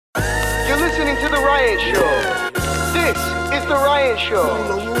You're listening to The Ryan Show. This is The Ryan Show.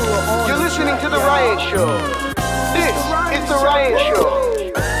 You're listening to The Ryan Show. This is The Ryan Show.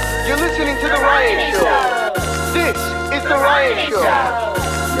 You're listening to The Ryan Show. This is The Ryan Show.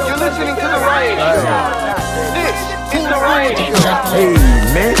 You're listening to The Ryan Show. This is The Ryan Show. Hey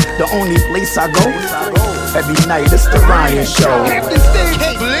man, the only place I go every night is The Ryan Show. Hamptons Dave,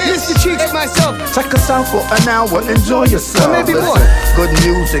 Mr. Jeevz myself. Check us out for an hour, enjoy yourself. Or maybe more. Good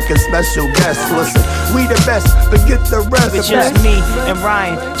music and special guests. Listen, we the best, forget the rest. It's just me and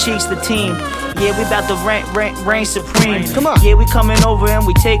Ryan, Jeevz the team. Yeah, we about to reign supreme. Come on. Yeah, we coming over and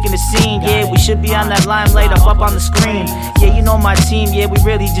we taking the scene. Yeah, we should be on that limelight up on the screen. Yeah, you know my team, yeah, we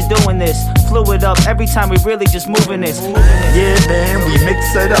really just doing this. Flew it up every time, we really just moving this. Yeah, man, we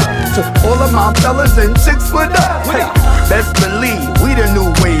mix it up. So all of my fellas and chicks with up. Hey, best believe we the new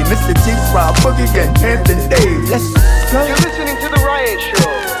wave. Mr. Jeevz, Rob Boogie and Hamptons Dave. Let's go. You're listening to The Ryan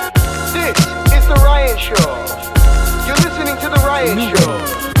Show. This is The Ryan Show. You're listening to The Ryan Show.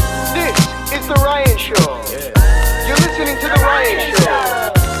 This is The Ryan Show. You're listening to The Ryan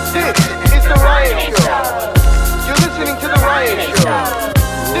Show. This is The Ryan Show. You're listening to The Ryan Show.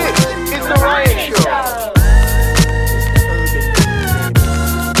 This is The Ryan Show.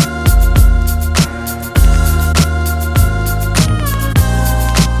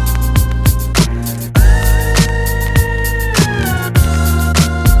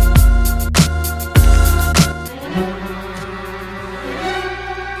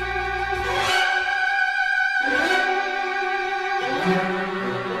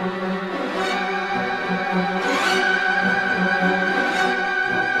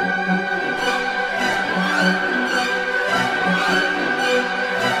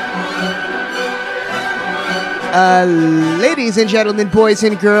 Ladies and gentlemen, boys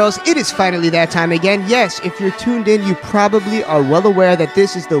and girls, it is finally that time again. Yes, if you're tuned in, you probably are well aware that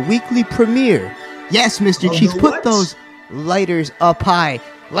this is the weekly premiere. Yes, Mr. Jeevz, put those lighters up high.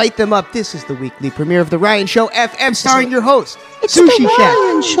 Light them up. This is the weekly premiere of The Ryan Show FM, starring your host, Sushi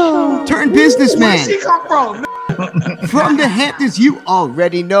Chef, Show. turned businessman. Where's he come from? From the Hamptons, you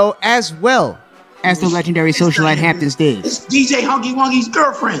already know, as well as the legendary socialite Hamptons Dave. It's DJ Hunky Wonky's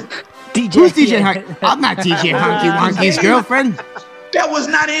girlfriend. Who's DJ Hunky? I'm not DJ Hunky Wonky's girlfriend. That was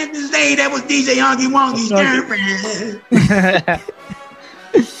not Hamptons Dave. That was DJ Hunky Wonky's girlfriend.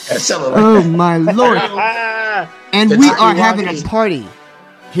 Oh my lord! And we are having a party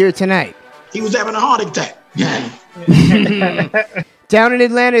here tonight. He was having a heart attack. Down in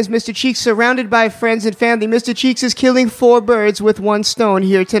Atlanta is Mr. Jeevz, surrounded by friends and family. Mr. Jeevz is killing 4 birds with 1 stone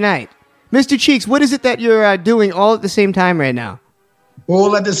here tonight. Mr. Jeevz, what is it that you're doing all at the same time right now?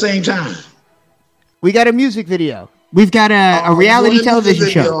 All at the same time. We got a music video. We've got a reality television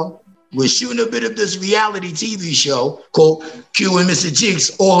show. We're shooting a bit of this reality TV show called Q and Mr.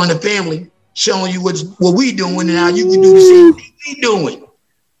 Jeevz, All in the Family, showing you what we doing and how you can do the same thing we doing.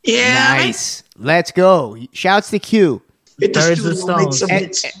 Yeah. Nice. Let's go. Shouts to Q. Birds with stones.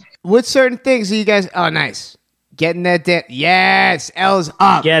 What certain things are you guys... Oh, nice. Getting that... Yes. L's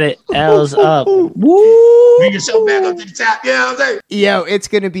up. Get it. L's up. Woo. Bring yourself back up to the top. Yeah, I'm saying. Yo, it's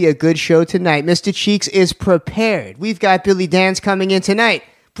going to be a good show tonight. Mr. Jeevz is prepared. We've got Billy Danze coming in tonight.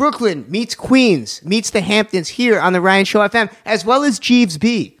 Brooklyn meets Queens, meets the Hamptons here on the Ryan Show FM, as well as Jeevz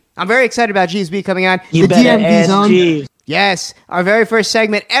B. I'm very excited about Jeevz B coming on. You the better DMV ask zone. Jeevz. Yes, our very first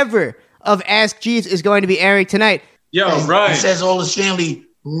segment ever of Ask Jeevz is going to be airing tonight. Yo, Ryan. It says all his family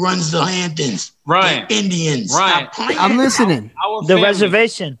runs the Hamptons. Ryan. The Indians. Ryan. Stop playing. I'm listening. Our The family.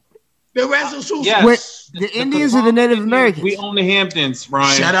 reservation. The resolution. Yes. Wait, the Indians or the Native Americans? We own the Hamptons,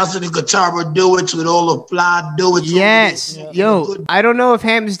 Ryan. Shout out to the guitar duets with all the fly duets. Yes. Yo, I don't know if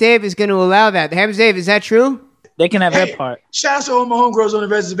Hamptons Dave is going to allow that. Hamptons Dave, is that true? They can have Hey, their part. shout out to all my homegirls on the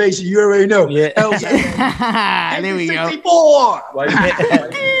reservation. You already know. Yeah. There we go. 64.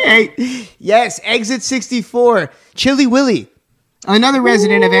 Hey, yes, Exit 64. Chili Willie. Another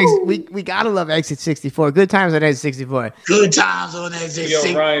resident of Exit. We gotta love Exit 64. Good times on Exit 64. Good times on that.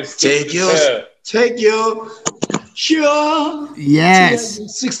 Yo, Ryan, Take yours. yeah. Take your. Sure. Yes.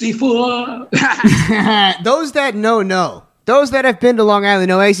 64. Those that know. Those that have been to Long Island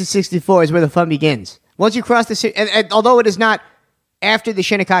know Exit 64 is where the fun begins. Once you cross the... And although it is not after the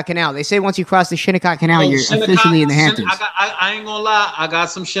Shinnecock Canal. They say once you cross the Shinnecock Canal, you're officially in the Hamptons. I ain't gonna lie. I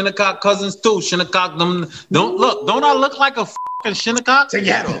got some Shinnecock cousins too. Shinnecock, them don't I look like a fucking Shinnecock? Take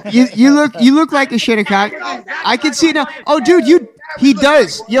your hat off. You look like a Shinnecock. I can see it now. Oh, dude, he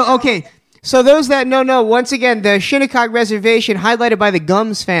does. Yo, okay. So those that know, once again, the Shinnecock Reservation highlighted by the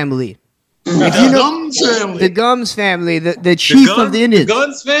Gums family. The Gums family, the chief of the Indians. The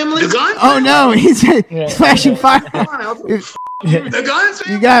Guns family? The gun? Oh no, he's flashing fire. The guns.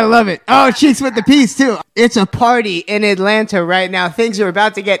 You gotta love it. Oh, Cheeks with the peace too. It's a party in Atlanta right now. Things are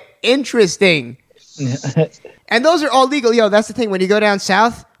about to get interesting. And those are all legal. Yo, that's the thing. When you go down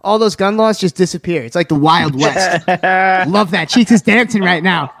south, all those gun laws just disappear. It's like the Wild West. Love that. Cheeks is dancing right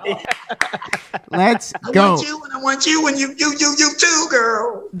now. Let's go. I want you and you too,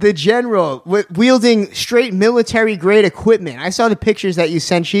 girl. The general wielding straight military grade equipment. I saw the pictures that you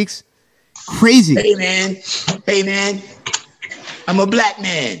sent, Cheeks. Crazy. Hey man. I'm a black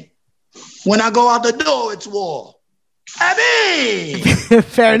man. When I go out the door, it's war. I mean.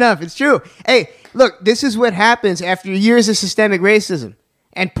 Fair enough. It's true. Hey, look, this is what happens after years of systemic racism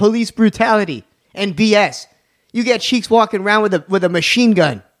and police brutality and BS. You get Cheeks walking around with a machine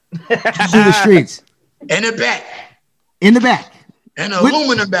gun through the streets. In the back. In the back. And an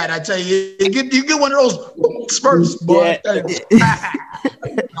aluminum bat, I tell you. You get one of those spurts, boy. Yeah.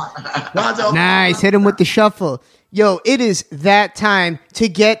 Nice. Hit him with the shuffle. Yo, it is that time to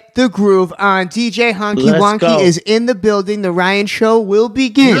get the groove on. DJ Honky Wonky is in the building. The Ryan Show will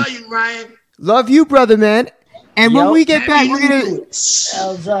begin. Love you, Ryan. Love you, brother, man. And when we get back, we're going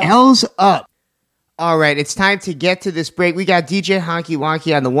to... L's up. All right, it's time to get to this break. We got DJ Honky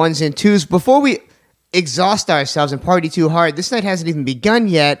Wonky on the ones and twos. Before we exhaust ourselves and party too hard, this night hasn't even begun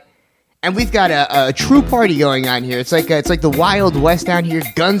yet. And we've got a true party going on here. It's like the Wild West down here.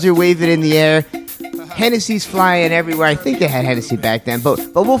 Guns are waving in the air. Hennessy's flying everywhere. I think they had Hennessy back then, but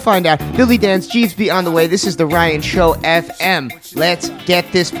we'll find out. Billy Danze, Jeevz B on the way. This is the Ryan Show FM. Let's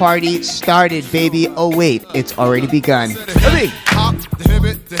get this party started, baby. Oh wait, it's already begun. Hop, the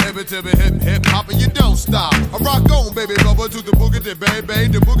hip, to the hip, hop, and you don't stop. I rock on, baby, rubber to the boogie, the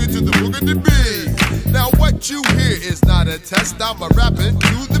bang, the boogie to the boogie, the beat. Now what you hear is not a test. I'm a rapping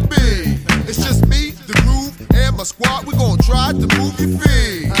to the beat. It's just me, the groove, and my squad. We gon' try to move your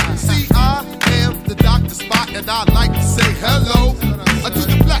feet. See, I am the Dr. Spot, and I like to say hello. I do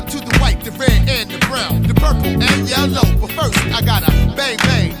the black to the white, the red and the brown, the purple and yellow. But first, I gotta bang,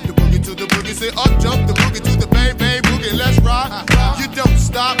 bang, the boogie to the boogie. Say up, jump the boogie to the bang, bang, boogie. Let's rock. You don't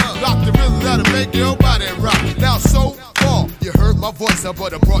stop. Rock the rhythm that'll make your body rock. Now, so far, you heard my voice,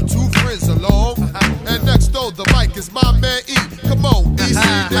 but I brought two friends along. And next door, the mic is my man E. Come on, E,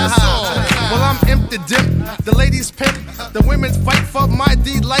 sing that song. Well, I'm empty dip, the ladies pimp, the women fight for my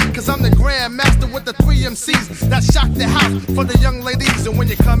delight, cause I'm the grand master with the 3 MCs that shock the house for the young ladies. And when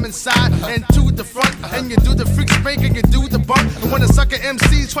you come inside and to the front, and you do the freak spank and you do the bump, and when the sucker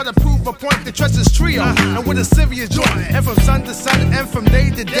MCs try to prove a point, they trust this trio, and with a serious joint, and from sun to sun, and from day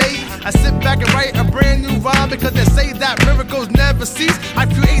to day, I sit back and write a brand new rhyme, because they say that miracles never cease. I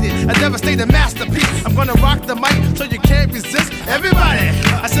created a devastating masterpiece. I'm gonna rock the mic so you can't resist. Everybody,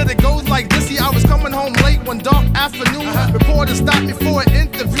 I said it goes like this. See, I was coming home late one dark afternoon. Reporter stopped me for an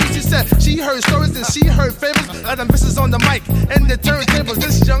interview. She said she heard stories and she heard fables. Let them bitches on the mic and the turntables.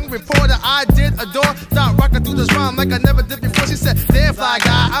 This young reporter I did adore. Start rocking through this rhyme like I never did before. She said, damn fly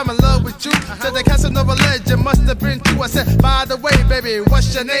guy, I'm in love with you. Said the Casanova legend must have been true. I said, by the way, baby,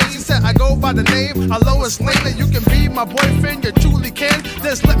 what's your name? She said, I go by the name of Lois Lane. And you can be my boyfriend, you truly can.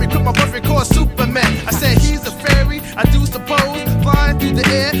 Just let me quit my boyfriend called Superman. I said, he's a fairy, I do suppose, flying through the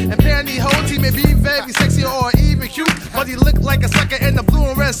air and pantyhose. He may be very sexy or even cute, but he looked like a sucker in a blue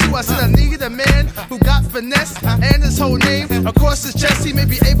and red suit. I said I need a man who got finesse and his whole name across his chest. He may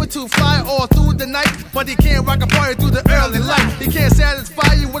be able to fly all through the night, but he can't rock a party through the early light. He can't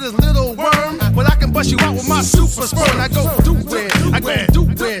satisfy you with his little worm, but I can bust you out with my super sperm. I go do it, I go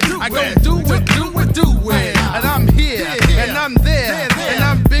do it, I go do it, and I'm here, and I'm there, and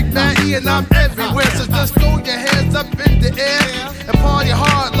I'm Big Bad E, and I'm everywhere. So just throw your hands up in the air and party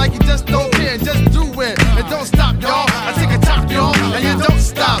hard like you just don't care. Just do it and don't stop, y'all. I take a top, y'all, and you don't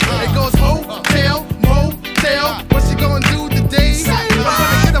stop. It goes hotel, motel. What you gonna do today? I'm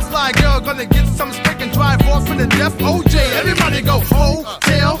gonna get a fly girl, gonna get some steak and drive off in the Def OJ. Everybody go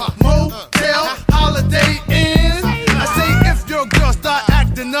hotel, motel, Holiday Inn. I say if your girl start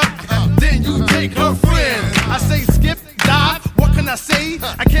acting up, then you take her friend. I say skip, dive. What can I say?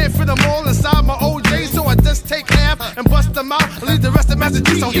 I can't fit them all inside my OJ, so I just take half and bust them out and leave the rest of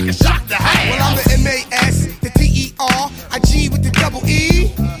Massachusetts so he can shock the house. Well, I'm the M.A.S, the T.E.R, I G with the double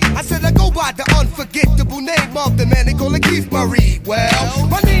E. I said I go by the unforgettable name of the man they call it Keith Murray. Well,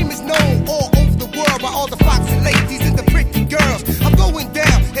 my name is known all over the world by all the foxy ladies and the pretty girls. I'm going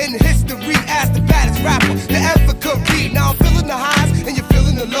down in history as the baddest rapper that ever could be. Now I'm feeling the highs and you're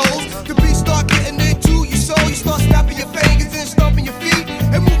feeling the lows. The beat start getting into your soul. You start snapping your fingers and stomping your feet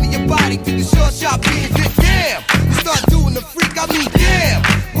and moving your body to the short shot beat. Damn, you start doing the freak, I mean damn,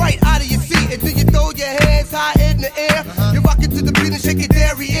 right out of your seat. And then you throw your hands high in the air. You're rocking to the beat and shake your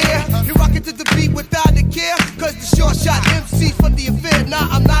derriere. You're rocking to the beat without a care, cause the short shot MC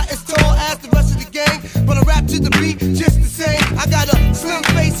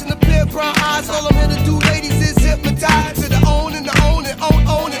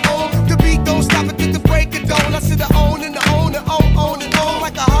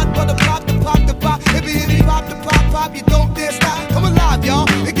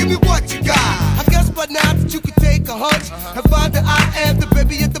a hunch and find that I am the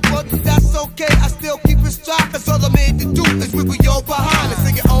baby at the bunch. But that's okay, I still keep it strong. Cause all I'm made to do is wiggle your behind and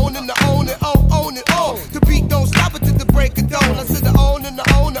sing it on and the on and on and on. The beat don't stop until the break of dawn. I said the on and the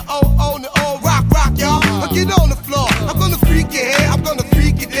on and on and on. Rock, rock, y'all. Get on the floor. I'm gonna freak your hair. I'm gonna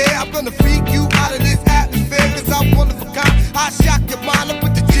freak you there. I'm gonna freak you out of this atmosphere. Cause I'm one of a kind. I shock your mind up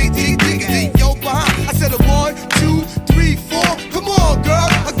with the G, yo behind. I said a 1, 2, 3, 4. Come on, girl.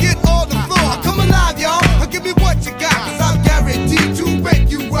 I get on the floor. Come alive, y'all. Give me what you got. Cause I'm guaranteed to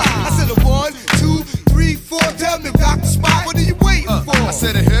make you rock. I said a 1, 2, 3, 4. Tell me rock the spot. What are you waiting for? I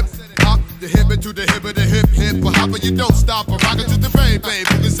said a hip. The hip to the hip of the hip hip, but hopper you don't stop, a rocker to the bang bang.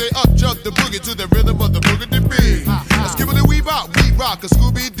 Boogie say up jump the boogie to the rhythm of the boogie to be. Let's give it a wee rock, a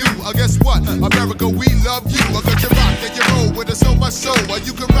Scooby Doo. Guess what? America, we love you. Cause you rock and you roll with us so much so.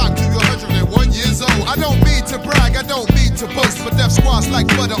 You can rock till you're 101 years old. I don't mean to brag, I don't mean to boast, but that squash like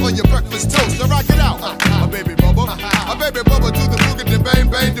butter on your breakfast toast. So rock it out, a baby bubba, to the boogie to bang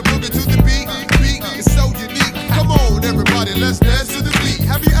bang, the boogie to the beat. Beat is so unique. Come on, everybody, let's dance to the beat.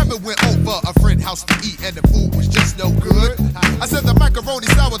 Have you ever went over a friend's house to eat and the food was just no good? I said the macaroni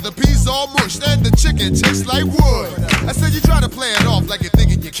sour, the peas all mushed, and the chicken tastes like wood. I said you try to play it off like you're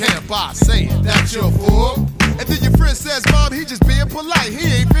thinking you can't buy, saying that's your fool. And then your friend says, Mom, he just being polite,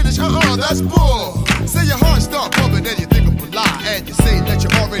 he ain't finished, that's bull. Say your heart start pumping and you think of polite, and you say that you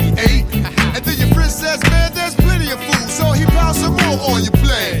already ate. And then your friend says, man, there's plenty of food, so he piles some more on your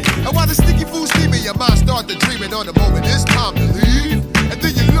plate. And while the sticky food's steaming, your mind start to dreaming on the moment it's time to leave. And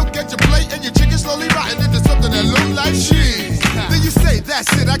then you look at your plate and your chicken slowly rotting into something that look like cheese. Then you say,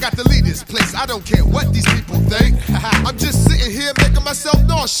 that's it, I got to leave this place. I don't care what these people think. I'm just sitting here making myself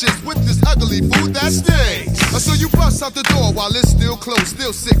nauseous with this ugly food that stinks. So you bust out the door while it's still closed,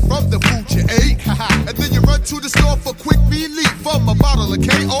 still sick from the food you ate. And then you run to the store for quick relief from a bottle of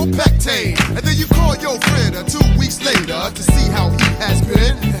KO Pectane. And then you call your friend 2 weeks later to see how he has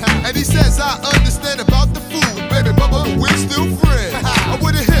been. And he says, I understand about the food, baby, but we're still friends.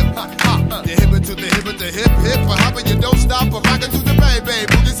 With a hip, the hip to the hip, the hip, for hopping you don't stop, a rocker to the bang bang.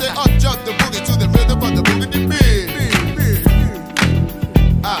 Boogie say up jump the boogie to the rhythm of the boogie to beat.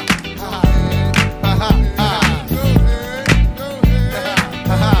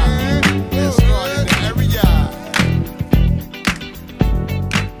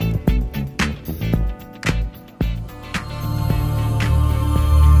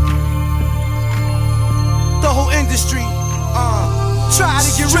 The whole industry try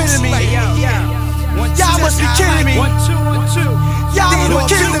to get rid of me. Y'all must be kidding me. Y'all ain't no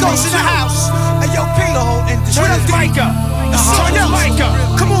killing ghosts in the house. Hey, yo, Pink. The whole industry. Turn up Micah. Turn up Micah.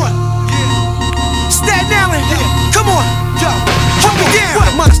 Come on. Staten Island. Come on. Yo. Hold me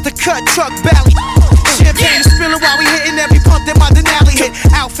down. Monster cut truck belly. Champagne spilling while we hitting every pump that my Denali hit.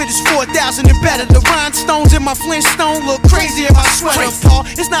 Outfit is 4,000 and better. The rhinestones in my Flintstone look crazy in my sweater. Paul,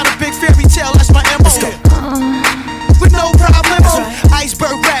 it's not a big fairy tale. That's my M.O.P. With no problem.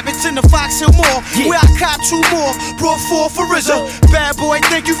 Iceberg rabbits in the Fox Hill Mall, where I caught 2 more, brought 4 for Rizzo. Bad boy,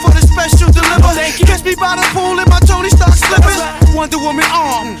 thank you for the special deliver. Catch me by the pool in my Tony Stark slippers. Wonder Woman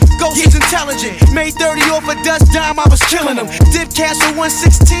arm, Ghost is intelligent. Made 30 off a dust dime, I was killing them. Dip Castle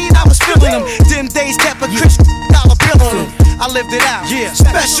 116, I was feeling them. Them days kept a crisp dollar bill on them. I lived it out.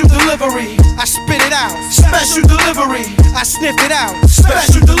 Special delivery, I spit it out. Special delivery, I sniff it out.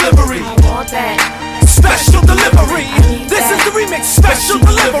 Special delivery, I want that. Special delivery. This is the remix. Special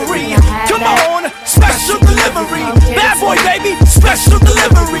delivery. Come on. Special delivery. Bad boy, baby. Special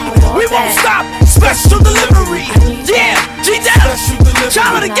delivery. We won't stop. Special delivery. Yeah. G-Dab.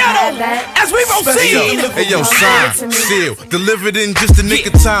 Child of the ghetto. As we proceed. Hey, yo, sign. Seal. Delivered in just a nick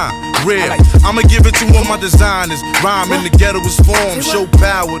of time. Real. I'ma give it to all my designers. Rhyme in the ghetto was formed. Show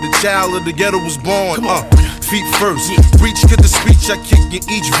power. The child of the ghetto was born. Feet first. Preach to the speech I kick in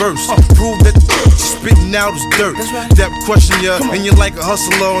each verse. Prove that spitting out is dirt. That question you, and you're like a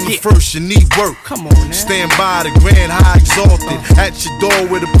hustler on the first. You need work. Stand by the grand high exalted. At your door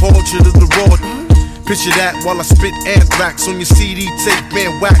with a portrait of the raw. Picture that while I spit anthrax on your CD tape.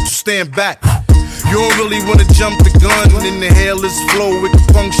 Man, wax, you stand back. You don't really wanna jump the gun. In the hairless flow, it can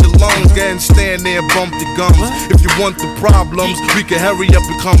puncture lungs. Go and stand there and bump the gums. If you want the problems, we can hurry up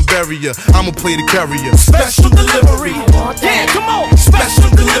and come bury ya. I'ma play the carrier. Special delivery. Yeah, come on. Special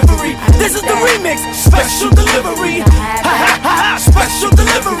delivery. This is the remix. Special delivery. Ha ha ha ha. Special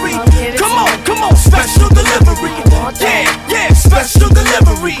delivery. Come on. Special delivery. Yeah. Special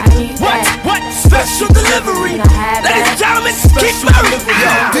delivery. What? Special delivery. Ladies and gentlemen, keep married.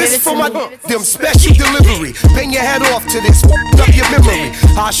 This for my them special delivery. Bang your head off to this, up your memory.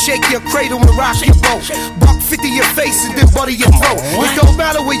 I I shake your cradle and rock your boat. Buck 50 your face and then butter your throat. It don't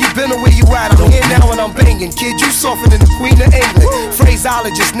matter where you been or where you at. I'm here now and I'm banging. Kid, you softer than the Queen of England.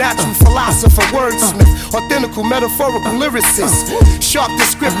 Phraseologist, natural philosopher, wordsmith, authentical, metaphorical lyricist, sharp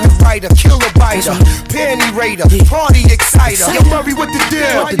descriptive writer, killer biter, panty raider, party exciter. Yo, Murray, what the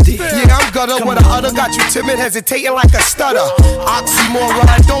deal? Yeah, I'm gutter. What a udder got you timid, hesitating like a stutter.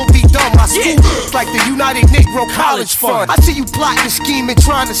 Oxymoron, don't be dumb. I school like the United Negro College Fund. I see you plotting, scheming,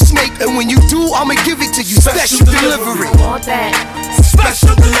 trying to snake, and when you do, I'ma give it to you. Special delivery.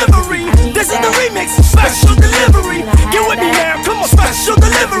 Special delivery. This is the remix. Special delivery. Get with me now. Come on, special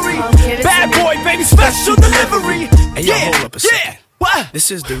delivery. Bad boy, baby. Special delivery. Hey, yo, hold up a second. What? This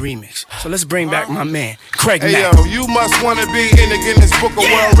is the remix. So let's bring back my man, Craig Hey, Mack. yo, you must wanna be in the Guinness Book of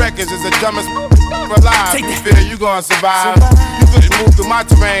World Records as the dumbest alive. You feel you gonna survive. You couldn't move through my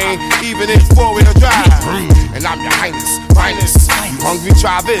terrain, even if four-wheel drive. And I'm your highness, finest. You hungry?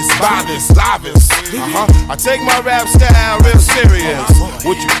 Try this, buy this, live this. I take my rap style real serious.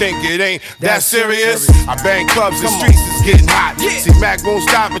 What you think it ain't that serious? I bang clubs, the streets is getting hot. See, Mac won't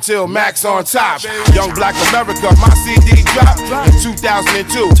stop until Mac's on top. Young Black America, my CD dropped in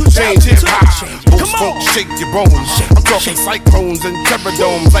 2002. Change hip hop. Most folks shake your bones. I'm talking cyclones and terror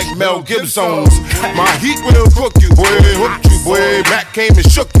domes like Mel Gibson's. My heat will cook you, boy. Hook you, boy. Mac came and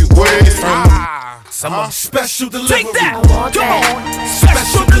shook you, boy. Special delivery. Take that. Come on.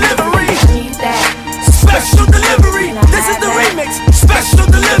 Special delivery. Special delivery. This is the remix. Special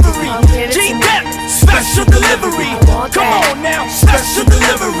delivery. G-Dep. Special delivery. Come on now. Special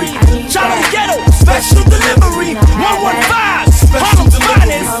delivery. Charlie Ghetto. Special delivery. 115. Harlem's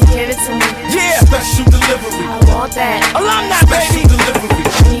finest. Yeah. Special delivery. Alumni, baby.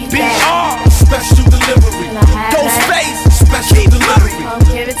 BR. Special delivery. Ghostface. Special delivery.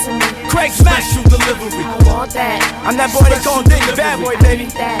 Craig Mack. Special delivery. I'm that boy that gon' dig the bad boy, baby.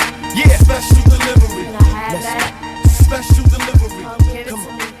 Yeah. Special delivery. Special delivery. Come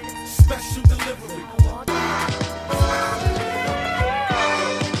on. Special delivery.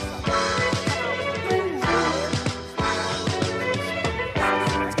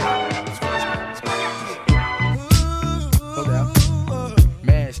 No doubt.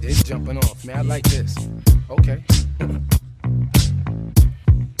 Man, it's jumping off. Man, I like this. Okay.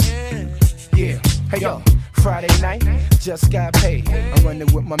 Yeah. Hey, yo. Friday night, just got paid. I'm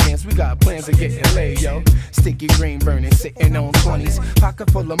running with my mans, we got plans of getting laid, yo. Sticky green burning, sitting on 20s.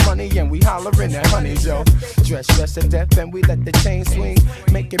 Pocket full of money and we hollering at honeys, yo. Dressed to death and we let the chain swing.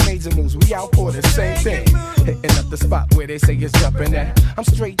 Making major moves, we out for the same thing. Hitting up the spot where they say it's jumping at. I'm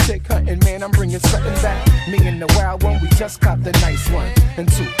straight chick hunting, man, I'm bringing something back. Me and the wild one, we just caught the nice one.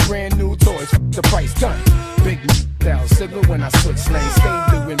 And 2 brand new toys, the price done. Big style, signal when I switch lanes. Stay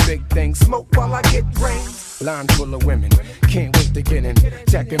doing big things, smoke while I get brains. Line full of women, can't wait to get in.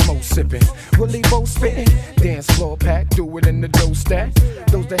 Jack and Mo sipping, Willie Bo spitting. Dance floor pack, do it in the dough stack.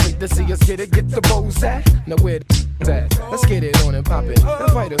 Those that hate to see us get it, get the bows at. Now where the at? Let's get it on and pop it.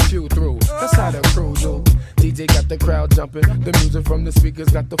 Invite a few through, that's how the crew do. DJ got the crowd jumping, the music from the speakers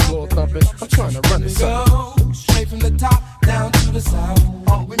got the floor thumping. I'm trying to run it, go straight from the top down to the south.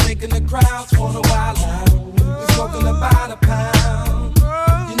 We're making the crowds wanna wild out. We're smoking about a pound.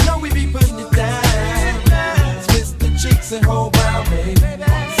 You know we be putting it down. Chicks and whole brown, baby.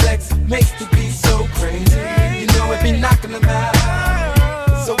 Sex makes the beat so crazy. You know it be knocking them out.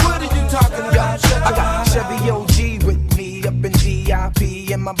 So what are you talking about? I got Chevy OG with me up in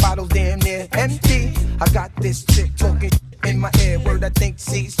VIP, and my bottle's damn near empty. I got this chick talking in my ear. Word, I think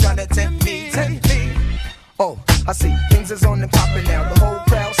she's trying to tempt me. Oh, I see things is on and popping now. The whole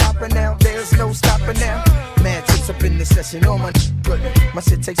crowd's hopping now. There's no stopping now. Mad chicks up in the session. All my good. My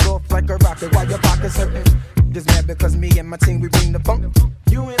shit takes off like a rocket while your pockets hurting. Just mad because me and my team, we bring the funk.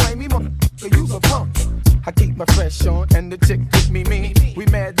 You ain't like me, motherfucker, you's a punk. I keep my fresh on, and the chick with me mean. We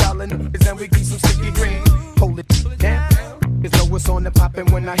mad dollar niggas, and we keep some sticky green. Hold it down. There's know what's on the poppin'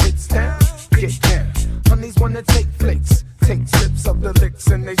 when I hit down. Get down. Honeys wanna take flicks. Take sips of the licks,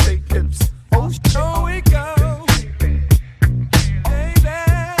 and they say pips. Oh, shit. Oh, we go.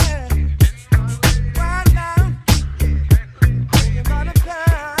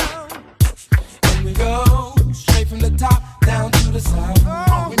 From the top down to the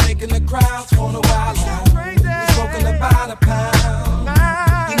south, we making the crowds wanna wild out. We're smoking about a pound.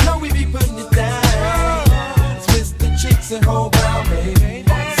 You know we be putting it down. Twist the chicks and whole brown, baby.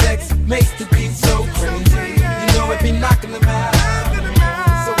 Sex makes the beat so crazy. You know it be knocking them out.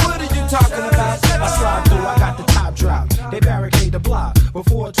 So what are you talking about? I slide through, I got the top drop. They barricade the block.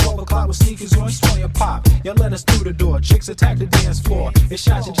 Before 12 o'clock with sneakers on, it's 20 a pop. Y'all let us through the door. Chicks attack the dance floor. It's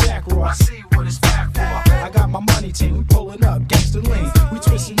shots and Jack Raw. I see what it's back for. I got my money team, we pulling up, gangsta link. mean? We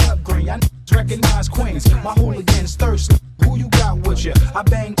twisting up green. I recognize queens. My hooligans thirsty. Who you got with you? I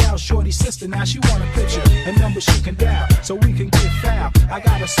banged out Shorty's sister. Now she want a picture and number she can dial so we can get foul. I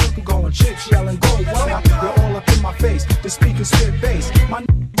got a circle going, chicks yelling, go wild. They're all up in my face. The speakers spit bass. My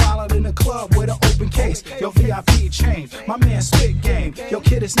wallet in the club with an open case. Yo, VIP chain. My man spit game. Yo,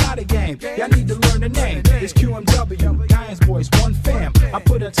 kid, it's not a game. Y'all need to learn the name. It's QMW. Giants boys, one fam. I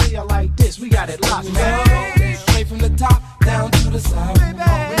put it to you like this. We got it locked, man. Straight from the top down to the side.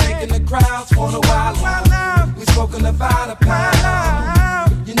 We're making the crowds wanna wild out. We spoken about a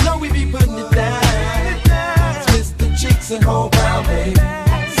pound. You know we be putting it down. Twist the cheeks and hold round, baby.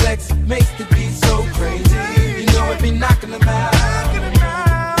 Sex makes the beat so crazy. You know it be knocking them out.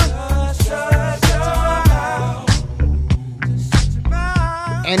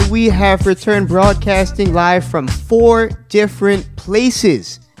 And we have returned broadcasting live from 4 different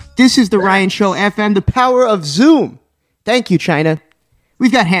places. This is the Ryan Show FM, the power of Zoom. Thank you, China.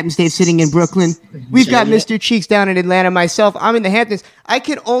 We've got Hamptons Dave sitting in Brooklyn. We've got Mr. Cheeks down in Atlanta. Myself, I'm in the Hamptons. I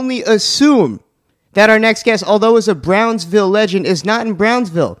can only assume that our next guest, although is a Brownsville legend, is not in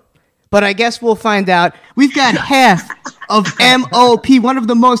Brownsville. But I guess we'll find out. We've got half of M.O.P, one of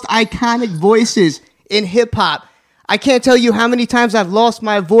the most iconic voices in hip-hop. I can't tell you how many times I've lost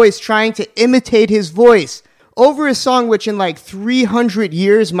my voice trying to imitate his voice over a song which in like 300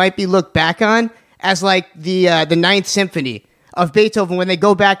 years might be looked back on as like the Ninth Symphony of Beethoven when they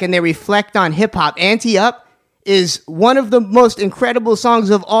go back and they reflect on hip-hop. Ante Up is one of the most incredible songs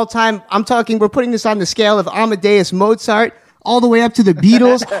of all time. I'm talking, we're putting this on the scale of Amadeus Mozart all the way up to the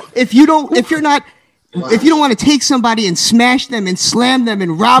Beatles. If you don't want to take somebody and smash them and slam them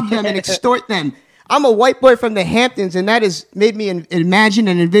and rob them and extort them, I'm a white boy from the Hamptons, and that has made me imagine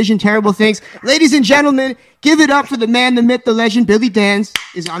and envision terrible things. Ladies and gentlemen, give it up for the man, the myth, the legend. Billy Danze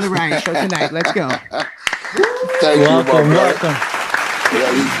is on the Ryan Show tonight. Let's go. Thank you, welcome.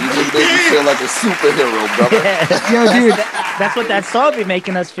 Yeah, you just made me feel like a superhero, brother. Yeah. Yo, dude, that's what that song be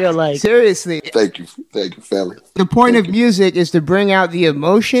making us feel like. Seriously. Thank you, family. The point of music is to bring out the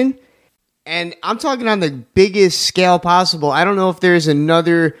emotion, and I'm talking on the biggest scale possible. I don't know if there's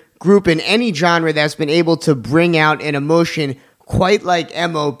another group in any genre that's been able to bring out an emotion quite like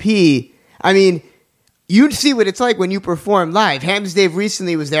M.O.P. I mean, you'd see what it's like when you perform live. Hamptons Dave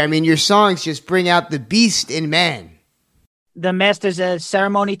recently was there. I mean, your songs just bring out the beast in man. The Masters of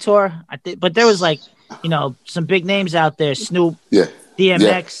Ceremony tour, but there was like, some big names out there. Snoop,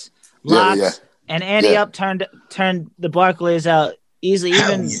 DMX, Locks, and Ante Up turned the Barclays out easily.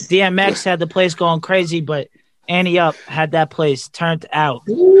 Even DMX had the place going crazy, but Ante Up had that place turned out.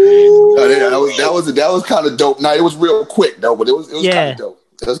 That was kind of dope. Now it was real quick though, but it was kind of dope.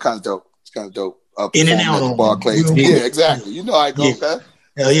 It was kind of dope. It's kind of dope. In and out on Barclays. Yeah, exactly. You know how I go. Yeah.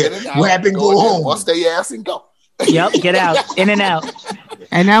 Hell yeah. Grab and go home. Bust their ass and go. Yep, get out. In and out.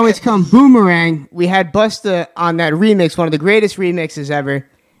 And now it's come Boomerang. We had Busta on that remix, one of the greatest remixes ever.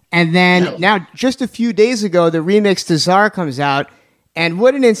 And then now, just a few days ago, the remix to Czar comes out. And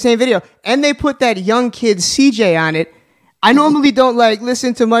what an insane video. And they put that young kid CJ on it. I normally don't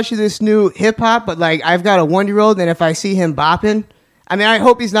listen to much of this new hip hop, but I've got a 1-year-old, and if I see him bopping, I mean, I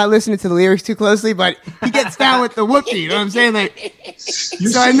hope he's not listening to the lyrics too closely, but he gets down with the whoopee. You know what I'm saying?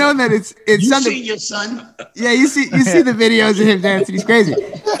 So I know that it's something. You see your son? Yeah, you see the videos of him dancing. He's crazy.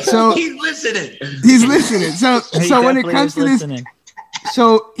 So he's listening. He's listening. So when it comes to this,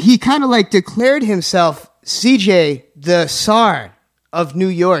 so he kind of declared himself CJ the Tsar of New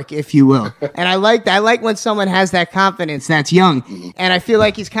York, if you will. And I like when someone has that confidence that's young. And I feel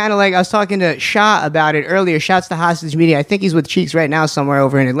like he's kind of I was talking to Shah about it earlier. Shouts to Hostage Media. I think he's with Cheeks right now somewhere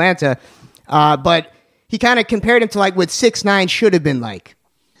over in Atlanta. But he kind of compared him to what 6ix9ine should have been like.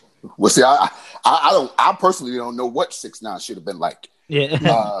 Well, see, I personally don't know what 6ix9ine should have been like. Yeah.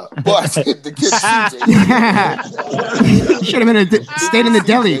 But the kid CJ should have been stayed in the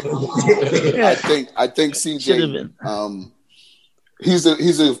deli. I think CJ he's a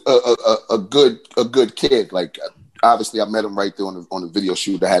good kid. Obviously I met him right there on the video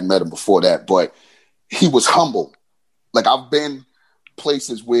shoot. I hadn't met him before that, but he was humble. I've been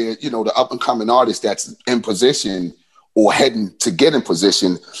places where, the up and coming artists that's in position or heading to get in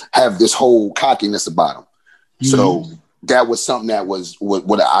position have this whole cockiness about them. Mm-hmm. So that was something that was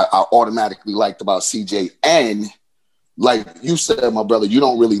what I automatically liked about CJ. And like you said, my brother, you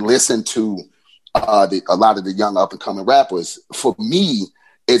don't really listen to a lot of the young up and coming rappers. For me,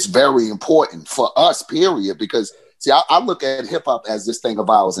 it's very important for us, period, because see, I look at hip hop as this thing of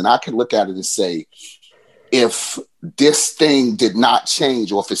ours, and I can look at it and say, if this thing did not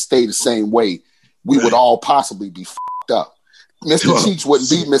change or if it stayed the same way, we would all possibly be fucked up. Mr. Cheeks wouldn't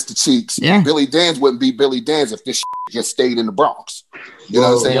be Mr. Cheeks. Yeah. Billy Danze wouldn't be Billy Danze if this just stayed in the Bronx. You know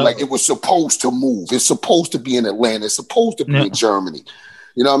what I'm saying? Yeah. Like, it was supposed to move. It's supposed to be in Atlanta. It's supposed to be in Germany.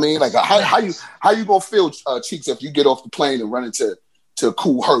 You know what I mean? Like, how you gonna feel, Cheeks, if you get off the plane and run into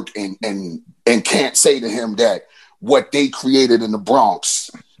Kool Herc and can't say to him that what they created in the Bronx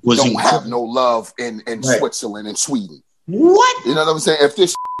don't have no love in Switzerland and Sweden. What? You know what I'm saying? If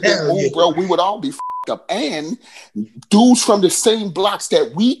this didn't move, bro, we would all be up. And dudes from the same blocks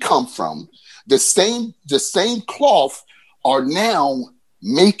that we come from, the same cloth, are now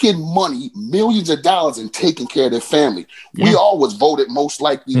making money, millions of dollars, and taking care of their family. Yeah. We all was voted most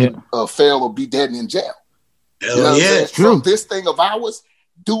likely to fail or be dead and in jail. You know what I'm saying? From this thing of ours,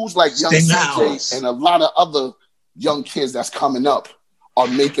 dudes like Young CJ and a lot of other young kids that's coming up are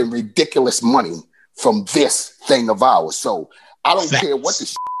making ridiculous money from this thing of ours. So I don't care what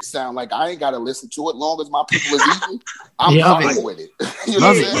the sound like. I ain't got to listen to it. Long as my people is eating, I'm fine with it. You know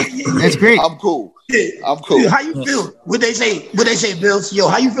what I'm saying? That's great. I'm cool. I'm cool. How you feel? What they say, Bills? Yo,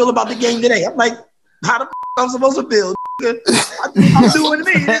 how you feel about the game today? I'm like, how the I'm supposed to feel? I'm doing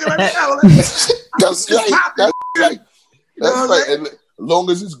me. That's right. And as long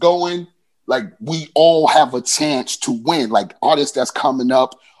as it's going, like, we all have a chance to win. Like, artists that's coming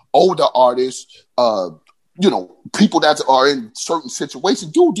up, older artists, you know, people that are in certain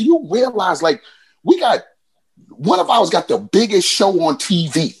situations. Dude, do you realize, like, one of ours got the biggest show on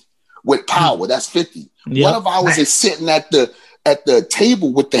TV with Power. That's 50. Yep. One of ours is sitting at the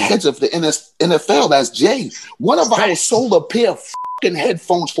table with the heads of the NFL. That's Jay. One of ours sold a pair of fucking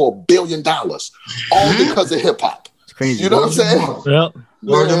headphones for $1 billion, all because of hip hop. It's crazy. You know what I'm saying? Yep.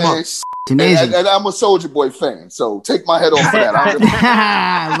 It's amazing. And I'm a Soulja Boy fan, so take my head off of that.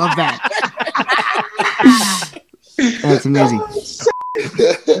 I love that. That's amazing.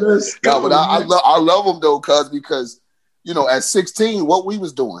 No, but I love them though, because you know, at 16, what we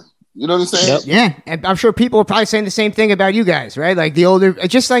was doing. You know what I'm saying? Yep. Yeah, and I'm sure people are probably saying the same thing about you guys, right? Like the older,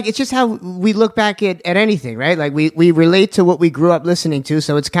 it's just how we look back at anything, right? Like we relate to what we grew up listening to,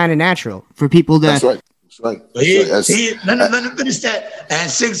 so it's kind of natural for people to. That's right. Let me finish that. At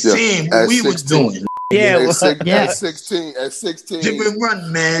 16, what we was doing. At 16, different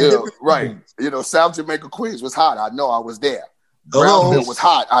run, man. Right. You know, South Jamaica Queens was hot. I know I was there. Brownsville was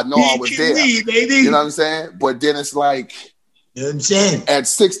hot. I know I was there. Baby. You know what I'm saying? But then it's like, you know what I'm saying? At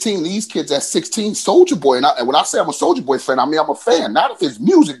 16, these kids at 16, Soulja Boy, and when I say I'm a Soulja Boy fan, I mean I'm a fan, not of his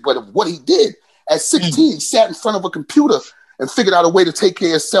music, but of what he did. At 16, he sat in front of a computer and figured out a way to take care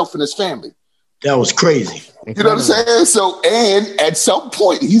of himself and his family. That was crazy. You know what I'm saying? So, and at some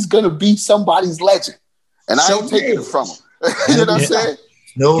point, he's going to be somebody's legend. And I ain't taking it from him. You know what I'm saying?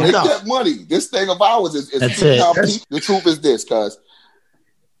 No, make that money. This thing of ours is the truth is this, cuz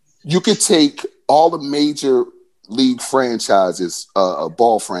you could take all the major league franchises,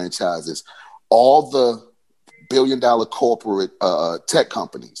 ball franchises, all the billion-dollar corporate tech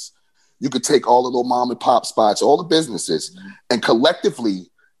companies. You could take all the little mom and pop spots, all the businesses, and collectively,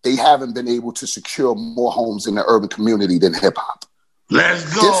 they haven't been able to secure more homes in the urban community than hip hop.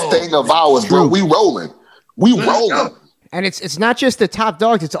 Let's go. This thing of ours, bro, we rolling. We rolling. And it's not just the top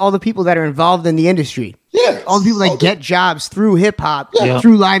dogs, it's all the people that are involved in the industry. Yeah. All the people that get jobs through hip hop,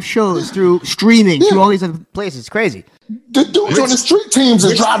 through live shows, through streaming, through all these other places. It's crazy. The dudes on the street teams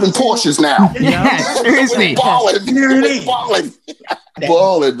are driving Porsches now. Yeah, seriously. Balling,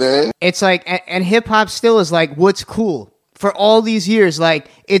 man. It's like, and hip hop still is like, what's cool? For all these years, like,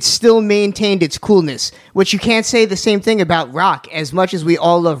 it's still maintained its coolness, which you can't say the same thing about rock. As much as we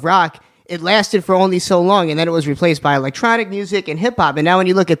all love rock, it lasted for only so long, and then it was replaced by electronic music and hip-hop. And now when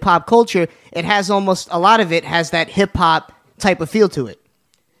you look at pop culture, it has almost, a lot of it has that hip-hop type of feel to it.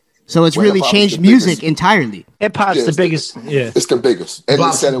 So it's really changed music entirely. Hip-hop's the biggest. Yeah. It's the biggest. And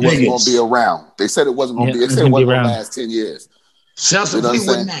they said it wasn't going to be around. They said it wasn't going to be. They said it wasn't going to last 10 years. You know what I'm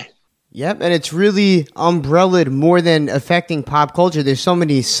saying? Yep, and it's really umbrellaed more than affecting pop culture. There's so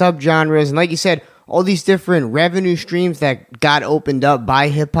many subgenres, and like you said, all these different revenue streams that got opened up by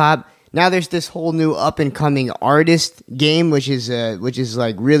hip-hop. Now there's this whole new up-and-coming artist game, which is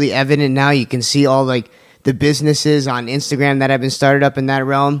like really evident now. You can see all like the businesses on Instagram that have been started up in that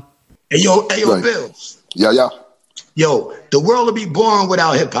realm. Hey, yo, Bills. Yeah. Yo, the world will be boring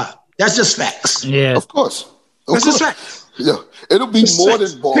without hip-hop. That's just facts. Yeah. Of course. That's just facts. Yeah, it'll be more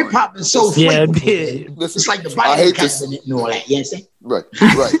than boring. Hip hop is so flavorful. It's like the Bible cabinet and all that. You understand? Right.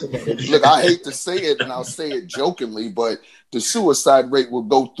 Look, I hate to say it, and I'll say it jokingly, but the suicide rate will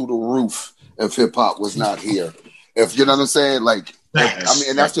go through the roof if hip hop was not here. If you know what I'm saying, like, I mean,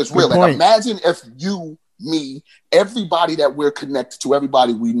 and that's just real. Like, imagine if you, me, everybody that we're connected to,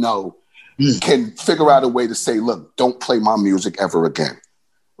 everybody we know, can figure out a way to say, look, don't play my music ever again,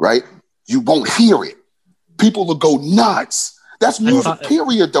 right? You won't hear it. People will go nuts. That's music,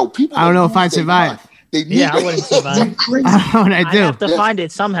 period, though. People I don't know if I'd survive. I wouldn't survive. I don't know what I do. I have to find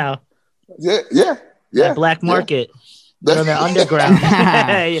it somehow. Yeah. That black market. Or the underground.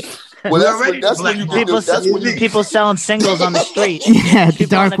 Well, that's when you get people selling singles on the street. Yeah, the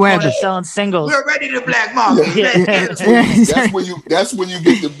dark web selling singles. We're ready to black market. That's when you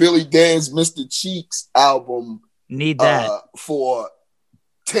get the Billy Danze Mr. Cheeks album. Need that for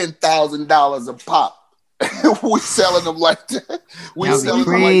 $10,000 a pop. We're selling them like that. We're selling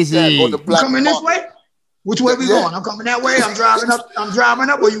them like that on the black coming market. This way? Which way we going? I'm coming that way. I'm driving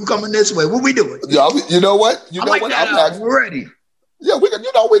up. Or you coming this way? What we doing? Yeah, you know what? We're ready. Yeah, we can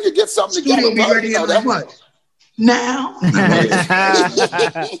get something together. Studio be ready in like what? Now.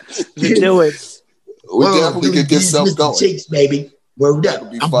 You do it. We definitely can get something going. Cheeks, baby. Word up.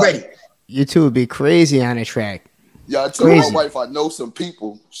 I'm ready. You two would be crazy on a track. Yeah, I told my wife I know some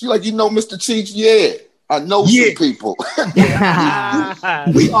people. She like, you know Mr. Cheeks? Yeah. I know some people.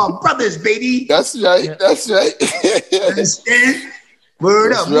 We are brothers, baby. That's right. Understand?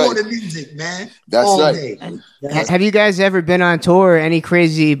 Word up. More than music, man. That's all right. Day. Have you guys ever been on tour or any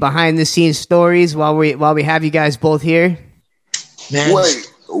crazy behind the scenes stories while we have you guys both here? Man, wait,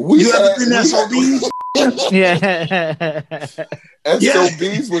 you ever been SOBs? Yeah.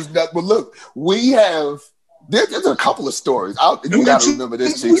 SOBs was not, but look, we have there's a couple of stories. You gotta remember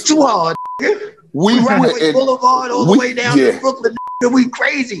this. We too hard. We went Boulevard all the way down to Brooklyn. We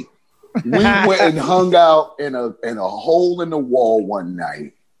crazy. We went and hung out in a hole in the wall one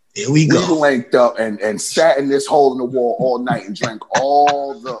night. Here we go. We linked up and sat in this hole in the wall all night and drank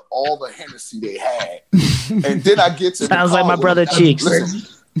all the Hennessy they had. And then I get to sounds like my brother Cheeks.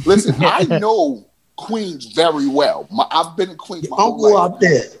 Listen, I know Queens very well. I've been in Queens my whole life. Out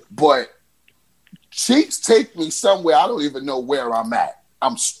there. But Cheeks take me somewhere I don't even know where I'm at.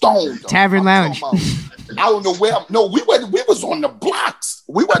 I'm stoned. Tavern Lounge. I don't know where. We was on the blocks.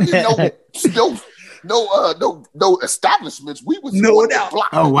 We wasn't no establishments. We was on the block.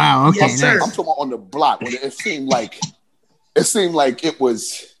 Oh wow. Okay. Yes, I'm talking about on the block. When it seemed like it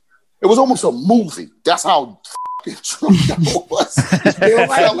was almost a movie. That's how drunk I was.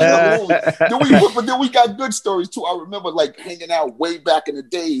 Then we got good stories too. I remember like hanging out way back in the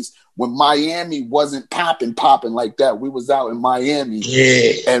days when Miami wasn't popping like that. We was out in Miami,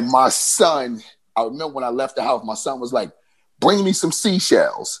 and my son. I remember when I left the house, my son was like, "Bring me some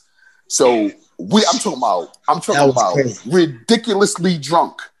seashells." So I'm talking about ridiculously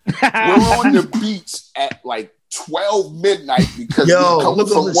drunk. We're on the beach at like 12 midnight because we come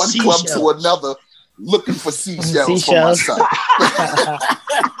from one club to another looking for seashells for my son.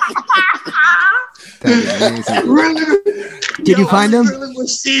 Did you find them?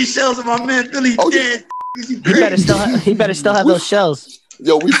 Seashells of my man Billy dead. He better still have those shells.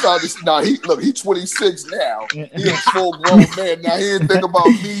 Yo, we found this. Now he's 26 now. He a full grown man. Now he didn't think about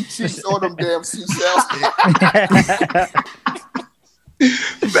me cheeks on them damn seashells.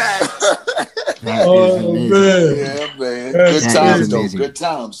 Oh man. Yeah, man. Good times though. Good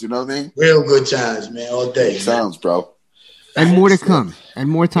times, you know what I mean? Real good times, man. All day. Good times, bro. And more to come. And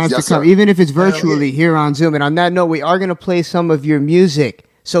more times to come. Even if it's virtually here on Zoom. And on that note, we are going to play some of your music.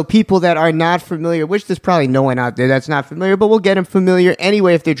 So people that are not familiar, which there's probably no one out there that's not familiar, but we'll get them familiar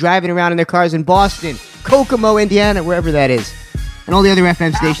anyway if they're driving around in their cars in Boston, Kokomo, Indiana, wherever that is. And all the other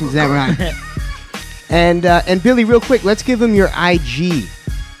FM stations that we're on. And Billy, real quick, let's give them your IG.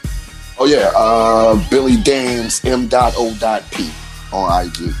 Oh, yeah. Billy Danze, M.O.P. on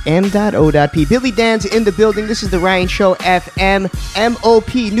IG. M.O.P. Billy Danze in the building. This is the Ryan Show FM.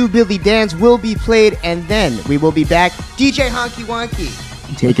 M.O.P. New Billy Danze will be played, and then we will be back. DJ Honky Wonky,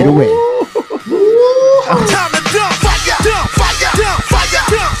 take it away. Time to dump fire, dump fire, dump fire,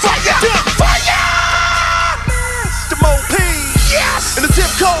 dump fire, dump fire. The M.O.P. Yes. And the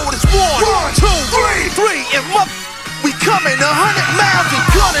zip code is 1, 2, 3, and M.O.P. We coming 100 miles and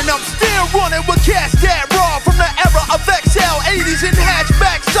gunning. I'm still running with cash that raw from the era of XL 80s and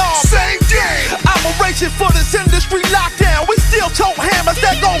hatchback songs. Same day. I'm racing for this industry lockdown. We still tote hammers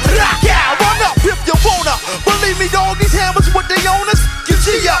that gon' rock out. Run up if you wanna. Believe me, dog, these hammers with the owners. You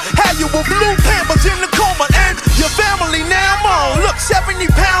see ya, how you will blue hammers in the coma and your family now on. Look, 70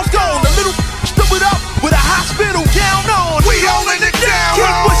 pounds gone. The little stood it up with a hospital gown on. We holding it down.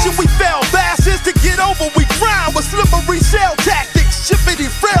 Keep wishing we fell bastards to get over. We grind with slippery cell tactics. Shippity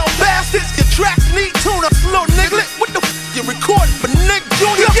frail bastards. Your tracks need tuna. Slow nigga, what the you recording for Nick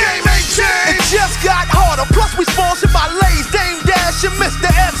Jr.? The game ain't changed. It just got harder. Plus we sponsored by Lay's, Dame Dash, and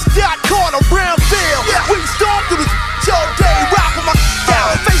Mr. X.com.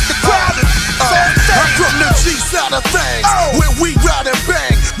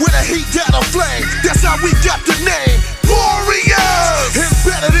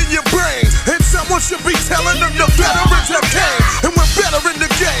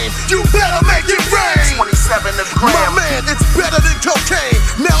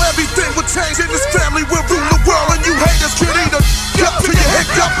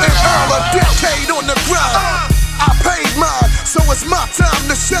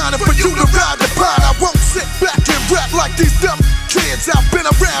 shining for you to ride the pine. I won't sit back and rap like these dumb kids. I've been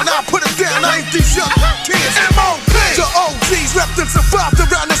around, I put it down. I ain't these young kids. M.O.P. The OGs repped and survived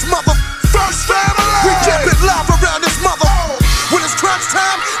around this mother. First family. We keep it live around this mother. When it's crunch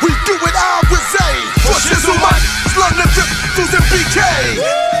time, we do it all with Zay. For Shizzle Mike, London Drip, Susan BK.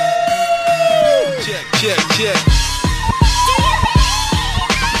 Check, check, check.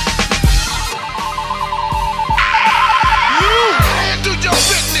 Handle your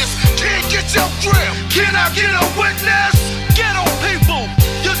business, can't get your grip. Can I get a witness? Ghetto people,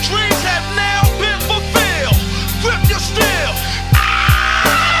 your dreams have now been fulfilled. Grip your steel.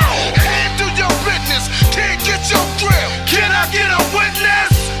 Handle your business, can't get your grip. Can I get a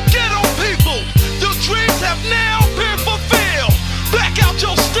witness? Ghetto people, your dreams have now been fulfilled. Back out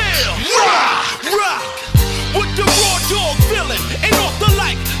your steel. Rock, rock. With the raw dog feeling, and off the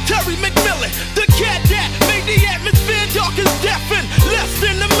like Terry McMillan, the cat that made the atmosphere dark as death in less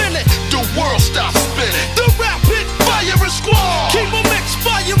than a minute. The world stops spinning. The rapid firing squad, keep 'em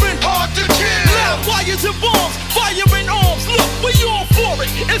expiring, hard to kill. Loud wires and bombs, firing arms. Look, we all for it.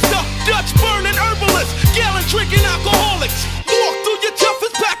 It's the Dutch burning herbalists, gallon drinking alcoholics. Walk through your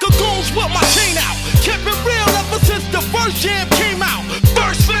toughest pack of goons with my chain out. Kept it real ever since the first jam came out.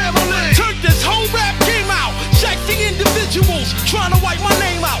 First family. Turned this whole rap game out. Shifty individuals trying to wipe my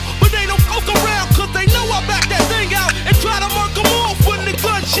name out, but they don't poke around cause they know I back that thing out and try to mark them off when the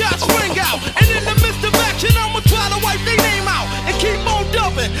gunshots ring out. And in the midst of action, I'ma try to wipe their name out and keep on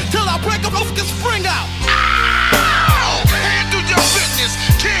dubbing till I break them off the spring out. Handle your business,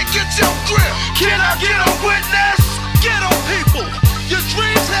 can't get your grip. Can I get a witness? Ghetto people, your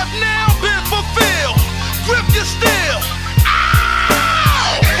dreams have now been fulfilled. Grip your steel.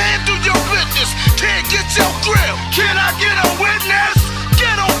 Handle your business, can't get your grip. Can I get a witness?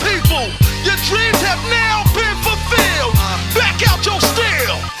 Ghetto people, your dreams have now been fulfilled. Back out your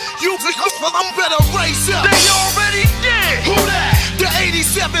steel. You I'm better race up. They already did. Who that? The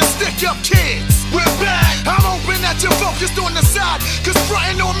 87 stick-up kids. We're back. I'm hoping that you're focused on the side, cause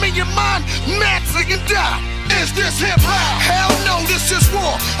frontin' on me and mine, mad friggin' die. Is this hip-hop? Hell no, this is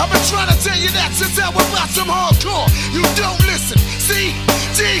war. I've been trying to tell you that since I was about some hardcore. You don't listen. C,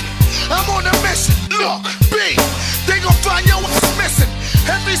 D, I'm on a mission. Look, B, they gon' find your ass missing.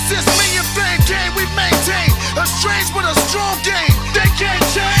 Every 6 million fan game we maintain. A strange but a strong game. They can't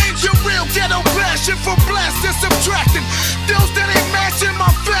change. Your real ghetto passion for blasting, subtracting. Those that ain't matching my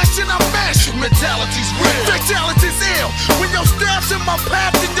fashion, I'm mashing. Mentality's real. Fatality's ill. When your staff's in my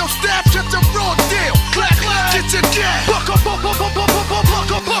path, then your staff gets a raw deal. Clack, clack, get your gas. Bucka, bucka, bucka,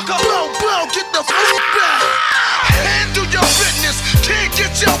 bucka, bucka. Blow, blow, get the f*** back. Handle your business, can't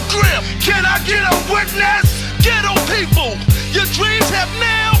get your grip. Can I get a witness? Ghetto people, your dreams have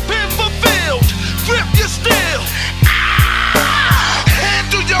now been fulfilled. Grip your steel.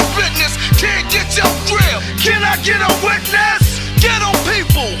 Handle your business, can't get your grip. Can I get a witness? Ghetto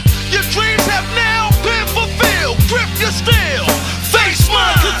people, your dreams have now been fulfilled. Grip your steel. Face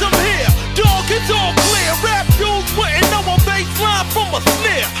mine, cause I'm here. Dog, it's all clear. Rap dudes wouldn't know a baseline from a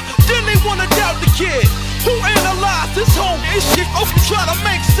snare. Then they wanna doubt the kid who analyzed this whole shit. Try to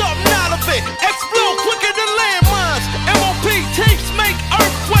make something out of it. Explode quicker than landmines. M.O.P. tapes make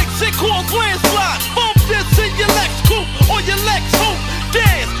earthquakes. It cause landslides. Bump this in your Lex coupe or your Lex hoop.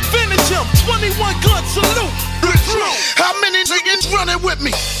 Dance, finish him. 21 gun salute. Recruit. How many niggas running with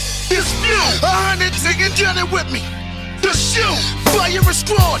me? It's few. 100 niggas running with me. The shoot, fire a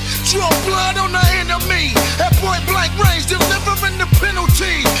squad, draw blood on the enemy. At point blank range, delivering the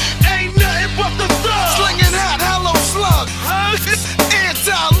penalty. Ain't nothing but the thug. Slinging hot, hollow slug.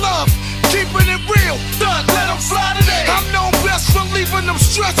 Anti-love, keeping it real. Thug, let them fly today. I'm known best for leaving them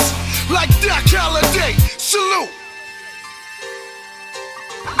stressed like Doc Holliday. Salute.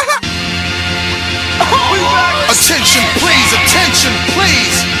 Attention please, attention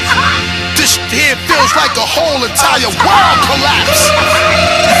please. This here feels like a whole entire world collapse.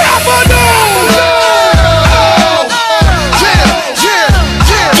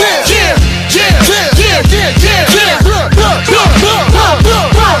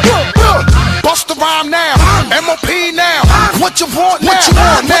 Busta Rhymes now, M.O.P. now. What you want now? What you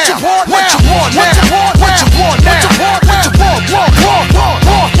want now? What you want now? What you want now? What you want now? What you want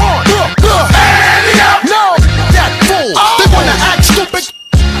now? No, that fool. They wanna act stupid.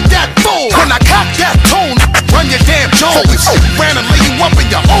 That fool. When I cock that tone, run your damn Jones. Ran and lay you up in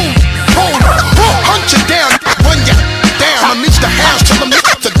your own hole. Hunt you down, run you down. Unleash the hounds till them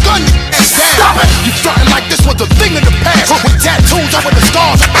the gun down. Stop it. You frontin' like this was a thing of the past. With tattoos over the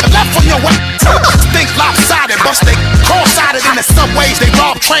scars on the left on your way. Think lopsided, bust they cross-sided in the subways. They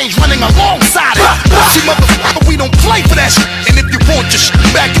rob trains running alongside it. See, motherfucker, we don't play for that shit. And if you want your shit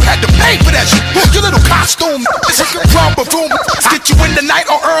back, you had to pay for that shit. Your little costume, this is your romper room. Get you in the night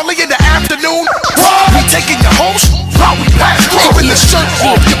or early in the afternoon. We taking your host while we pass through. Keeping the shirt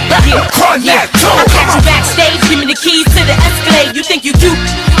off your back, run that too. I catch you backstage, give me the keys to the Escalade. You think you cute?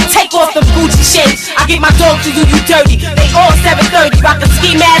 Take off the Gucci shades. I get my dog to do you dirty. They all 730, rock a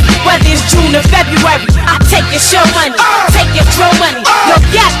ski mask, whether it's June or February. I take your show money, take your throw money. Yo,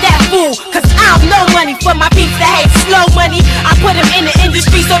 got that fool, cause I don't know money for my peeps that hate slow money. I put them in the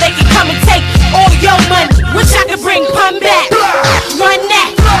industry so they can come and take all your money. Wish I could bring pun back. Run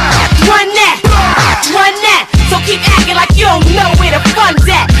that, run that, run that. So keep acting like you don't know where the fun's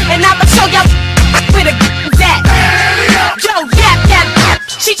at. And I'ma show y'all where the gun's at. Yo, yap that.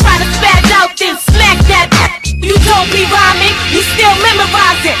 She try to spaz out, then smack that. You don't be rhyming, you still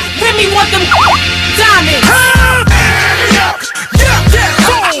memorize it. Remy want them diamonds. Yeah, that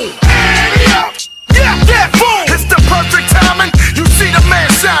fool. Yeah, that fool. It's the perfect timing. You see the man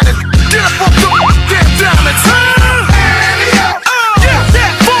shining. Get up off the damn diamonds. Yeah,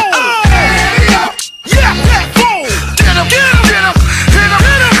 that fool. Yeah, that fool. Get him, get him, get him. Hit him,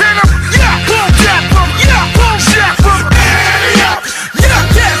 hit him, hit him. Yeah, boom, jab him. Yeah, boom, jab him. Yeah,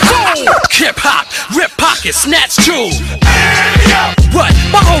 that fool. Hip hop, rip pockets, snatch jewels. What?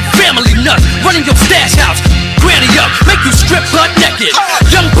 My whole family nuts, running your stash house. Granny up, make you strip butt naked.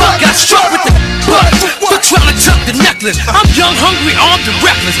 Young buck got struck with the butt for trying to tuck the necklace. I'm young, hungry, armed, and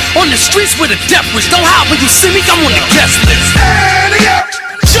reckless. On the streets with a death wish. Don't hide when you see me, I'm on the guest list.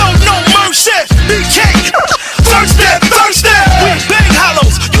 Show no mercy, BK. Thirsty, we bang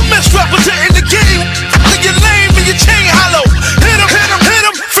hollows. You misrepresenting the game. You're lame and your chain hollow. Hit him, hit him, hit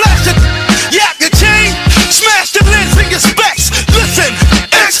him. Flash it, yap your chain. Smash the lens in your specs. Listen,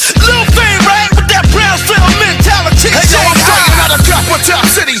 it's Lil Fame, right? With that Brownsville mentality. Hey, yo, I'm talking out of Top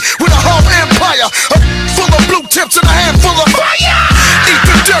City with a whole empire. Full of blue tips and a handful of fire. Eat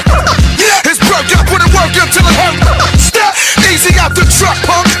the dirt. It's broke up, put it work until it hurt. Step easy out the truck,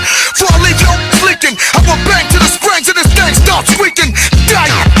 punk. Before I leave you leaking, I will bang to the springs and this thing starts squeaking. Die.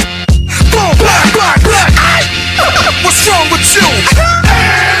 Boom, black, black, black. What's wrong with you?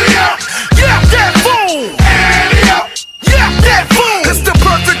 Yeah, that fool. Yeah, that fool. It's the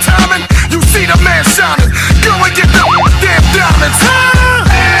perfect timing. You see the man shining. Go and get the damn diamonds.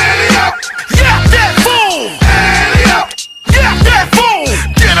 Yeah, that fool. Yeah, that fool.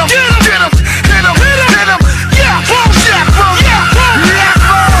 Get him, get him, get him, hit him, hit him. Yeah, boom, yeah, boom, yeah, boom, yeah,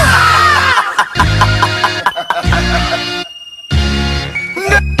 boom.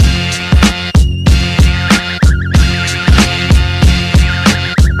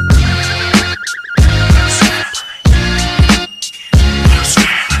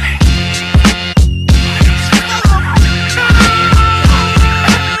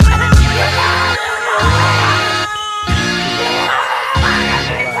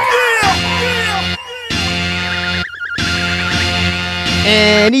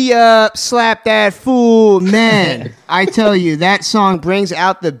 And he slap that fool, man. I tell you, that song brings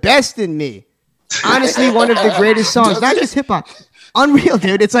out the best in me. Honestly, one of the greatest songs, not just hip hop. Unreal,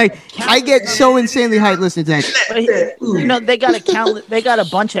 dude. It's like I get so insanely hyped listening to that. You know, they got a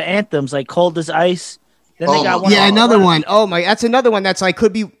bunch of anthems like "Cold as Ice." Then they got one. Yeah, another one. Oh my, that's another one that's like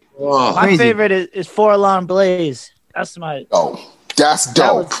could be. My favorite is "4 Alarm Blaze." That's my. Oh, that's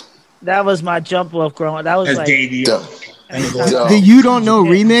dope. That was my jump off growing. That was That's like. The You Don't Know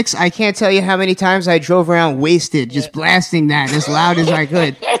remix, I can't tell you how many times I drove around wasted just blasting that as loud as I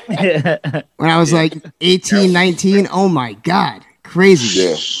could. When I was like 18, 19, oh my God, crazy.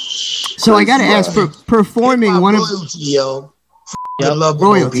 Yeah. So I got to ask, for performing one of... Yo, I love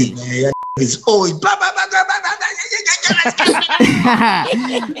royalty, man. It's always blah, blah, blah, blah, blah, blah.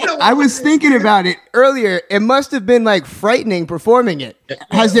 I was thinking about it earlier. It must have been like frightening performing it.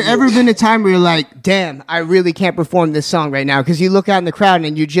 Has there ever been a time where you're like, damn, I really can't perform this song right now? Because you look out in the crowd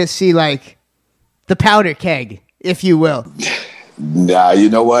and you just see like the powder keg, if you will. Nah, you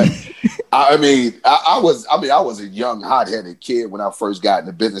know what? I was a young, hot-headed kid when I first got in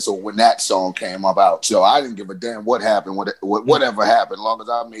the business, or when that song came about. So I didn't give a damn what happened, whatever happened, as long as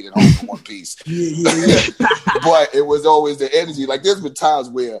I made it home in one piece. But it was always the energy. Like, there's been times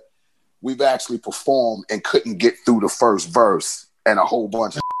where we've actually performed and couldn't get through the first verse, and a whole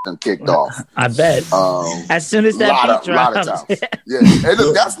bunch of them kicked off. I bet. As soon as that beat drops. A lot of times. Yeah. And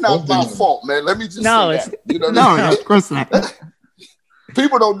look, that's not my fault, man. Let me just say that. You know what I mean? No, of course not.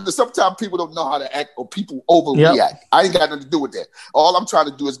 Sometimes people don't know how to act, or people overreact. Yep. I ain't got nothing to do with that. All I'm trying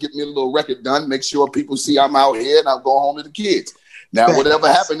to do is get me a little record done, make sure people see I'm out here, and I'll go home to the kids. Now, whatever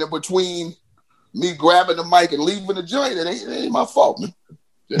happened in between me grabbing the mic and leaving the joint, it ain't my fault, man.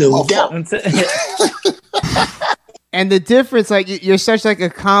 No doubt. And the difference, like, you're such like a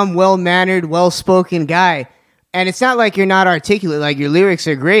calm, well-mannered, well-spoken guy. And it's not like you're not articulate. Like, your lyrics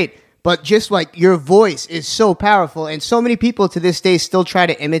are great. But just like your voice is so powerful. And so many people to this day still try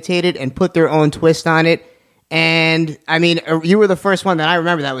to imitate it and put their own twist on it. And, I mean, you were the first one that I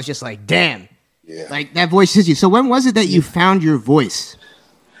remember that was just like, damn. Yeah. Like, that voice is you. So when was it that you found your voice?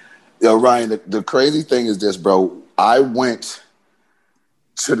 Yo, Ryan, the crazy thing is this, bro. I went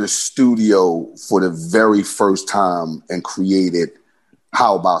to the studio for the very first time and created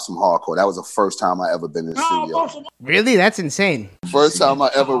How About Some Hardcore. That was the first time I ever been in the studio. Really? That's insane. First time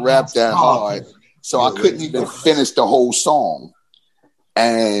I ever rapped that hard. So I couldn't even finish the whole song.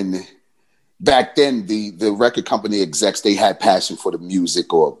 And back then, the record company execs, they had passion for the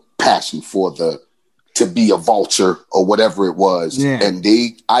music or passion for to be a vulture or whatever it was. Yeah. And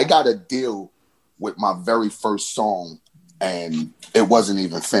I got a deal with my very first song and it wasn't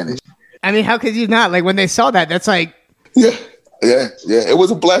even finished. I mean, how could you not? Like, when they saw that, that's like... Yeah. It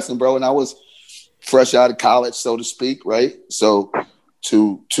was a blessing, bro. And I was fresh out of college, so to speak, right? So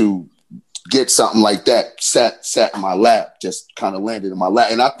to get something like that sat in my lap, just kind of landed in my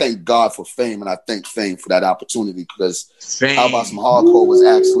lap. And I thank God for Fame, and I thank Fame for that opportunity, because How About Some Hardcore was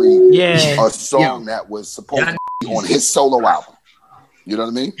actually a song that was supposed to be on his solo album. You know what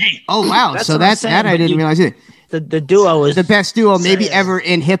I mean? Oh, wow. So that I didn't realize it. The duo is the best duo maybe ever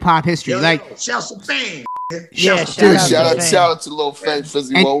in hip hop history. Like, shout to Fame. Yeah, shout out to Lil Fame,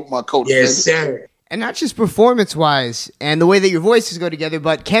 Fizzy Woe, my coach. Yes, sir. And not just performance-wise and the way that your voices go together,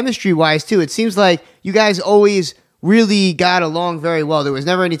 but chemistry-wise, too. It seems like you guys always really got along very well. There was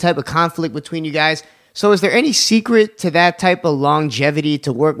never any type of conflict between you guys. So is there any secret to that type of longevity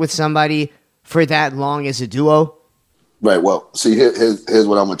to work with somebody for that long as a duo? Right. Well, see, here's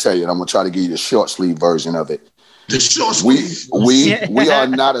what I'm going to tell you. And I'm going to try to give you the short sleeve version of it. The short sleeve. We are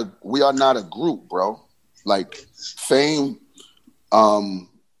not a group, bro. Like, Fame...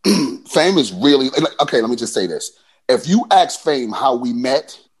 Fame is really okay. Let me just say this: if you ask Fame how we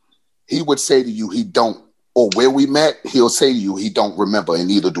met, he would say to you he don't, or where we met, he'll say to you he don't remember, and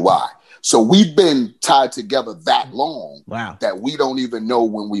neither do I. So we've been tied together that long that we don't even know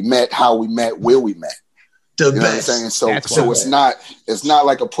when we met, how we met, where we met. You know what I'm saying? So it's not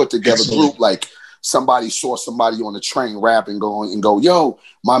like a put together group. Like somebody saw somebody on the train rap and go, yo,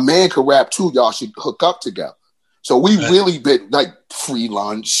 my man could rap too. Y'all should hook up together. So we really been like free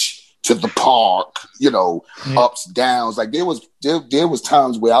lunch to the park, ups, downs. Like there was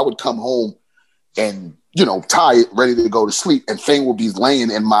times where I would come home and, tired, ready to go to sleep, and Fame would be laying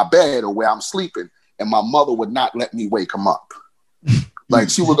in my bed or where I'm sleeping, and my mother would not let me wake him up.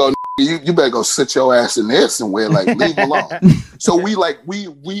 Like she would go, you better go sit your ass in there somewhere, like leave him alone. So we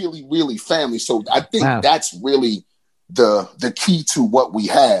really, really family. So I think that's really the key to what we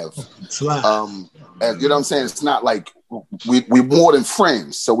have. And you know what I'm saying? It's not like we're more than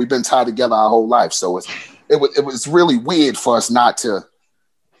friends. So we've been tied together our whole life. So it was really weird for us not to.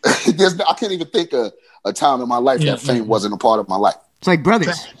 I can't even think of a time in my life that Fame wasn't a part of my life. It's like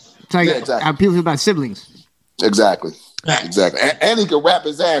brothers. It's like how people feel about siblings. Exactly. And he could rap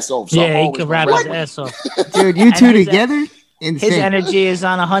his ass off. So he could rap his ass off. Dude, you two together? Insane. His energy is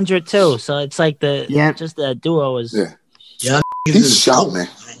on 100 too. So it's like just the duo is. Yeah. He's shot, man.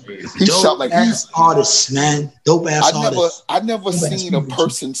 He's shot like he's artist, man. Dope ass artist. I've never seen a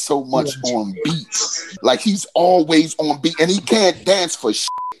person so much on beat. Like he's always on beat, and he can't dance for shit,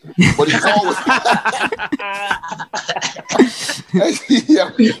 but he's always.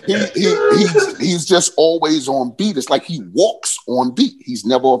 He's just always on beat. It's like he walks on beat. He's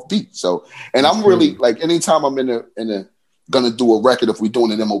never off beat. So, and I'm really like, anytime I'm gonna do a record, if we're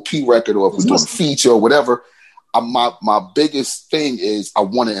doing an M.O.P. record or if we're doing a feature or whatever. My biggest thing is I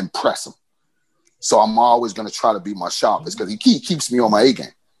want to impress him. So I'm always going to try to be my sharpest because he keeps me on my A game.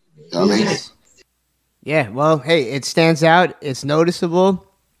 You know what I mean? Yeah, well, hey, it stands out. It's noticeable.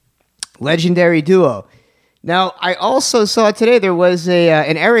 Legendary duo. Now, I also saw today there was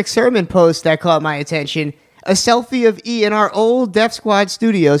an Eric Sermon post that caught my attention. A selfie of E in our old Def Squad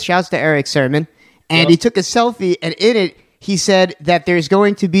studios. Shouts to Eric Sermon. And he took a selfie, and in it, he said that there's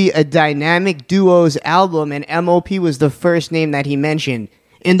going to be a Dynamic Duos album, and M.O.P. was the first name that he mentioned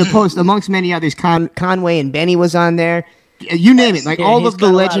in the post, amongst many others. Conway and Benny was on there. You name it. Like all of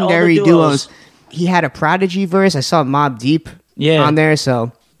the legendary duos. He had a Prodigy verse. I saw Mobb Deep on there.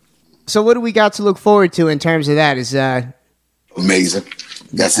 So what do we got to look forward to in terms of that? Is amazing.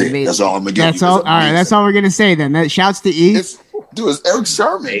 That's amazing. It. That's all I'm going to give you. All right, that's all we're going to say then. Shouts to E. Dude, it's Eric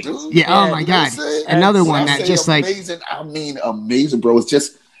Sherman, dude. Yeah, oh my God. Another one that just amazing, like... I mean, amazing, bro. It's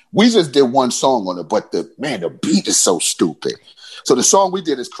just, we just did one song on it, but the beat is so stupid. So the song we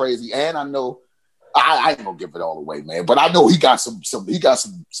did is crazy, and I know I ain't gonna give it all away, man. But I know he got some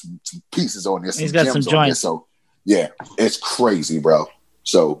pieces on this. He's got some joints. So yeah, it's crazy, bro.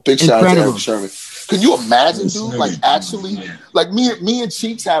 So big shout out to Eric Sherman. Can you imagine, dude? Like actually, like me and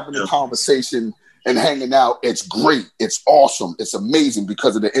Cheeks having a conversation and hanging out. It's great. It's awesome. It's amazing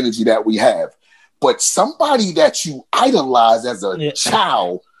because of the energy that we have. But somebody that you idolize as a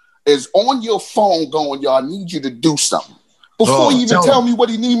child is on your phone going, "Yo, I need you to do something." Before you even tell me what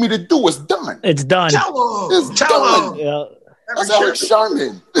he need me to do, it's done. It's done. It's done. Yeah. That's Eric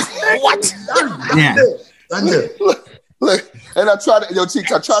Sherman. What? Yeah. Look, and I try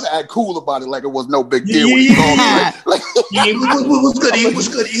to act cool about it like it was no big deal. When he called me, what's good? What's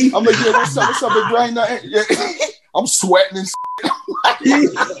good? I'm like, yeah, what's up, big brain? Yeah. I'm sweating and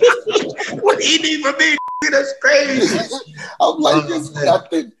what he need from me? That's crazy. I'm like, it's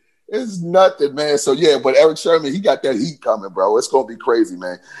nothing. It's nothing, man. So yeah, but Eric Sherman, he got that heat coming, bro. It's gonna be crazy,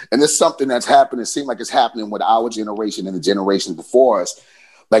 man. And it's something that's happening. It seems like it's happening with our generation and the generations before us.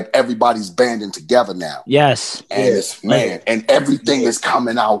 Like everybody's banding together now. Yes. And it's and everything is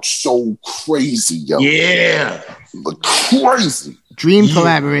coming out so crazy, yo. Yeah. Crazy. Dream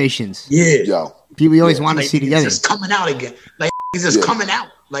collaborations. Yeah. Yo. People you always want to see together. It's just coming out again. Like it's just coming out.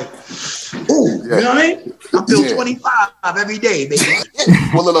 Like, ooh, you know what I mean? I feel 25 every day, baby.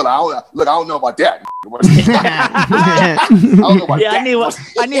 Well, look, I don't know about that. I don't know about that.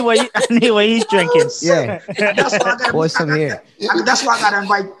 I need what he's drinking. Yeah. That's why I gotta, pour some here. That's why I gotta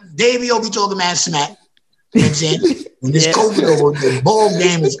invite Davey over told the man smack. You know what I'm saying? When this COVID over, the ball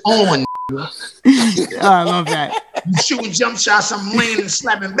game is on. I love that. You shooting jump shots, I'm laying and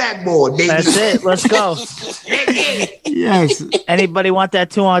slapping backboard, Davey. That's it. Let's go. Yes. Anybody want that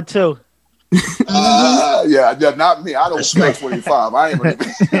 2-on-2? Yeah, not me. I don't spend 25. I ain't gonna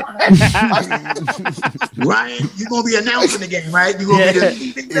Ryan, you're gonna be announcing the game, right? You're gonna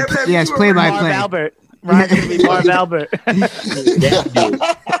be the yes, play by play. Albert. Ryan's gonna be Marv Albert.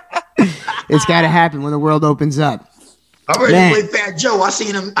 It's gotta happen when the world opens up. I already played Fat Joe. I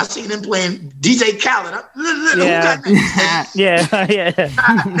seen him playing DJ Khaled.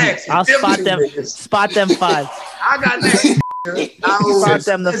 Next? I'll spot them 5. I got next. I'll spot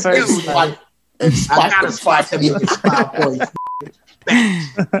them the first. I gotta spot them the 5 for you.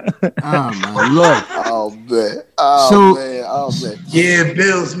 Oh my Lord. Oh man. Yeah,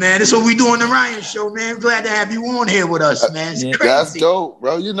 Bills, man. That's what we do on the Ryan Show, man. Glad to have you on here with us, man. It's crazy. That's dope,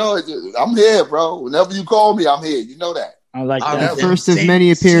 bro. You know, I'm here, bro. Whenever you call me, I'm here. You know that. I like that. First of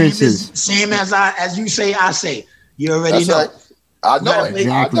many appearances. Same as you say, I say. You already know. Right. I know it.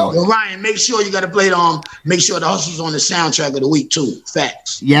 Exactly. I know it. Well, Ryan, make sure you got to play it on. Make sure the hustle's on the soundtrack of the week too.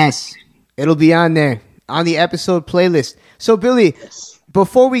 Facts. Yes, it'll be on there on the episode playlist. So, Billy,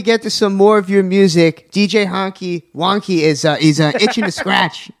 before we get to some more of your music, DJ Honky Wonky is itching to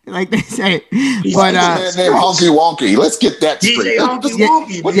scratch, like they say. But name Honky Wonky. Let's get that straight. DJ Honky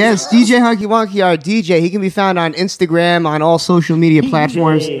Wonky. Yes, DJ Honky Wonky, our DJ. He can be found on Instagram, on all social media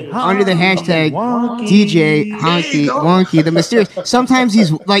platforms under the hashtag DJ Honky Wonky. The mysterious. Sometimes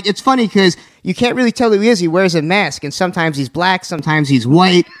he's like, it's funny because you can't really tell who he is. He wears a mask, and sometimes he's black, sometimes he's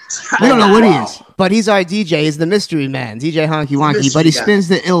white. We don't know what he is, but he's our DJ. He's the mystery man, DJ Honky Wonky. But he spins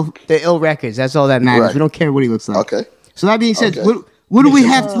the ill records. That's all that matters. Right. We don't care what he looks like. Okay. So that being said, what do we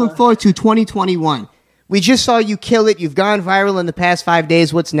have to look forward to 2021? We just saw you kill it. You've gone viral in the past 5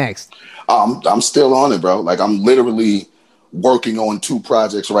 days. What's next? I'm still on it, bro. Like I'm literally working on 2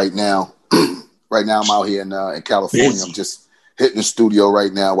 projects right now. Right now, I'm out here in California. Yes. I'm just hitting the studio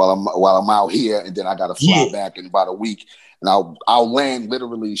right now while I'm out here, and then I got to fly back in about a week, and I'll land,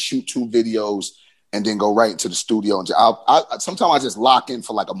 literally shoot 2 videos, and then go right into the studio. And sometimes I just lock in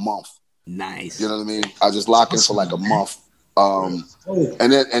for like a month. Nice. You know what I mean? I just lock in for like a month.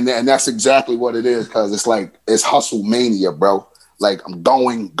 And that's exactly what it is, because it's like it's hustle mania, bro. Like I'm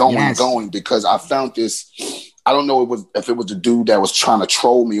going because I found this. I don't know if it was the dude that was trying to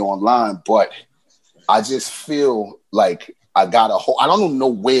troll me online, but I just feel like I got I don't know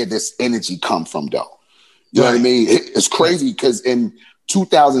where this energy come from, though. You know what I mean? It's crazy because in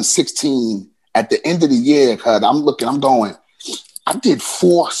 2016, at the end of the year, I'm going, I did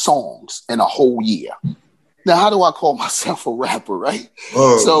 4 songs in a whole year. Now, how do I call myself a rapper, right?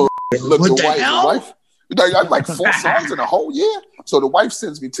 So, look, the wife, I like 4 songs in a whole year. So the wife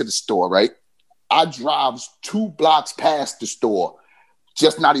sends me to the store, right? I drive 2 blocks past the store,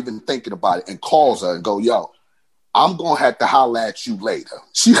 just not even thinking about it, and calls her and go, yo, I'm going to have to holler at you later.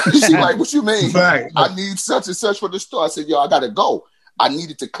 She like, what you mean? Right. I need such and such for the store. I said, yo, I got to go. I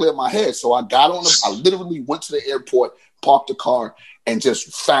needed to clear my head. So I got on I literally went to the airport, parked the car, and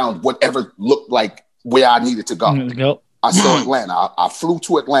just found whatever looked like where I needed to go. Yep. I saw Atlanta. I flew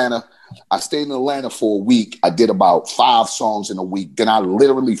to Atlanta. I stayed in Atlanta for a week. I did about 5 songs in a week. Then I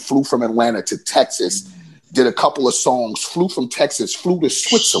literally flew from Atlanta to Texas, did a couple of songs, flew from Texas, flew to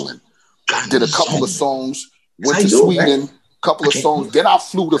Switzerland, did a couple of songs, went to Sweden, couple of songs. Then I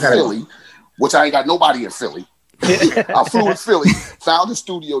flew to Philly, which I ain't got nobody in Philly. I flew to Philly, found a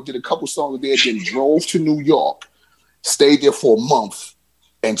studio, did a couple songs there, then drove to New York, stayed there for a month,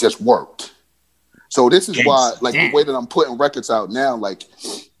 and just worked. So this is why, like, the way that I'm putting records out now, like,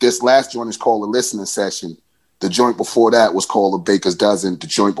 this last joint is called A Listening Session. The joint before that was called A Baker's Dozen. The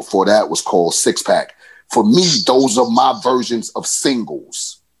joint before that was called Six Pack. For me, those are my versions of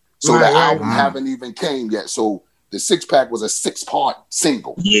singles. So the album haven't even came yet. So the Six Pack was a 6-part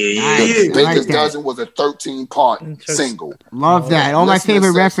single. The Baker's Dozen was a 13-part single. Love that. All my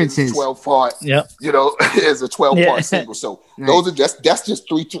favorite references. 12-part. Yep. You know, is a 12-part single. So those are that's just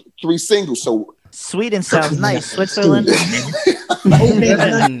three singles. So Sweden sounds nice. Switzerland.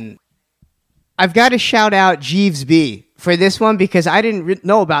 I've got to shout out Jeevz B for this one because I didn't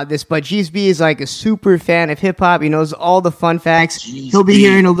know about this, but Jeevz B is like a super fan of hip hop. He knows all the fun facts. He'll be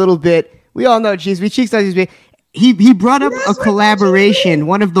here in a little bit. We all know Jeevz B. Cheeks knows Jeevz B. He brought up a collaboration,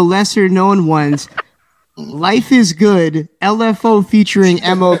 one of the lesser known ones. Life is Good, LFO featuring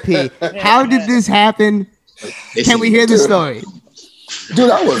M.O.P. How did this happen? Can we hear the story? Dude,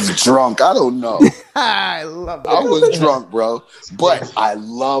 I was drunk. I don't know. I love that. I was drunk, bro. But I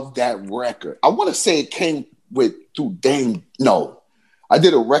love that record. I want to say it came through Dame. No, I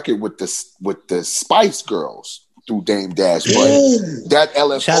did a record with the Spice Girls through Dame Dash. But that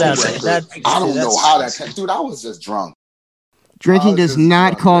LFO record, I don't know how that came. Dude, I was just drunk. Drinking does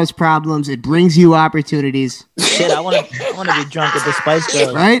not cause problems. It brings you opportunities. Shit, I want to be drunk with the Spice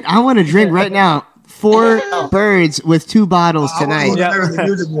Girls. Right? I want to drink right now. 4 birds with 2 bottles tonight. The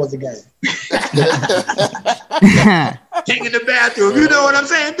music was again. King in the bathroom. You know what I'm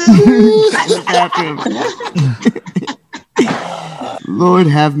saying, dude? Lord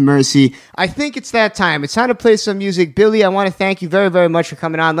have mercy. I think it's that time. It's time to play some music. Billy, I want to thank you very, very much for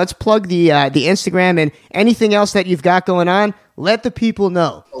coming on. Let's plug the Instagram and anything else that you've got going on. Let the people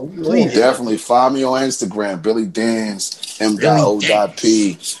know. Please. Definitely find me on Instagram, Billy Danze,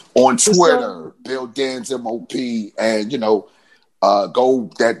 M.O.P. On Twitter, Bill Danze, M.O.P. And, you know,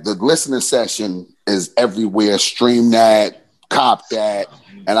 the listening session is everywhere. Stream that, cop that.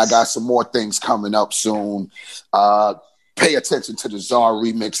 And I got some more things coming up soon. Pay attention to the Czar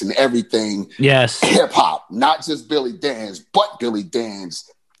remix and everything. Yes. Hip hop, not just Billy Danze, but Billy Danze.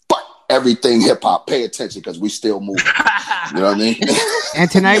 Everything hip hop, pay attention because we still moving. You know what I mean? And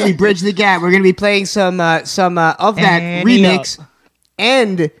tonight we bridge the gap. We're going to be playing some of that remix,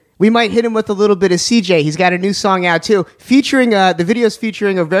 and we might hit him with a little bit of CJ. He's got a new song out too, featuring the video's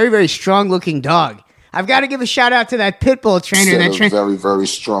featuring a very, very strong looking dog. I've got to give a shout out to that pit bull trainer. Very, very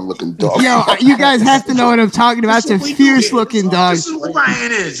strong looking dog. Yo, you guys have to know what I'm talking about. It's a fierce looking dog. This is what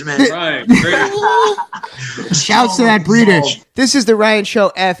Ryan is, man. Right. Great. Shouts to that breeder. This is the Ryan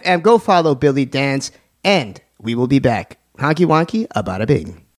Show FM. Go follow Billy Danze, and we will be back. Honky wonky, abada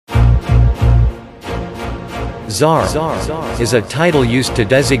bing. Czar is a title used to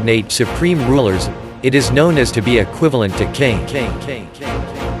designate supreme rulers. It is known as to be equivalent to king.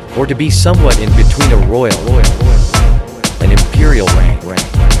 Or to be somewhat in between a royal, an imperial rank.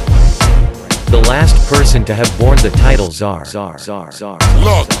 The last person to have borne the title Czar.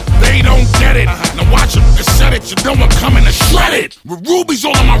 Look, they don't get it. Now watch them set it. You know I'm coming to shred it. With rubies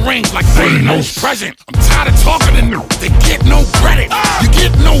all on my rings like Thanos present. I'm tired of talking to them. They get no credit. You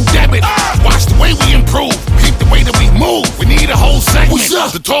get no debit. Watch the way we improve. Keep the way that we move. We need a whole segment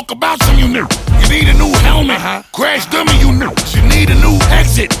to talk about some you knew. You need a new helmet. Crash dummy you knew. You need a new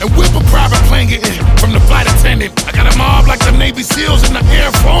exit. And whip a private plane getting from the flight attendant. I got a mob like the Navy SEALs in the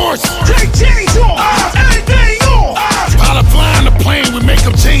Air Force. Chains on. Everything on. Pilot flying the plane. We make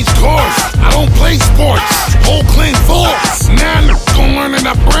them change course. I don't play sports. Whole clean force. Now I'm gonna learn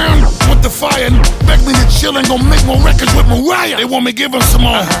that brown with the fire. Beg me to chill and gon' make more records with Mariah. They want me give them some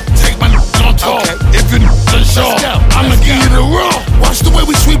more. Take my on talk. If you're unsure, I'ma give you the raw. Watch the way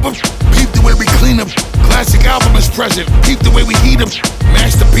we sweep up. Peep the way we clean up. Classic album is present. Peep the way we heat up.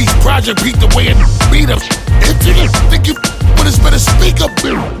 Masterpiece project. Peep the way it beat up. If you think you but it's better speak up.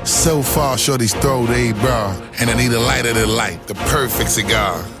 So far, shorty's throw they bra. And I need a lighter than light. The perfect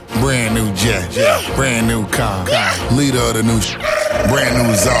cigar. Brand new jet. Brand new car. Leader of the new brand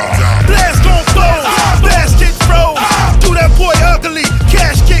new czar. Blast on foes. Basket froze. Do that boy ugly.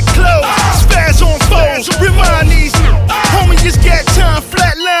 Cash get closed. Spaz on foes. Remind these. Homie just got time.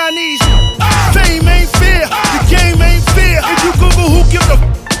 Flatline these. Fame ain't fair. The game ain't fair. If you Google who give the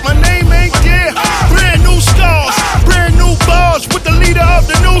my name ain't there. Brand new scars. Brand new bars with the leader of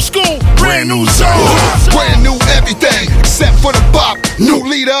the new school. brand new zone. Brand new everything, except for the bop. New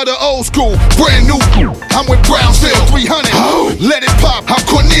leader of the old school, brand new. I'm with Brownsville 300. Let it pop, I'm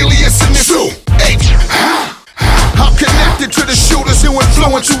Cornelius in this. I'm connected to the shooters who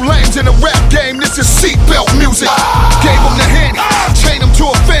influential lanes in the rap game. This is seatbelt music. Gave them the hint, chain them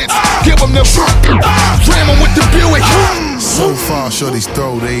to a fence, give them the ram them with the Buick. So far, shorty's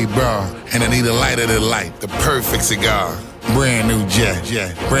throw they bar, and I need a lighter to light the perfect cigar. Brand new jet,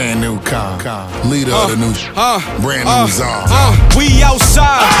 brand new car, leader of the new brand new czar. We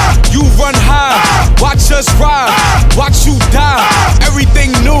outside, you run high, watch us ride, watch you die.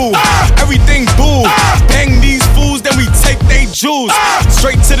 Everything new, everything boo. Bang these fools, then we take they jewels.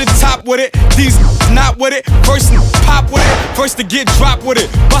 Straight to the top with it, these not with it. First pop with it, first to get dropped with it.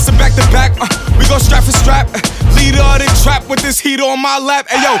 Bustin' back to back, we go strap for strap. Leader of the trap with this heat on my lap.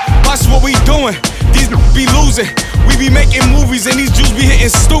 Hey yo, watch what we doing, these be losing. We be making movies and these Jews be hitting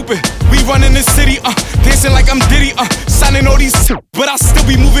stupid. We running the city, dancing like I'm Diddy, signing all these but I still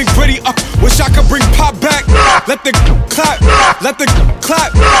be moving gritty. Wish I could bring pop back. Let the clap, let the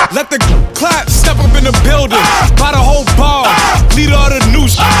clap, let the clap. Step up in the building, by the whole bar. Leader of the new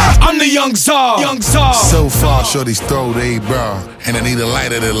I'm the young czar, young czar. So far, shorty's throw they bar, and I need a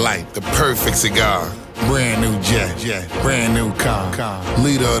lighter to light the perfect cigar. Brand new jet, brand new car,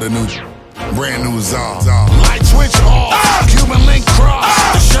 leader of the new brand new czar. Light switch off, Cuban link cross,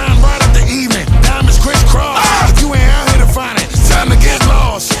 to shine bright at the evening, diamonds crisscross. If you ain't out here to find it, it's time to get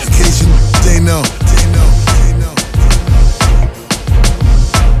lost. In case you they know.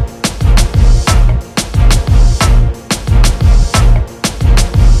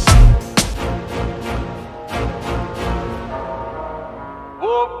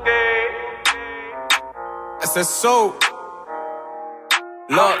 That's that soul.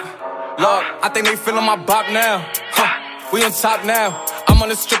 Look, I think they feeling my bop now. We on top now. I'm on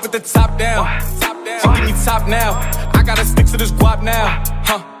the strip with the top down. She give me top now. I gotta stick to this guap now.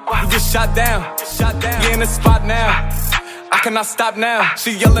 We just shot down. We in the spot now. I cannot stop now.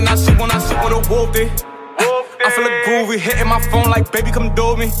 She yelling out, she wanna shit with a wolf day. I feel a groovy, hitting my phone like, baby, come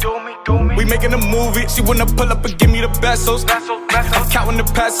do me. We making a movie. She wanna pull up and give me the pesos. I'm counting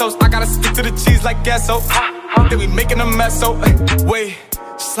the pesos. I gotta stick to the cheese like queso. Then we making a mess, so wait,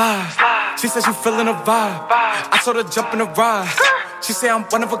 slide. She said she feeling a vibe. I told her jump in the ride. She said I'm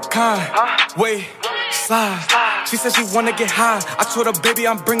one of a kind. Wait, slide. She said she wanna get high. I told her, baby,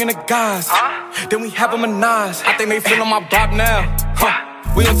 I'm bringing the guys. Then we have a menage. I think they feeling my bop now.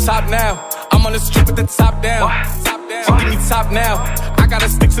 We on top now. I'm on the strip with the top down. She give me top now. I gotta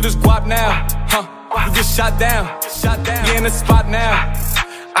stick to this guap now. We just shot down. We in the spot now.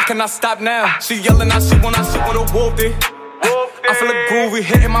 I cannot stop now. She yelling out, she wanna shit with a wolf day. I feel a groovy,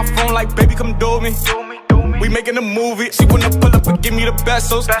 hitting my phone like, baby, come do me. We making a movie. She wanna pull up and give me the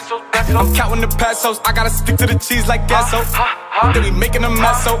pesos. I'm counting the pesos. I gotta stick to the cheese like queso. Then we making a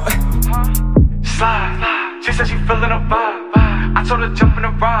mess, so slide. She said she feeling a vibe. I told her jump in the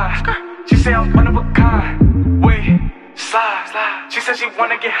ride. She said I'm one of a kind. Wait, slide. She said she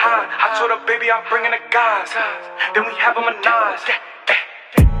wanna get high. I told her, baby, I'm bringing the guys. Then we have a menage.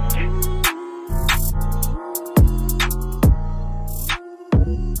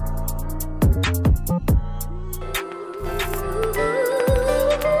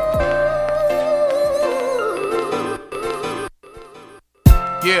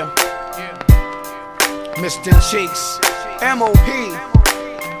 Yeah. Mr. Cheeks, M.O.P,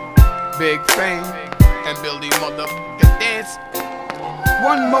 Big Fame, and Billy Motherfucking Dance.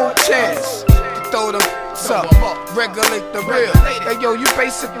 One more chance to throw them up, regulate the real. Hey yo, you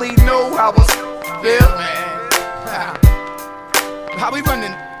basically know how I feel, man. How we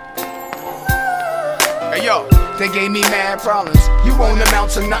running? Hey yo, they gave me mad problems. You won't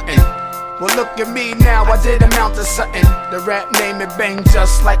amount to nothing. Well, look at me now, I did amount to something. The rap name it bang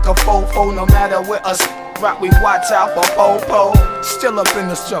just like a fofo. No matter where us rock, we watch out for popo. Still up in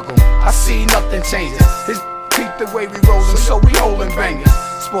the struggle, I see nothing changes. His peep the way we rollin', so we holdin' bangers.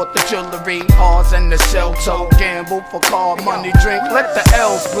 Sport the jewelry, R's and the shell toe. Gamble for car, money, drink, let the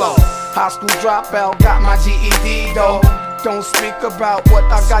L's blow. High school dropout, got my GED though. Don't speak about what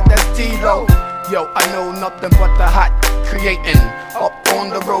I got, that's D-Lo. Yo, I know nothing but the hot creating. Up on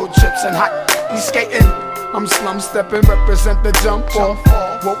the road trips and hot, we skating. I'm slum stepping, represent the jump off.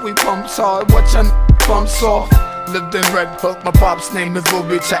 What we pumps hard, what your bumps off. Lived in Red Hook, my pop's name is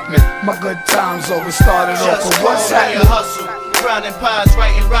Ruby Chapman. My good times always started off with what's happening. Hustle, grinding pies,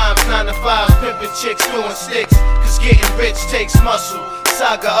 writing rhymes, 9 to 5, pimping chicks, doing sticks. Cause getting rich takes muscle.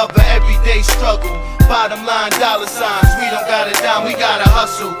 Saga of an everyday struggle. Bottom line, dollar signs. We don't got a dime, we gotta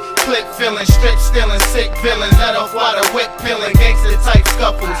hustle. Clip feeling, strip stealing, sick villain. Let off while the whip peeling, gangster type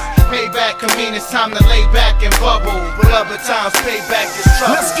scuffles. Payback can mean it's time to lay back and bubble. But other times payback is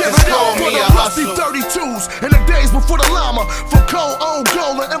trouble. Let's give it up for the rusty 32s and the days before the llama. From cold old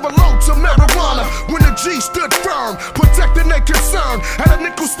gold and envelope to marijuana. When the G stood firm, protecting their concern. Had a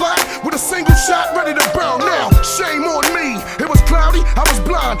nickel spot with a single shot ready to burn. Now, shame on me. It was cloudy, I was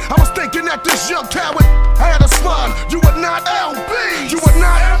blind. I was thinking that this young coward had a spine. You are not LB. You are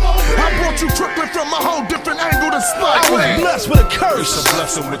not M.O.P. I brought you crippling from a whole different angle to spot. I was blessed with a curse. It's a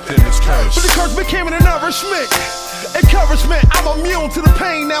blessing within this curse. But the curse became an nourishment. Encouragement, I'm immune to the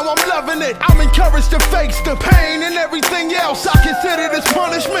pain, now I'm loving it. I'm encouraged to face the pain and everything else I consider this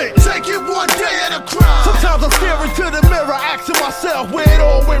punishment. Take it one day at a crime. Sometimes I'm staring to the mirror, asking myself where it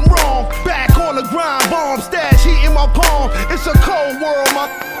all went wrong. Back on the grind, bomb stash, heat in my palm. It's a cold world,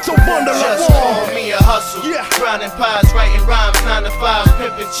 so bundle up just call me a hustle. Yeah. Grinding pies, writing rhymes, 9 to 5,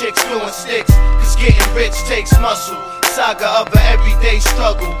 pimping chicks, doing sticks. Cause getting rich takes muscle. Saga of an everyday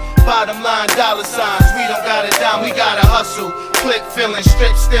struggle. Bottom line, dollar signs. We don't got it down, we gotta hustle. Click feeling,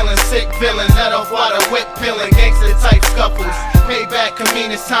 strip stealing, sick villain. Let off while the whip peeling, gangster type scuffles. Payback can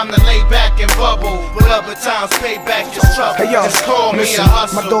mean it's time to lay back and bubble. But other times, payback is trouble. Hey yo, just call listen, me a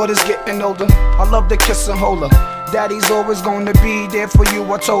hustle. my daughter's getting older. I love to kiss and hold her. Daddy's always gonna be there for you,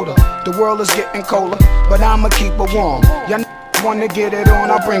 I told her. The world is getting colder, but I'ma keep her warm. Y'all wanna get it on,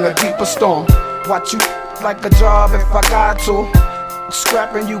 I'll bring a deeper storm. Watch you like a job if I got to.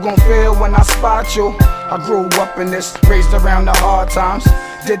 Scrapping you gon' feel when I spot you. I grew up in this, raised around the hard times.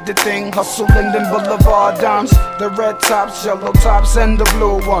 Did the thing, hustling in Boulevard dimes. The red tops, yellow tops, and the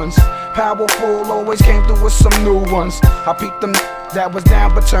blue ones. Powerful, always came through with some new ones. I peeped them that was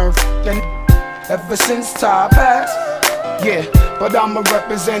down but turned ever since time passed. Yeah, but I'ma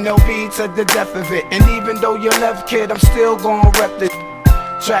represent LB to the death of it. And even though you left, kid, I'm still gon' rep the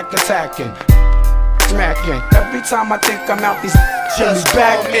track attacking, smacking. Every time I think I'm out, these just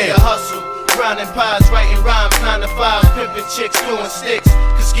back call me in. a hustle. Grinding pies, writing rhymes, 9 to 5, pimping chicks, doing sticks.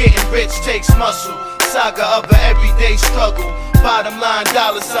 Cause getting rich takes muscle. Saga of an everyday struggle. Bottom line,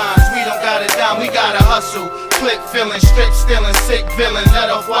 dollar signs. We don't got it down, we gotta hustle. Click feeling, strip stealing, sick villain.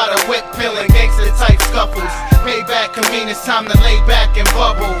 Let off while the whip peeling, gangster type scuffles. Payback can mean it's time to lay back and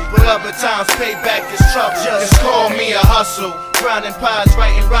bubble. But other times, payback is trouble. Just call me a hustle. Grinding pies,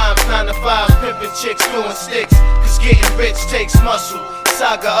 writing rhymes, 9 to 5, pimping chicks, doing sticks. Cause getting rich takes muscle.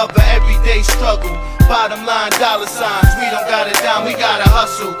 Saga of an everyday struggle. Bottom line, dollar signs. We don't got it down, we gotta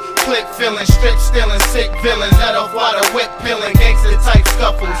hustle. Click feeling, strip stealing, sick villain. Let off while the whip peeling, gangster type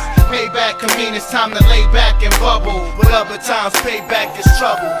scuffles. Payback can mean it's time to lay back and bubble. But other times, payback is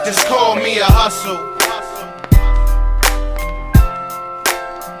trouble. Just call me a hustle.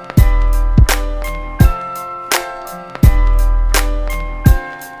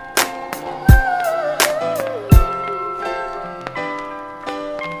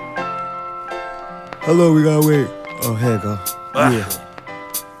 Hello, we gotta wait. Oh, here you go. Yeah.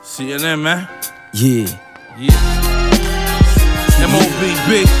 See you then, man. Yeah. M.O.P.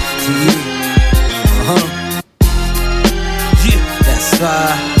 big. Yeah. That's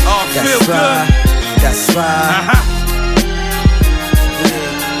right. Oh, That's feel right. good. That's right.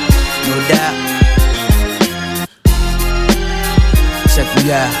 No doubt. Check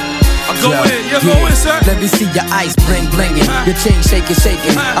me out. Go in, you go in, sir. Let me see your ice bling blingin', your chain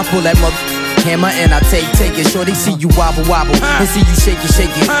shaking. I pull that mother hammer and I take it. Shorty see you wobble and see you shake it.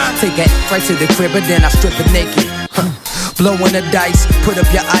 Take that right to the crib and then I strip it naked. Blowing the dice, put up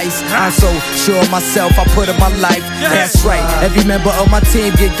your ice. I'm so sure of myself, I put up my life. That's right, every member of my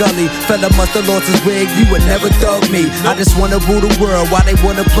team get gully. Fella must have lost his wig, you would never thug me. I just wanna rule the world, why they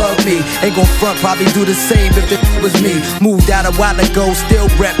wanna plug me? Ain't gon' front, probably do the same if it was me. Moved out a while ago, still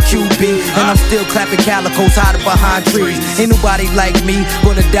rep QB. And I'm still clapping calicos hiding behind trees. Ain't nobody like me,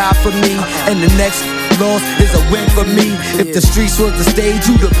 gonna die for me. And the next loss is a win for me. If the streets was the stage,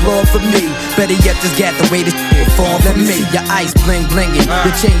 you'd applaud for me. Better yet, just get the way this perform for me. Your ice bling blingin',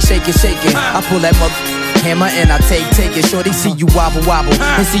 your chain shaking. I pull that mother hammer and I take it. Shorty see you wobble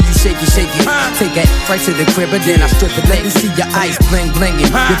and see you shake it. Take that right to the crib and then I strip it. Let me see your ice bling blingin',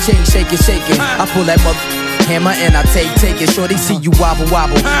 your chain shaking. I pull that mother hammer and I take it. Shorty see you wobble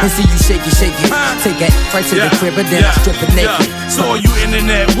and see you shake it. Take that right to the crib and then I strip it naked. So you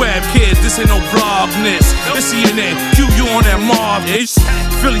internet web kids, this ain't no blogness. This CNN, cue you on that mob-ish.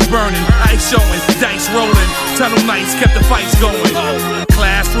 Philly's burning, ice showing, dice rolling. Tunnel nights kept the fights going.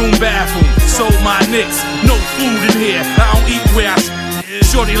 Classroom, bathroom, sold my nicks. No food in here, I don't eat where I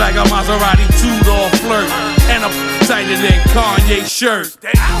shorty like a Maserati two-door flirt. And I'm tighter than Kanye's shirt.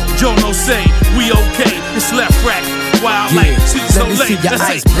 Joe no say, we okay, it's left rack. wild like sweet so Let me late. see your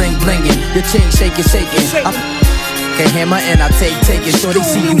ice bling blingin', your chain shaking. I a hammer and I take it. So they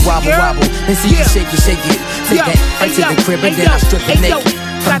see you wobble and see you shake it. Take that right to the crib and then I strip it naked.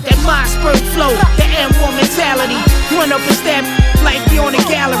 Got that Mossberg flow, that M1 mentality. Run up and stab like we on a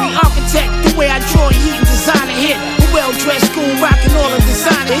gallery. Architect, the way I draw heat and design a hit. A well-dressed school rockin' all the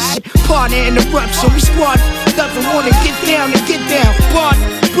designer shit. Partner interruption, we squad up and wanna get down and get down. Bar,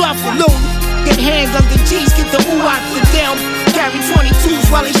 bluff, low, get hands under G's, get the ooh-out for down. Carry 22s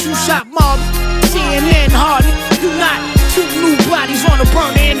while they shoot shot mob. CNN hard, do not. Two new bodies on a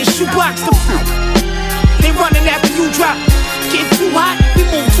burner in the shoebox. The fruit, they running after you drop. Get too hot, we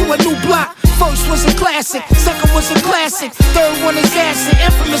move to a new block. First was a classic, second was a classic. Third one is acid,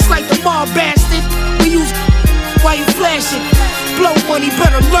 infamous like the mob bastard. We use while you flashing. Blow money,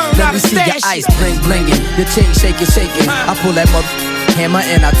 better learn how to stash it. Let me see your ice blingin', your chain shaking. I pull that hammer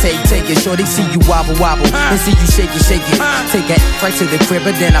and I take it. Sure they see you wobble and see you shake it. Take that right to the crib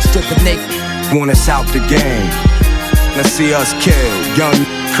and then I strip it naked. Want us out the game, let's see us kill. Young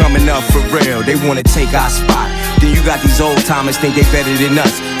coming up for real, they wanna take our spot. Then you got these old timers think they better than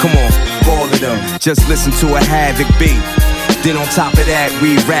us. Come on, all of them, just listen to a Havoc beat. Then on top of that,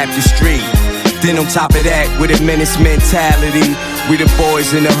 we rap the street. Then on top of that, with a menace mentality, we the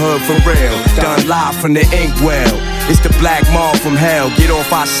boys in the hood for real. Done live from the inkwell. It's the black mall from hell. Get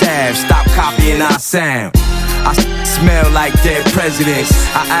off our salve, stop copying our sound. I smell like dead presidents.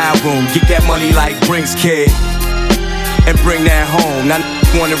 Our album, get that money like Brinks, kid, and bring that home. Now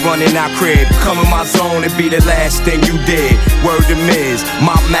wanna run in our crib, come in my zone and be the last thing you did. Word to Miz,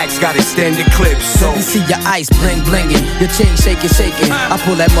 my Max got extended clips. So let me see your ice blingin', your chain shaking. I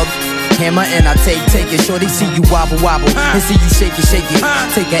pull that hammer and I take it. Sure they see you wobble and see you shake it.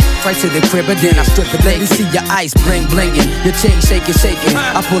 Take that right to the crib and then I strip it naked. Let me see your ice blingin', your chain shaking.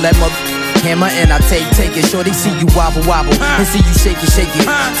 I pull that hammer and I take it. Sure they see you wobble and see you shake it.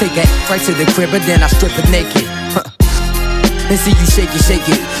 Take that right to the crib and then I strip it naked. And see you shake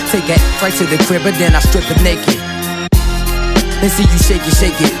it. Take that right to the crib and then I strip it naked. And see you shake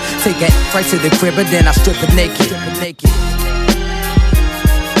it. Take that right to the crib and then I strip it naked.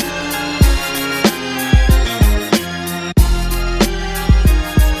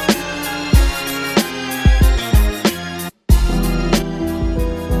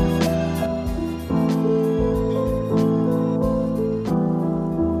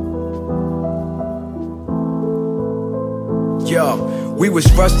 Yo, we was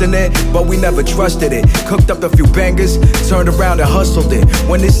rusting it, but we never trusted it. Cooked up a few bangers, turned around and hustled it.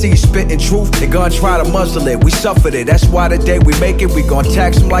 When they see spitting truth, they gon' try to muzzle it. We suffered it, that's why the day we make it, we gon'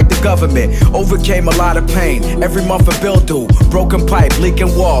 tax them like the government. Overcame a lot of pain, every month a bill due. Broken pipe,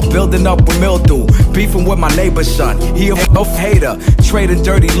 leaking wall, building up with mildew. Beefing with my neighbor's son, he a hater. Trading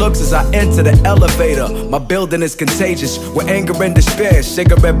dirty looks as I enter the elevator. My building is contagious, with anger and despair.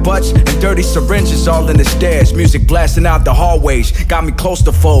 Cigarette butts and dirty syringes all in the stairs. Music blasting out the hallways, got me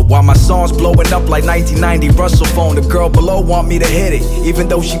claustrophobe. While my songs blowing up like 1990 Russell phone. The girl below want me to hit it, even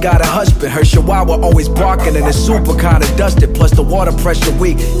though she got a husband. Her chihuahua always barking and the super kinda dusted. Plus the water pressure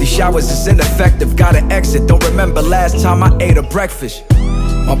weak, these showers is ineffective. Gotta exit, don't remember last time I ate a breakfast.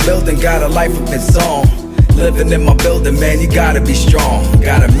 My building got a life of its own. Living in my building, man, you gotta be strong.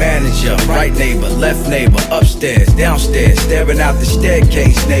 Got a manager, right neighbor, left neighbor, upstairs, downstairs, staring out the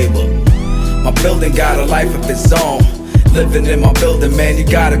staircase neighbor. My building got a life of its own. Living in my building, man, you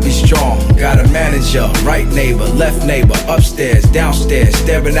gotta be strong. Got a manager, right neighbor, left neighbor, upstairs, downstairs,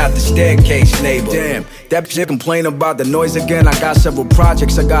 staring out the staircase neighbor. Damn, that shit complain about the noise again. I got several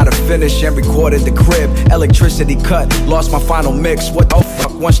projects I gotta finish and record at the crib. Electricity cut, lost my final mix. What the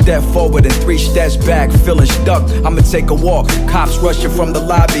fuck? 1 step forward and 3 steps back, feeling stuck. I'ma take a walk. Cops rushing from the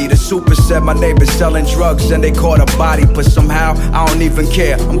lobby. The super said my neighbor's selling drugs and they caught a body, but somehow I don't even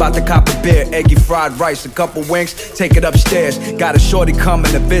care. I'm about to cop a beer, eggy fried rice, a couple wings, take it upstairs. Got a shorty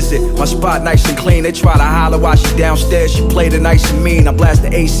coming to visit. My spot nice and clean. They try to holler while she downstairs. She played it nice and mean. I blast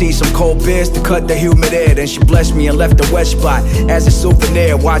the AC, some cold beers to cut the humid air. Then she blessed me and left the wet spot as a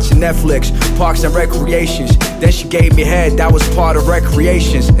souvenir. Watching Netflix, parks and recreations. Then she gave me head, that was part of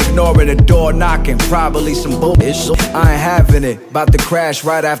recreations. Ignoring the door knocking, probably some bullshit. So I ain't having it. About to crash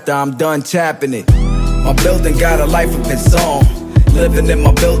right after I'm done tapping it. My building got a life of its own. Living in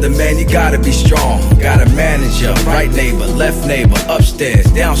my building, man, you gotta be strong. Got a manager, right neighbor, left neighbor, upstairs,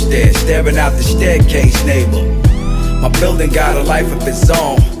 downstairs, staring out the staircase neighbor. My building got a life of its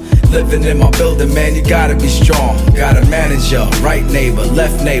own. Living in my building, man, you gotta be strong. Got a manager, right neighbor,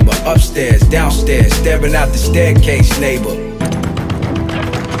 left neighbor, upstairs, downstairs, staring out the staircase neighbor.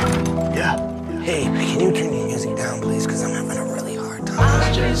 Yeah. Hey, can you turn your music down, please? Cause I'm having a really hard time.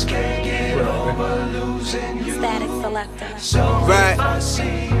 I just can't get over Static Selector. Right.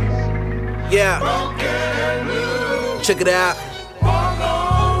 Yeah. Check it out.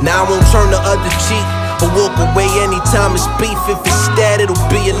 Now I won't turn the other cheek or walk away anytime it's beef. If it's that, it'll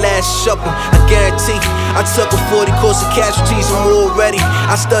be your last shuffle, I guarantee. I took a 40 course of casualties, I'm all ready.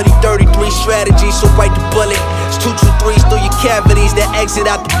 I studied 33 strategies, so bite the bullet. It's 223s through your cavities that exit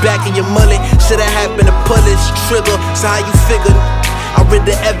out the back of your mullet. Should've happened to pull this trigger, so how you figured? I read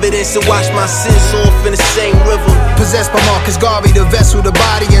the evidence and watched my sins off in the same river. Possessed by Marcus Garvey, the vessel, the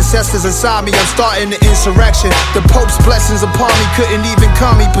body, ancestors inside me. I'm starting the insurrection. The Pope's blessings upon me couldn't even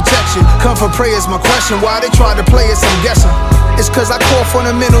call me protection. Come for prayers, my question. Why they try to play us, I'm guessing. It's cause I call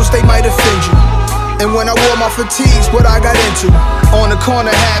fundamentals, they might offend you. And when I wore my fatigues, what I got into. On the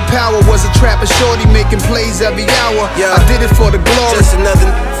corner, had power, was a trapper shorty making plays every hour. Yeah. I did it for the glory. Just another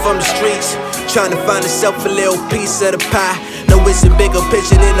from the streets, trying to find itself a little piece of the pie. No, it's a bigger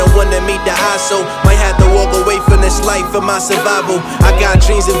picture than the one that meet the eye, so might have to walk away from this life for my survival. I got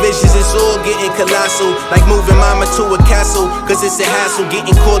dreams and visions, it's all getting colossal, like moving mama to a castle, cause it's a hassle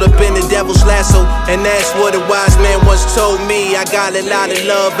getting caught up in the devil's lasso. And that's what a wise man once told me. I got a lot of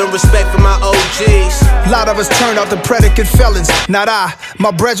love and respect for my OGs. A lot of us turned out to predicate felons, not I.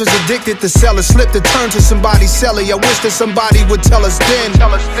 My brethren was addicted to selling, slipped to turn to somebody's cellar. I wish that somebody would tell us then.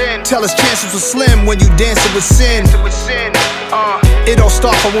 Tell us chances were slim when you dancing with sin. It all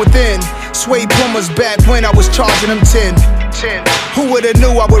start from within. Sway Puma's back when I was charging them 10. Who would've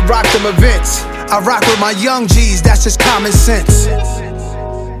knew I would rock them events? I rock with my young G's, that's just common sense.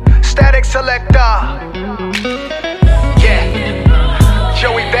 Static Selector. Yeah.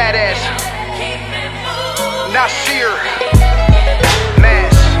 Joey Badass. Nasir.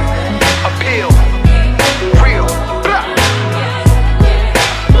 Mass. Appeal. Real. Blah.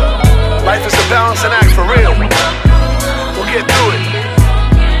 Life is a balancing act for real. We'll get through it.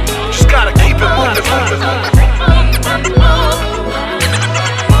 Just gotta keep it moving.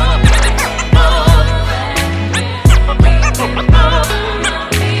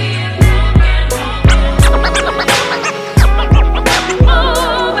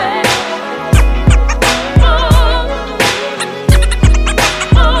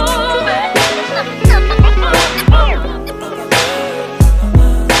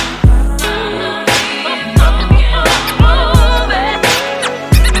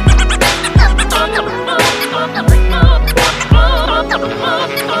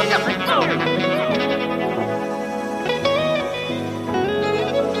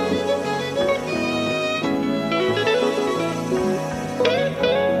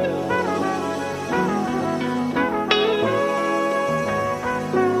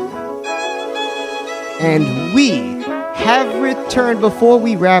 And we have returned. Before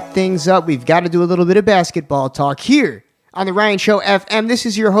we wrap things up, we've got to do a little bit of basketball talk here on the Ryan Show FM. This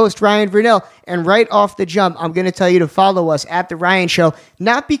is your host, Ryan Vernell, and right off the jump, I'm going to tell you to follow us at the Ryan Show,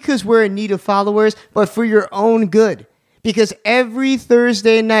 not because we're in need of followers, but for your own good. Because every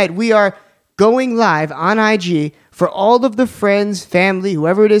Thursday night, we are going live on IG for all of the friends, family,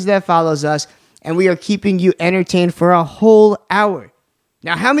 whoever it is that follows us, and we are keeping you entertained for a whole hour.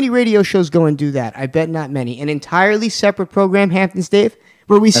 Now, how many radio shows go and do that? I bet not many. An entirely separate program, Hamptons Dave,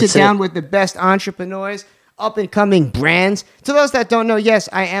 where we sit down with the best entrepreneurs, up-and-coming brands. To those that don't know, yes,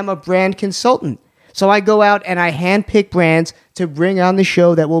 I am a brand consultant. So I go out and I handpick brands to bring on the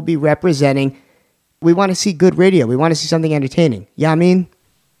show that we'll be representing. We want to see good radio. We want to see something entertaining. Yao Ming?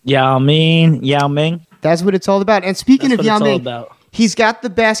 Yao Ming. That's what it's all about. And speaking of Yao Ming, he's got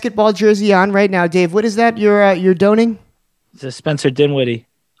the basketball jersey on right now. Dave, what is that you're donating? It's a Spencer Dinwiddie,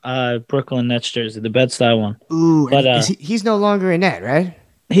 Brooklyn Nets jersey, the Bed-Stuy one. Ooh, but he's no longer in that, right?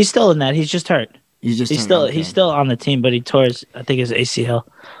 He's still in that. He's just hurt. He's still on the team, but he tore his ACL.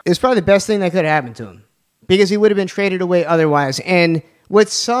 It's probably the best thing that could have happened to him because he would have been traded away otherwise. And what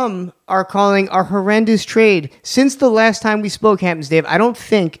some are calling a horrendous trade. Since the last time we spoke, Hamptons Dave, I don't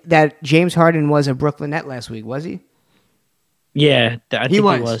think that James Harden was a Brooklyn Net last week, was he? Yeah, I think he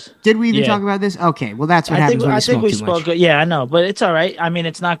was. Did we even talk about this? Okay, well, that's what happens when we smoke too much. Yeah, I know, but it's all right. I mean,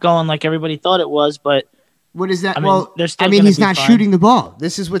 it's not going like everybody thought it was, but... What is that? He's not shooting the ball.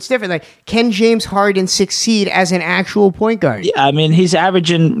 This is what's different. Like, can James Harden succeed as an actual point guard? Yeah, I mean, he's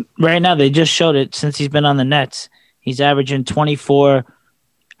averaging... Right now, they just showed it since he's been on the Nets. He's averaging 24,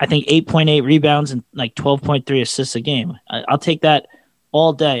 I think 8.8 rebounds and like 12.3 assists a game. I'll take that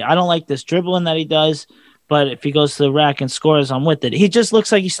all day. I don't like this dribbling that he does. But if he goes to the rack and scores, I'm with it. He just looks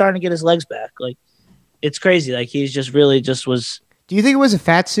like he's starting to get his legs back. Like, it's crazy. Like, he's just really just was... Do you think it was a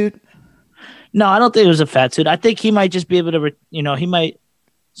fat suit? No, I don't think it was a fat suit. I think he might just be able to, he might...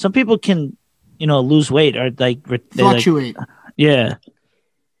 Some people can, lose weight or, like... Fluctuate. Yeah.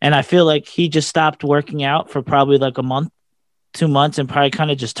 And I feel like he just stopped working out for probably like a month, 2 months, and probably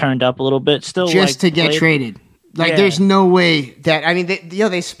kind of just turned up a little bit. Still, just like, to get traded. Like, there's no way that. I mean,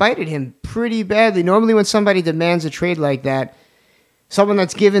 they spited him pretty badly. Normally, when somebody demands a trade like that, someone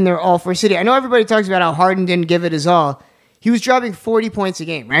that's given their all for a city. I know everybody talks about how Harden didn't give it his all. He was dropping 40 points a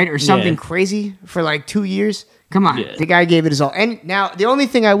game, right, or something crazy for like 2 years. Come on, the guy gave it his all. And now the only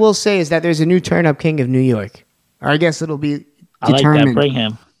thing I will say is that there's a new turn-up king of New York. Or I guess it'll be determined. I like that. Bring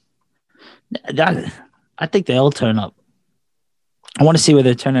him. I think they all turn up. I want to see where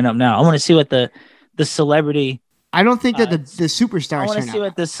they're turning up now. I want to see what the celebrity. I don't think that the superstars. I want to see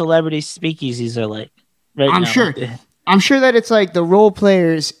what the celebrity speakeasies are like. Right I'm now. sure. I'm sure that it's like the role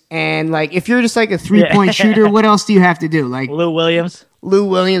players and like if you're just like a 3-point shooter, what else do you have to do? Like Lou Williams,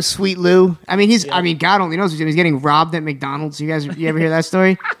 Sweet Lou. I mean, I mean, God only knows he's getting robbed at McDonald's. You ever hear that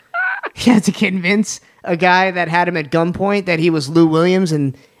story? He had to convince a guy that had him at gunpoint that he was Lou Williams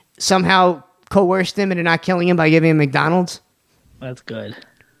and somehow coerced him into not killing him by giving him McDonald's. That's good.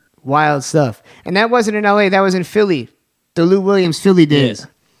 Wild stuff. And that wasn't in LA, that was in Philly. The Lou Williams Philly days.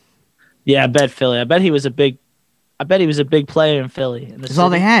 Yeah, I bet Philly. I bet he was a big player in Philly. That's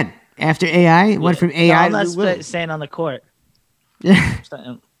all they had. After AI, it went from AI to Lou Williams. Saying on the court. Yeah.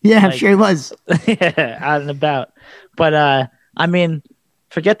 Yeah, I'm sure he was. Yeah, out and about. But I mean,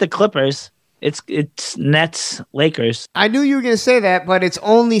 forget the Clippers. It's Nets, Lakers. I knew you were going to say that, but it's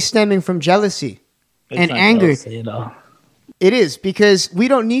only stemming from jealousy and anger. Jealousy, It is, because we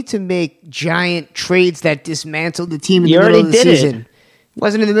don't need to make giant trades that dismantle the team in the middle of the season. It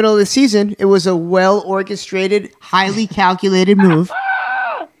wasn't in the middle of the season. It was a well-orchestrated, highly calculated move.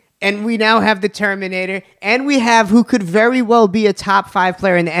 And we now have the Terminator, and we have who could very well be a top 5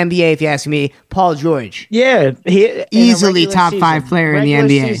 player in the NBA, if you ask me, Paul George. Yeah. Easily top 5 player in the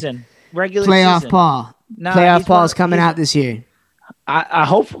NBA. Regular Playoff season. Paul. Playoff Paul's coming out this year. I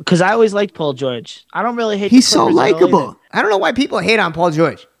hope, because I always liked Paul George. I don't really hate. He's so likable. I don't know why people hate on Paul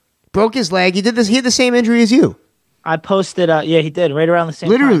George. Broke his leg. He had the same injury as you. I posted. Yeah, he did right around the same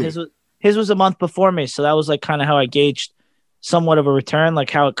Literally. time. His was a month before me, so that was like kind of how I gauged somewhat of a return, like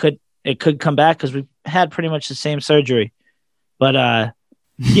how it could come back, because we had pretty much the same surgery. But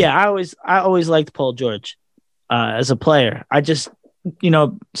yeah, I always liked Paul George as a player. I just,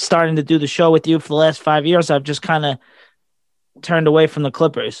 starting to do the show with you for the last 5 years, I've just kind of turned away from the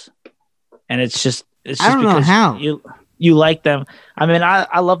Clippers, and it's just I don't know how you like them. I mean,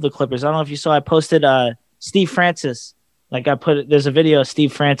 I love the Clippers. I don't know if you saw. I posted Steve Francis. Like there's a video of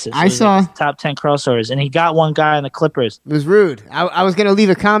Steve Francis. I saw like top 10 crossovers, and he got one guy in the Clippers. It was rude. I was gonna leave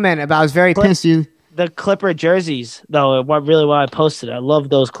a comment about. I was very pissed. The Clipper jerseys, though, really why I posted. I love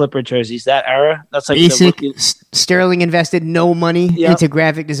those Clipper jerseys. That era, that's like basic. Sterling invested no money into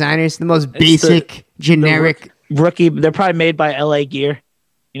graphic designers. The most basic, generic rookie. They're probably made by LA Gear.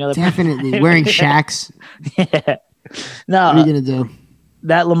 Definitely wearing Shaqs. Yeah. No. What are you gonna do?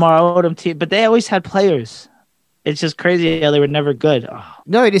 That Lamar Odom team, but they always had players. It's just crazy how they were never good. Oh.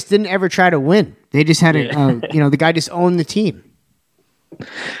 No, they just didn't ever try to win. They just had the guy just owned the team.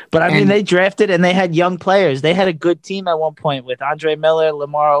 But I mean, they drafted and they had young players. They had a good team at one point with Andre Miller,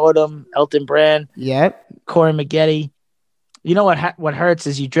 Lamar Odom, Elton Brand, Corey Maggette. You know what hurts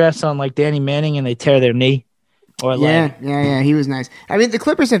is you draft someone like Danny Manning and they tear their knee. Or yeah, he was nice. I mean, the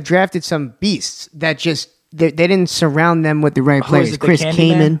Clippers have drafted some beasts that just they didn't surround them with the right players. Chris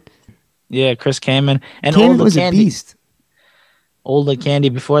Kaman. Yeah, Chris Kaman. And Kaman was a beast. Old Candy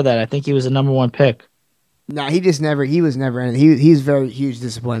before that. I think he was a number 1 pick. No, he was never anything. He's very huge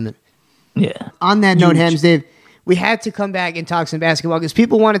disappointment. Yeah. On that note, Hamptons Dave, we had to come back and talk some basketball because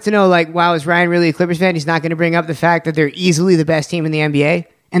people wanted to know, like, wow, is Ryan really a Clippers fan? He's not going to bring up the fact that they're easily the best team in the NBA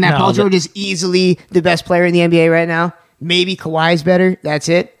and that Paul George is easily the best player in the NBA right now. Maybe Kawhi's better. That's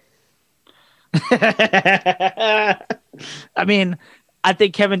it. I mean, I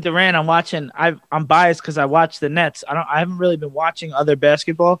think Kevin Durant. I'm biased because I watch the Nets. I haven't really been watching other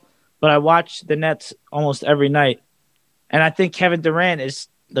basketball, but I watch the Nets almost every night, and I think Kevin Durant is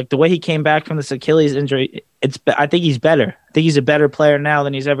like the way he came back from this Achilles injury. I think he's better. I think he's a better player now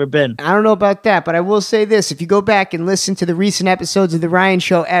than he's ever been. I don't know about that, but I will say this: if you go back and listen to the recent episodes of the Ryan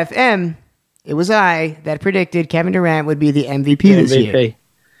Show FM, it was I that predicted Kevin Durant would be the MVP this year.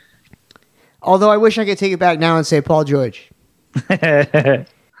 Although I wish I could take it back now and say Paul George.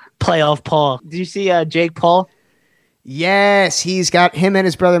 Playoff Paul. Did you see Jake Paul? Yes, he's got him and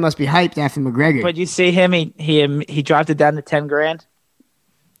his brother must be hyped after McGregor. But you see him, he dropped it down to $10,000.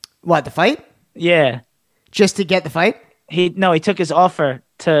 What, the fight? Yeah. Just to get the fight? He took his offer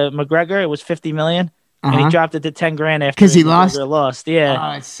to McGregor. It was $50 million. And he dropped it to $10,000 after because he lost. Lost,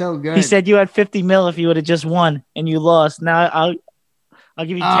 yeah. Oh, it's so good. He said you had $50 million if you would have just won and you lost. Now I'll I'll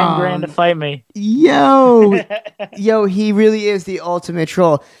give you 10 grand to fight me. Yo, he really is the ultimate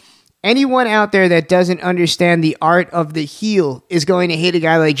troll. Anyone out there that doesn't understand the art of the heel is going to hate a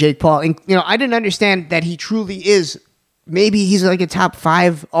guy like Jake Paul. And, I didn't understand that he truly is. Maybe he's like a top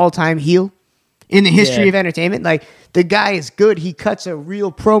 5 all-time heel in the history of entertainment. Like, the guy is good. He cuts a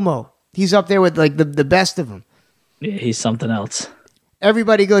real promo. He's up there with, like, the best of them. Yeah, he's something else.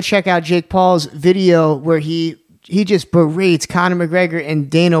 Everybody go check out Jake Paul's video where he just berates Conor McGregor and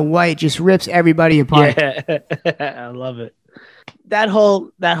Dana White, just rips everybody apart. Yeah, I love it. That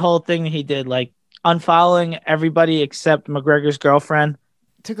whole thing he did, like unfollowing everybody except McGregor's girlfriend.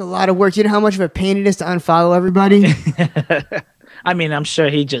 It took a lot of work. You know how much of a pain it is to unfollow everybody? I mean, I'm sure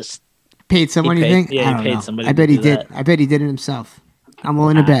he just paid someone, you think? Yeah, he paid somebody. I bet he did. That. I bet he did it himself. I'm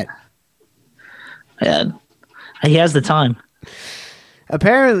willing to bet. Yeah, he has the time.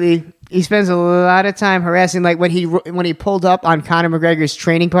 Apparently, he spends a lot of time harassing, like when he pulled up on Conor McGregor's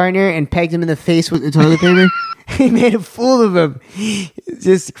training partner and pegged him in the face with the toilet paper. He made a fool of him. It's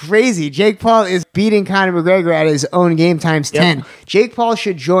just crazy. Jake Paul is beating Conor McGregor at his own game times 10. Jake Paul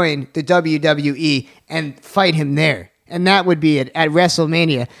should join the WWE and fight him there. And that would be it at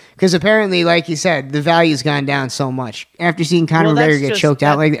WrestleMania. Because apparently, like you said, the value's gone down so much. After seeing Conor McGregor get choked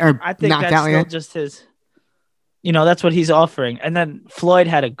out like that, or I think knocked that's out like still that. Just his, that's what he's offering. And then Floyd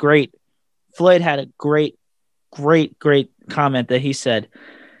had a great comment that he said.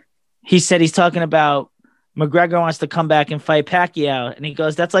 He said he's talking about McGregor wants to come back and fight Pacquiao. And he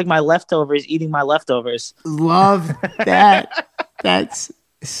goes, that's like my leftovers, eating my leftovers. Love that. That's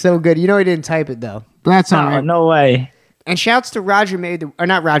so good. He didn't type it, though. But that's all right. No way. And shouts to Roger Mayweather, or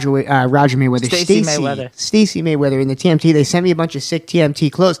not Roger Mayweather, Stacey Mayweather. Stacey Mayweather in the TMT. They sent me a bunch of sick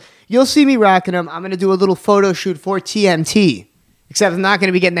TMT clothes. You'll see me rocking them. I'm going to do a little photo shoot for TMT. Except I'm not going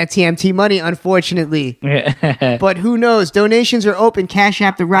to be getting that TMT money, unfortunately. But who knows? Donations are open. Cash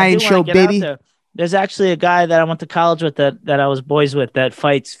App The Ryan Show, baby. There's actually a guy that I went to college with that I was boys with that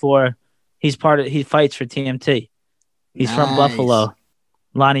fights for. He fights for TMT. He's from Buffalo.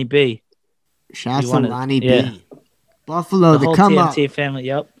 Lonnie B. Shouts to Lonnie B. Buffalo, the come up. TMT family,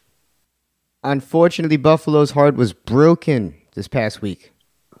 yep. Unfortunately, Buffalo's heart was broken this past week.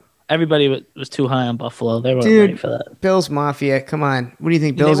 Everybody was too high on Buffalo. They weren't ready for that. Bills Mafia, come on. What do you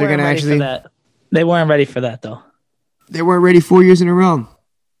think Bills are going to actually... They weren't ready for that, though. They weren't ready 4 years in a row.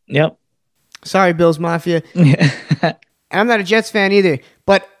 Yep. Sorry, Bills Mafia. And I'm not a Jets fan either.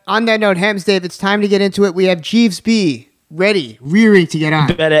 But on that note, Hamptons Dave, it's time to get into it. We have Jeevz B ready, rearing to get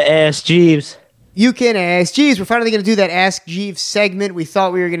on. Better ask Jeevz. You can ask Jeevz. We're finally going to do that Ask Jeevz segment. We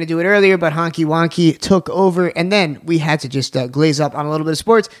thought we were going to do it earlier, but Honky Wonky took over, and then we had to just glaze up on a little bit of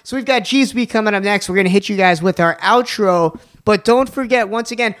sports. So we've got Jeevz B coming up next. We're going to hit you guys with our outro, but don't forget,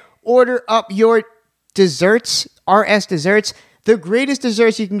 once again, order up your desserts, RS Desserts. The greatest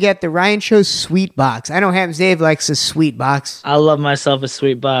desserts you can get, the Ryan Show's Sweet Box. I know Hamptons Dave likes a Sweet Box. I love myself a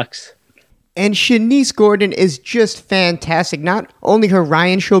Sweet Box. And Shanice Gordon is just fantastic. Not only her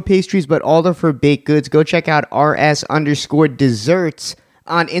Ryan Show pastries, but all of her baked goods. Go check out RS_desserts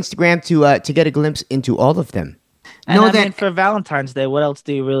on Instagram to get a glimpse into all of them. And for Valentine's Day, what else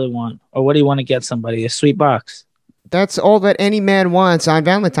do you really want? Or what do you want to get somebody? A Sweet Box. That's all that any man wants on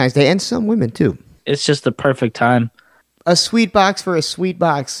Valentine's Day, and some women too. It's just the perfect time. A Sweet Box for a Sweet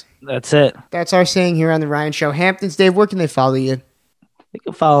Box. That's it. That's our saying here on the Ryan Show. Hamptons Dave, where can they follow you? They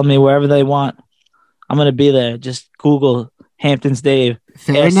can follow me wherever they want. I'm going to be there. Just Google Hamptons Dave.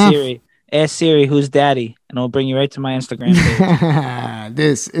 Fair enough. Ask Siri who's daddy, and it'll bring you right to my Instagram page.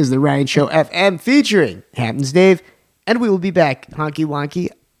 This is the Ryan Show FM featuring Hamptons Dave, and we will be back. Honky Wonky.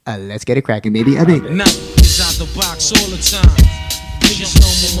 Let's get it cracking, baby. Now, it's out the box all the time. Niggas know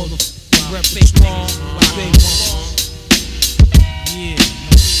my motherfucking rep strong. Yeah.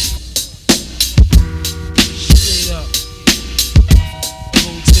 Straight up.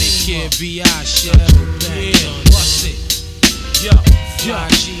 Take care, B.I. shit. Yeah, bust it. Yo.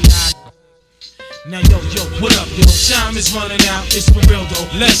 Now, yo, what up, yo? Time is running out, it's for real, though.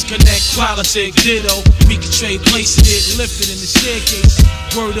 Let's connect, politic, ditto. We can trade places, get lifted in the staircase.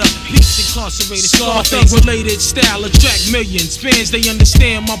 Word up, peace incarcerated, Scarface. Related style, attract millions. Fans, they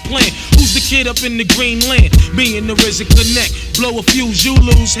understand my plan. Who's the kid up in the green land? Me and the RZA connect. Blow a fuse, you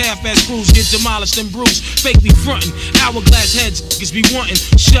lose. Half-ass crews get demolished and bruised. Fake be frontin'. Hourglass heads, niggas be wantin'.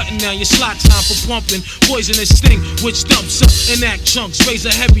 Shutting down your slot time for pumping. Poisonous sting, which dumps up and act chunks. Raise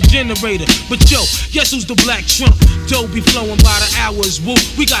a heavy generator. But yo, Guess who's the black Trump? Dough be flowing by the hours. Woo,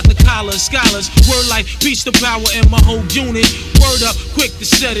 we got the collars, scholars. Word like peace to power in my whole unit. Word up, quick to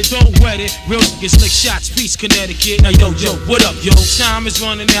set it, don't wet it. Real niggas lick shots, peace, Connecticut. Now yo, what up, yo? Time is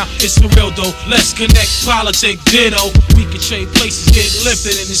running out, it's for real though. Let's connect, politic, ditto. We can trade places, get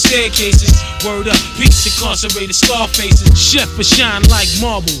lifted in the staircases. Word up, peace, incarcerated scar faces. Chef for shine like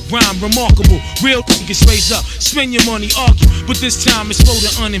marble, rhyme remarkable. Real niggas raise up, spend your money, argue. But this time it's for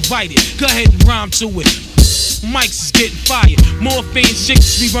the uninvited. Go ahead and rhyme to it. Mics is getting fired. Morphine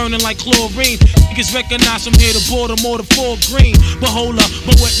chicks be burning like chlorine. Niggas recognize from here to Baltimore to Fort Greene. But hold up,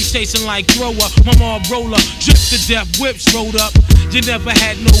 my wet be tasting like thrower. My mob roller, drip to death, whips rolled up. You never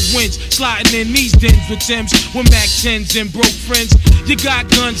had no wins. Sliding in these dens with Timbs, with Mac 10s and broke friends. You got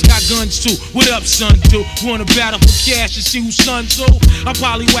guns too. What up, son? Do wanna battle for cash and see who's son too? I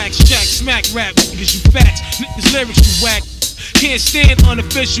probably wax, jack, smack rap. Niggas you facts, niggas lyrics you whack. Can't stand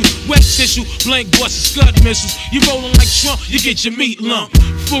unofficial, wet tissue, blank busts, scud missiles. You rolling like Trump, you get your meat lump.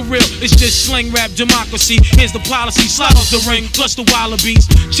 For real, it's just slang rap democracy. Here's the policy, slide off the ring, plus the wallabies.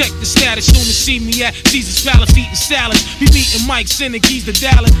 Check the status, soon to see me at Caesar's Palace eating salads. Be meeting Mike, sending keys to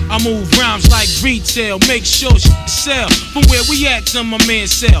Dallas. I move rhymes like retail, make sure shit sell. From where we at to my man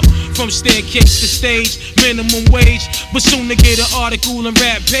sell. From staircase to stage, minimum wage. But soon to get an article and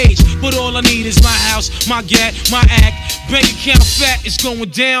rap page. But all I need is my house, my gat, my act. Bank account fat, it's going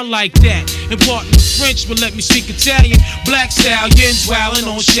down like that. Important French, but let me speak Italian. Black stallions wildin'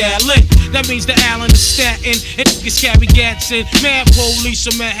 on Shaolin. That means the Allen is Staten. And niggas carry gats in. Mad police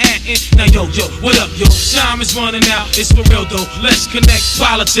from Manhattan. Now yo, what up, yo? Time is running out, it's for real though. Let's connect,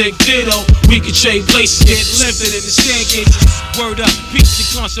 politic, ditto. We can trade places, get lifted in the staircases. Word up, peace,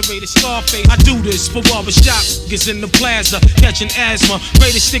 incarcerated Scarface. I do this for barbershop niggas in the plaza, catching asthma.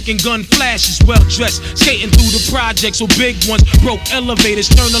 Greatest stick and gun flashes, well dressed, skating through the projects with big ones. Broke elevators,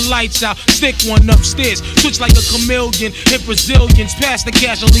 turn the lights out, stick one upstairs. Switch like a chameleon, hit Brazilians, pass the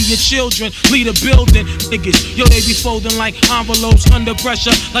cash, leave your children, lead a building. Niggas, yo, they be folding like envelopes under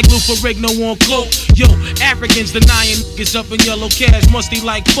pressure, like Lou Ferrigno on cloak. Yo, Africans denying niggas up in yellow cabs, musty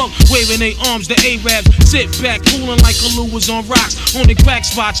like fuck, waving their arms, the Arabs sit back, cooling like Kalu was on rocks, on the crack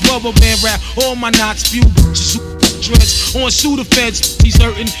spots, rubber band rap, all my knots, few bitches dreads, on sue the feds, he's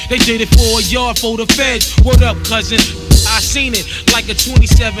hurting, they did it for a yard for the feds. Word up, cousin, I seen it, like a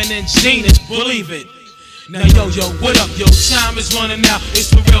 27-inch Zenith, believe it. Now yo, what up, yo? Time is running out,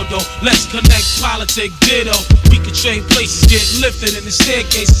 it's for real though. Let's connect, politic, ditto. We can trade places, get lifted in the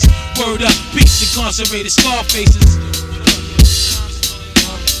staircases. Word up, peace, incarcerated scar faces.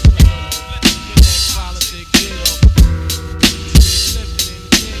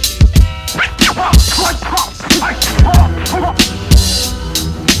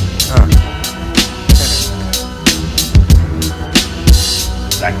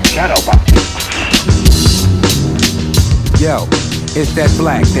 Like shadow box. Yo, it's that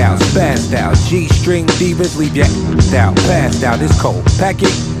blacked out, spazzed out, G-string divas leave ya out, passed out, it's cold. Pack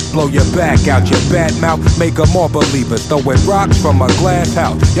it, blow your back out, your bad mouth, make them all believers. Throwing rocks from a glass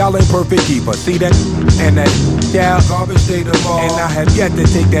house, y'all ain't perfect either. See that and that out, garbage day tomorrow. And I have yet to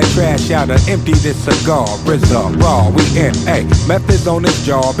take that trash out and empty this cigar. RZA, raw, we in, hey, methods on this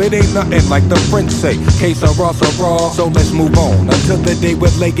job. It ain't nothing like the French say, case of raw, so let's move on. Until the day we're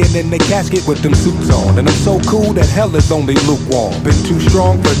laying in the casket with them suits on. And I'm so cool that hell is only lukewarm. Been too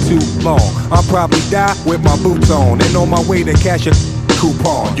strong for too long. I'll probably die with my boots on and on my way to cash a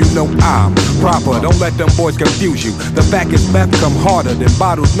coupon. You know I'm proper, don't let them boys confuse you. The fact is meth come harder than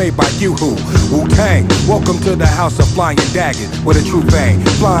bottles made by you who Wu-Tang, welcome to the house of flying daggers with a true bang,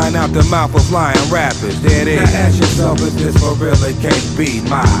 flying out the mouth of lying rappers. There it is. Now ask yourself, is this for real? It can't be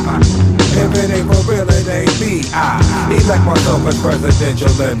mine. If it ain't for real, it ain't me. I elect myself as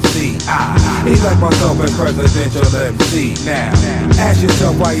presidential MC. I elect myself as presidential MC. Now, ask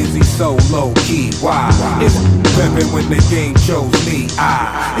yourself, why is he so low key? Why? It's pimpin' when the game chose me.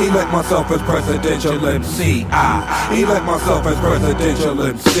 I elect myself as presidential MC. I elect myself as presidential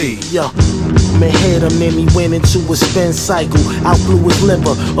MC. Yo, man, hit him, then he went into a spin cycle. Out blew his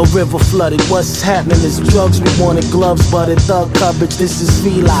liver, a river flooded. What's happening is drugs, we wanted gloves, but in thug coverage, this is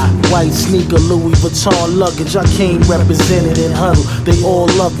Feli. White sneaker, Louis Vuitton luggage. I came represented in huddle. They all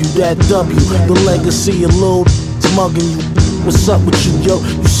love you, that W. The legacy of Lil mugging you. What's up with you, yo?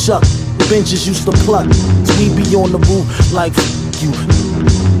 You suck. Benches used to pluck. We be on the roof like you.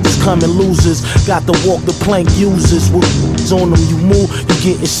 It's coming losers. Got to walk the plank users. With on them, you move, you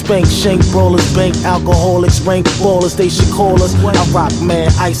getting spanked. Shank brawlers, bank alcoholics, rank ballers. They should call us. I rock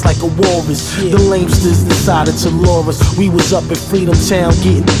man, ice like a walrus. The lamesters decided to lure us. We was up in Freedom Town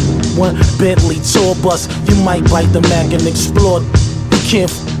getting one Bentley tour bus. You might bite the Mac and explore. You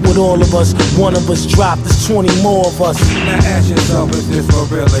can't with all of us. One of us dropped, there's 20 more of us. Now ask yourself, is this for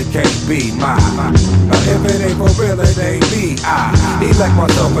real? It can't be mine. If it ain't for real, it ain't me. I elect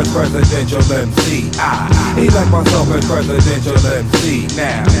myself as presidential MC. I elect myself as presidential MC.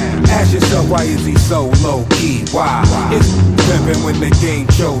 Now, ask yourself, why is he so low key? Why? It's pimping when the game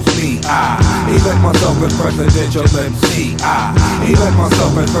chose me. I elect myself as presidential MC. I elect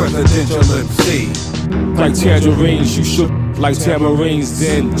myself as presidential MC. Like tangerines, you shook like tamarines.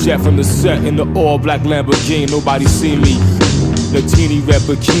 Then jet from the set in the all-black Lamborghini. Nobody see me. The teeny red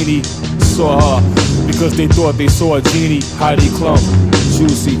bikini saw her because they thought they saw a genie. Heidi Klum,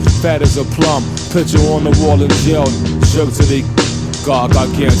 juicy, fat as a plum. Picture on the wall in jail. Jerk to the God,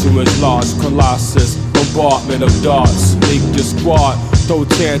 gargantuous, large colossus. Bombardment of darts. Make your squad throw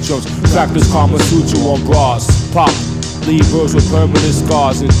tantrums. Practice Kama Sutra on bras. Pop. Leave birds with permanent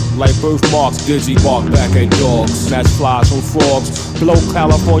scars and like birthmarks. Digibark back at dogs. Snatch flies from frogs. Blow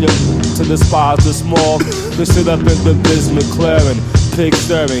California to despise the smog. Then sit up in the Biz McLaren. Pig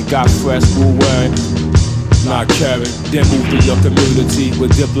stirring, got fresh wool wearing. Not caring, then move to your community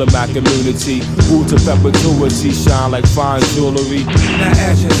with diplomat immunity. Move to perpetuity, shine like fine jewelry. Now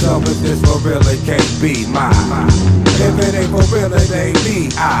ask yourself, if this for real, it can't be mine. If it ain't for real, it ain't me.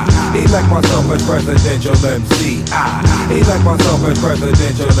 I elect myself as presidential MC. I elect myself as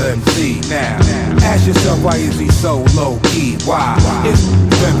presidential MC. Now, ask yourself, why is he so low key? Why? It's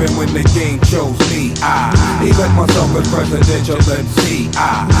pimping when the game chose me. I elect myself as presidential MC.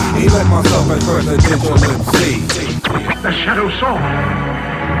 I elect myself as presidential MC. The Shadow Song.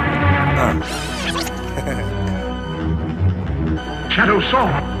 Shadow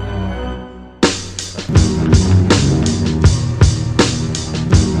Song.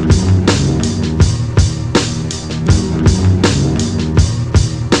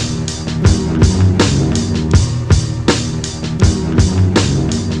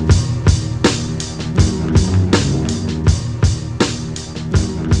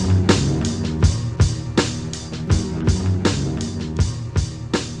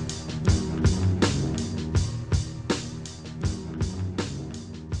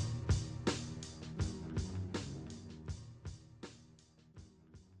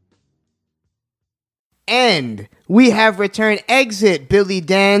 And we have returned. Exit Billy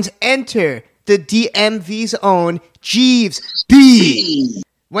Danze. Enter the DMV's own Jeevz B.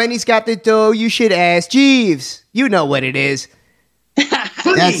 When he's got the dough, you should ask Jeevz. You know what it is.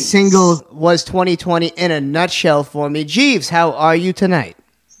 That single was 2020 in a nutshell for me. Jeevz, how are you tonight?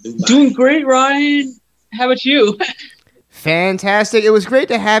 Doing great, Ryan. How about you? Fantastic. It was great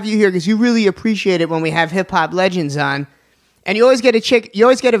to have you here because you really appreciate it when we have hip-hop legends on. And you always get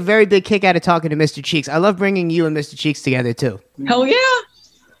a very big kick out of talking to Mr. Cheeks. I love bringing you and Mr. Cheeks together too. Hell yeah!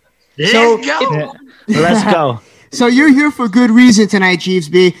 Let's go. Let's go. So you're here for good reason tonight,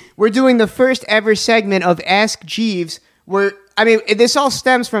 Jeevz B. We're doing the first ever segment of Ask Jeevz. This all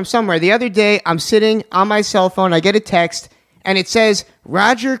stems from somewhere. The other day, I'm sitting on my cell phone. I get a text, and it says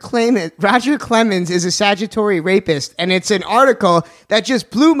Roger Clemens is a statutory rapist, and it's an article that just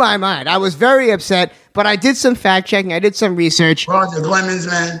blew my mind. I was very upset, but I did some fact checking. I did some research. Roger Clemens,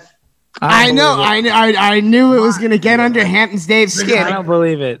 man. I knew it was going to get under Hamptons Dave's skin. I don't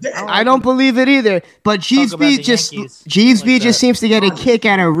believe it. I don't believe it either. But Jeevz B just seems to get a kick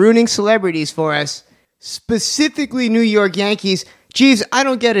out of ruining celebrities for us, specifically New York Yankees. Jeevz, I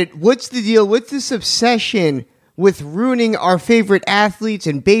don't get it. What's the deal? What's this obsession with ruining our favorite athletes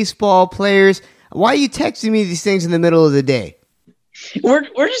and baseball players? Why are you texting me these things in the middle of the day? We're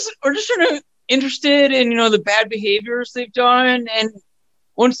just sort of interested in the bad behaviors they've done, and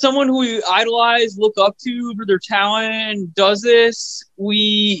when someone who we idolize, look up to for their talent does this,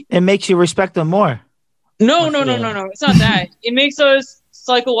 it makes you respect them more. No. It's not that. It makes us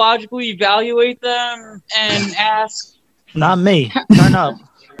psychologically evaluate them and ask. Not me. Turn up.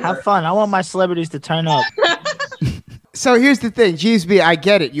 Have fun. I want my celebrities to turn up. So here's the thing, Jeevz B, I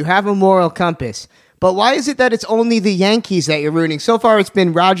get it. You have a moral compass. But why is it that it's only the Yankees that you're rooting? So far, it's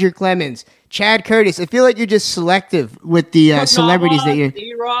been Roger Clemens, Chad Curtis. I feel like you're just selective with the celebrities that you're...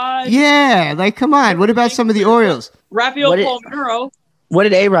 A-Rod. Yeah, like, come on. What about some of the Orioles? Rafael Palmeiro. What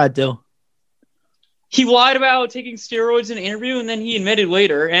did A-Rod do? He lied about taking steroids in an interview, and then he admitted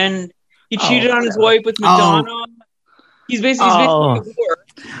later. And he cheated on his wife with Madonna. He's basically a whore.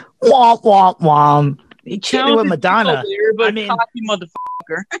 Womp, womp, womp. He cheated with Madonna. Cocky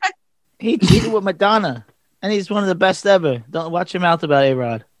motherfucker. He cheated with Madonna, and he's one of the best ever. Don't watch your mouth about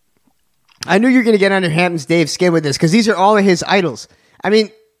A-Rod. I knew you were going to get under Hamptons Dave's skin with this, because these are all of his idols. I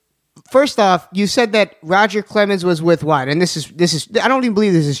mean, first off, you said that Roger Clemens was with what? And this is I don't even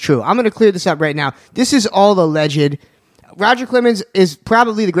believe this is true. I'm going to clear this up right now. This is all alleged. Roger Clemens is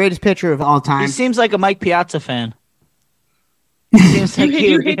probably the greatest pitcher of all time. He seems like a Mike Piazza fan. He seems like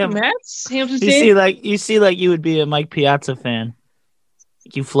you hate the Mets? Hamptons you Dave? see like you would be a Mike Piazza fan.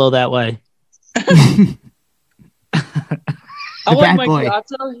 You flow that way. I like Mike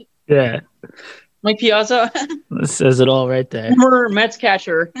Piazza. Yeah. Mike Piazza. That says it all right there. Former Mets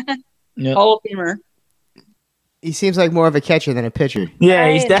catcher. Yep. Hall of Famer. He seems like more of a catcher than a pitcher.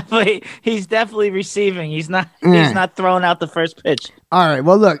 Yeah, he's definitely receiving. He's not throwing out the first pitch. All right,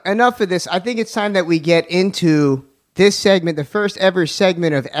 well, look, enough of this. I think it's time that we get into this segment, the first ever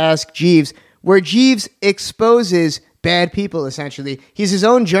segment of Ask Jeevz, where Jeevz exposes bad people, essentially. He's his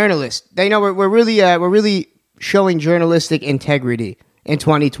own journalist. You know, we're really showing journalistic integrity in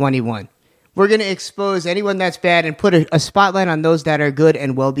 2021. We're going to expose anyone that's bad and put a spotlight on those that are good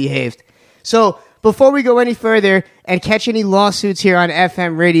and well-behaved. So, before we go any further and catch any lawsuits here on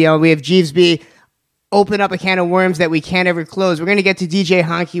FM radio, we have Jeevz B open up a can of worms that we can't ever close. We're going to get to DJ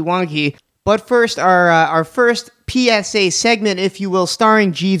Honky Wonky. But first, our first PSA segment, if you will,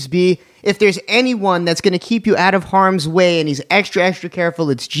 starring Jeevz B. If there's anyone that's going to keep you out of harm's way and he's extra, extra careful,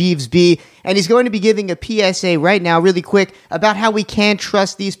 it's Jeevz B. And he's going to be giving a PSA right now, really quick, about how we can't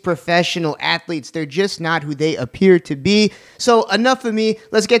trust these professional athletes. They're just not who they appear to be. So enough of me.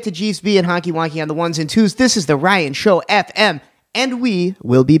 Let's get to Jeevz B and Honky Wonky on the ones and twos. This is The Ryan Show FM, and we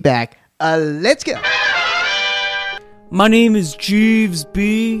will be back. Let's go. My name is Jeevz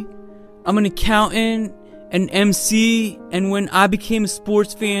B. I'm an accountant, an MC, and when I became a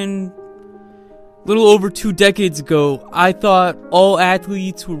sports fan a little over 2 decades ago, I thought all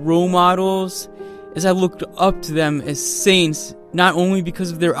athletes were role models, as I looked up to them as saints, not only because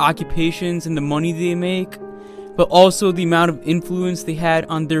of their occupations and the money they make, but also the amount of influence they had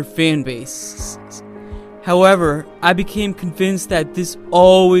on their fan base. However, I became convinced that this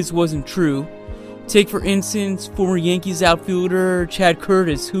always wasn't true. Take, for instance, former Yankees outfielder Chad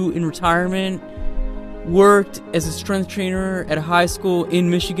Curtis, who in retirement worked as a strength trainer at a high school in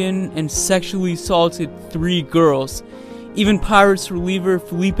Michigan and sexually assaulted 3 girls. Even Pirates reliever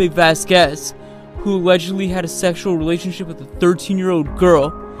Felipe Vasquez, who allegedly had a sexual relationship with a 13-year-old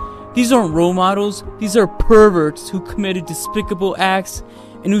girl. These aren't role models, these are perverts who committed despicable acts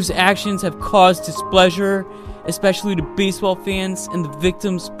and whose actions have caused displeasure, especially to baseball fans and the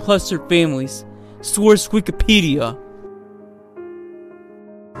victims plus their families. Source Wikipedia.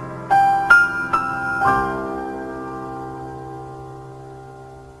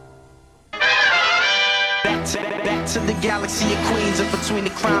 Back to the galaxy of queens, and between the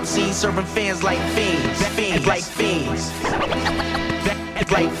crime scenes, serving fans like fiends, like fiends,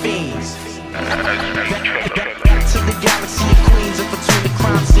 like fiends. Back to the galaxy of queens, and between the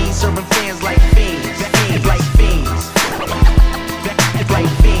crime scenes, serving fans like fiends, like fiends, like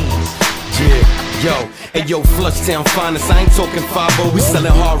fiends. Yeah, yo, hey yo, Flushtown finest, I ain't talking 5-0. We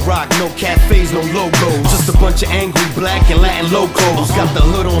sellin' hard rock, no cafes, no logos. Just a bunch of angry black and Latin locals. Got the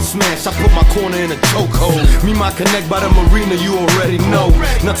hood on smash, I put my corner in a chokehold. Me, my connect by the marina, you already know.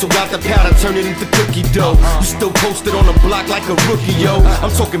 Nuts got the powder, turn it into cookie dough. You still posted on the block like a rookie, yo. I'm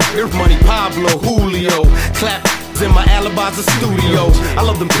talking beer money, Pablo, Julio. Clap in my alibi's a studio. I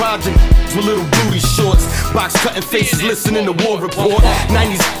love them project with little booty shorts. Box cutting faces, listening to War Report.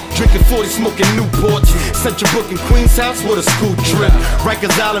 90s drinking 40, smoking Newports. Central Brook in Queens House with a school trip.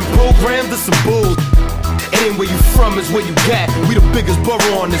 Rikers Island program, this some bull. It ain't where you from, it's where you got. We the biggest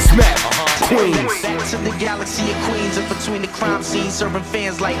borough on this map. Queens. Back to the galaxy of queens, and between the crime scenes, serving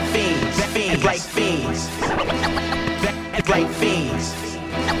fans like fiends, like fiends, like fiends.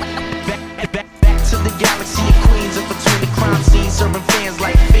 Back to the galaxy of queens, and between the crime scenes, serving fans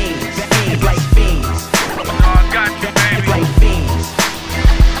like fiends, like fiends. I got you, baby. Like fiends.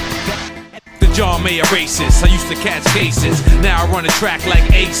 The jaw may erase this. I used to catch cases. Now I run a track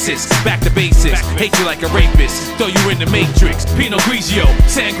like aces. Back to basics. Hate you like a rapist. Throw you in the matrix. Pinot Grigio,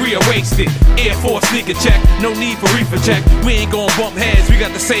 sangria wasted. Air Force sneaker check. No need for reefer check. We ain't gon' bump heads. We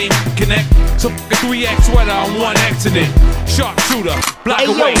got the same connect. So f*** a 3X sweater on 1X in it. Sharpshooter, block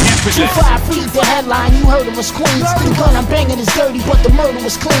away, effortless. 2-5 feet the headline, you heard of us queens. The gun I'm banging is dirty, but the murder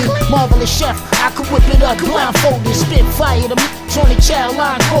was clean. Marvelous chef, I could whip it up blindfolded. Spit fire, the on the child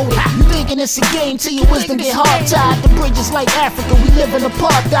line coded. You thinking it's a game till your wisdom get hard-tied. The bridge is like Africa, we live in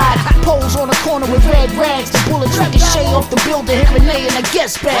apartheid. Pose on the corner with red rags. The bullets ricochet off the building, here and there in a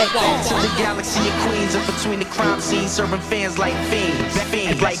guest bag. Back to the galaxy of queens, and between the crime scenes, serving fans like fiends,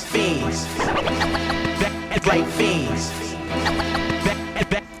 like fiends, like fiends.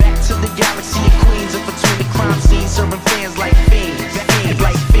 Back to the galaxy of queens, and between the crime scenes, serving fans like fiends,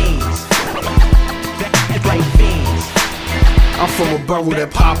 like fiends, like fiends. I'm from a burrow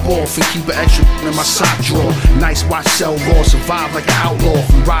that pop off and keep an extra in my sock drawer. Nice watch, sell raw, survive like an outlaw.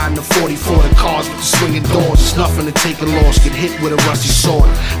 From riding the 44, the cars with the swinging doors. It's nothing to take a loss, get hit with a rusty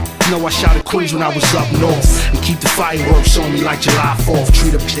sword. You know I shot at Queens when I was up north. And keep the fireworks on me like July 4th.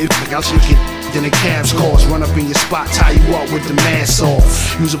 Treat a bitch like I'll shake it. Then the cabs cars, run up in your spot, tie you up with the mask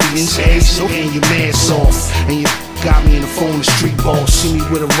off. Usually inside, so and your mask off. And you got me in the phone, the street ball. See me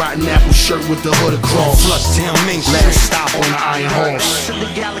with a rotten apple shirt with the hood across. Flushtown Main Street. Last stop on the Iron Horse. To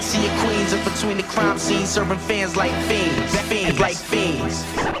the galaxy of queens in between the crime scenes, serving fans like fiends. Fiends like fiends.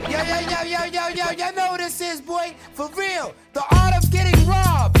 Yo, you know this is, boy, for real. The art of getting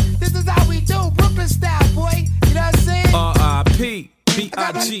robbed. This is how we do, Brooklyn style, boy. You know what I'm saying? R.I.P.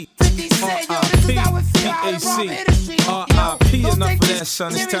 B.I.G. R.I.P. B.A.C. R.I.P. Enough of that,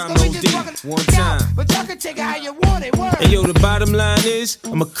 son. It's time no D. One time. But y'all can take it how you want it. Word. Hey, yo, the bottom line is,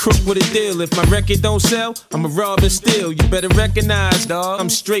 I'm a crook with a deal. If my record don't sell, I'm a rob and steal. You better recognize, dawg, I'm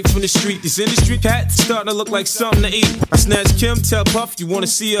straight from the street. This industry cat starting to look like something to eat. I snatch Kim, tell Puff, you wanna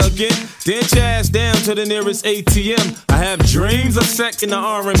see her again? Dance your ass down to the nearest ATM. I have dreams of sex in the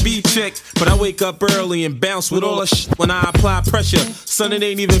R&B chick, but I wake up early and bounce with all the shit when I apply pressure. Son, it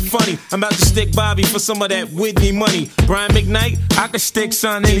ain't even funny. I'm about to stick Bobby for some of that Whitney money. Brian McKnight, I can stick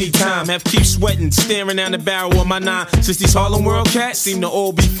son anytime. Have keep sweating, staring down the barrel of my 9. Since these Harlem World cats seem to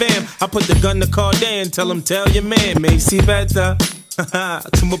all be fam, I put the gun to Cardan, tell him tell your man, may see better.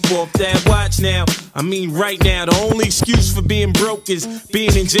 Come up off that watch now. I mean right now, the only excuse for being broke is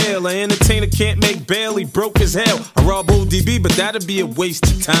being in jail. An entertainer can't make bail, he broke as hell. I rob ODB, but that'd be a waste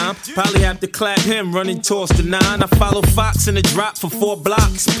of time. Probably have to clap him, running toss to 9. I follow Fox in the drop for 4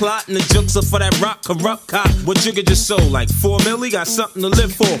 blocks. Plotting the jokes up for that rock corrupt cop. What Jigga just sold, like 4 milli, got something to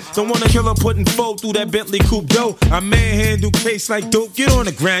live for. Don't wanna kill him putting 4 through that Bentley coupe dough. I manhandle case like dope, get on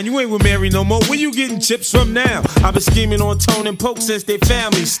the ground. You ain't with Mary no more, where you getting chips from now? I've been scheming on Tone and Poke since they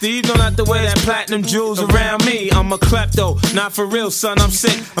found me. Steve don't have to wear that platinum jewels around me. I'm a klepto, not for real, son, I'm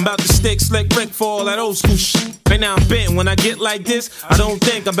sick. I'm about to stick Slick Rick for all that old school shit. Right now I'm bent. When I get like this, I don't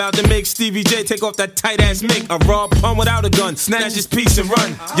think I'm about to make Stevie J take off that tight ass mink. A raw pun without a gun, snatch his piece and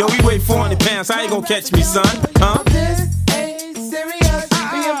run. Yo, he weigh 400 pounds, how you gonna catch me, son? Huh? This ain't serious.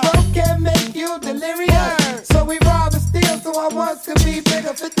 Being broke can make you delirious. So we rob and steal, so I once could be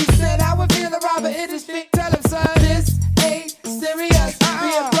bigger. 50 Cent, I would feel the robber industry. Tell him, son, this ain't serious.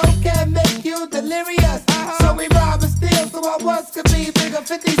 Being broke can make you delirious. So we rob and steal, so I once could be bigger.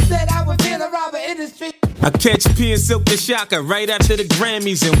 50 Cent, I would feel the robber industry. I catch P and Silk the Shocker right after the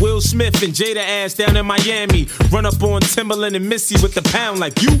Grammys, and Will Smith and Jada ass down in Miami. Run up on Timberland and Missy with the pound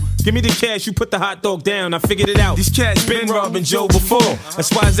like, you give me the cash, you put the hot dog down. I figured it out. These cats been robbing Joe before.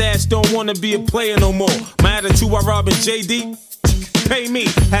 That's why his ass don't wanna be a player no more. My attitude while robbing JD. Pay me,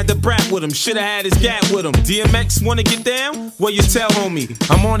 had the brat with him, shoulda had his gat with him. DMX wanna get down? Well, you tell homie.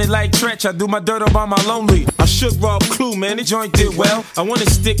 I'm on it like Tretch, I do my dirt up on my lonely. I should rob Clue, man, the joint did well. I wanna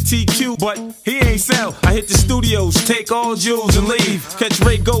stick TQ, but he ain't sell. I hit the studios, take all jewels and leave. Catch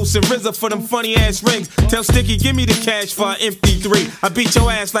Ray Ghost and RZA for them funny ass rings. Tell Sticky, give me the cash for an MP3. I beat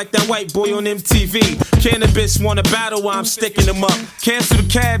your ass like that white boy on MTV. Cannabis wanna battle while I'm sticking them up. Cancel the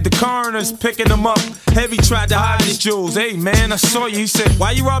cab, the coroner's picking them up. Heavy tried to hide his jewels. Hey man, I saw you. He said, why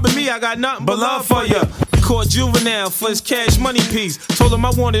you robbing me? I got nothing but love for you. Caught Juvenile for his cash money piece. Told him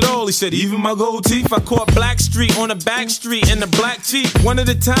I want it all. He said, even my gold teeth. I caught Blackstreet on the back street in the black Jeep. One at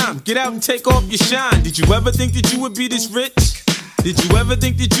a time. Get out and take off your shine. Did you ever think that you would be this rich? Did you ever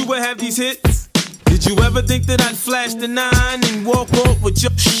think that you would have these hits? Did you ever think that I'd flash the 9 and walk off with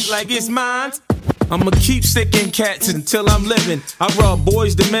your like it's mine? I'ma keep sticking cats until I'm living. I rob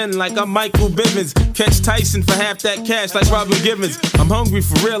boys to men like I'm Michael Bivins. Catch Tyson for half that cash like Robin Givens. I'm hungry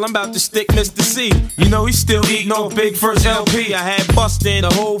for real, I'm about to stick Mr. C. You know he still eating off Big First LP. I had Busta in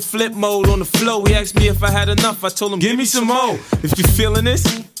the whole flip mode on the flow. He asked me if I had enough, I told him give me some more. If you feeling this,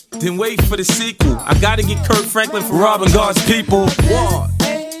 then wait for the sequel. I gotta get Kirk Franklin for robbing God's people. What?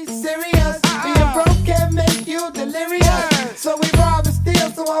 Ain't serious. Being broke can make you delirious. So we rob and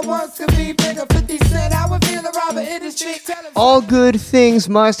steal, so I once could be bigger. 50 Cent, I would feel the robber industry. All good things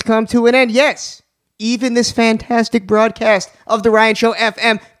must come to an end. Yes, even this fantastic broadcast of The Ryan Show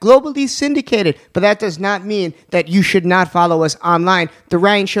FM, globally syndicated. But that does not mean that you should not follow us online.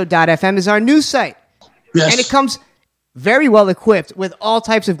 TheRyanShow.fm is our news site. Yes. And it comes very well equipped with all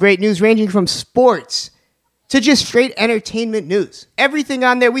types of great news, ranging from sports to just straight entertainment news. Everything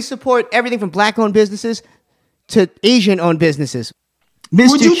on there. We support everything from black-owned businesses to Asian-owned businesses.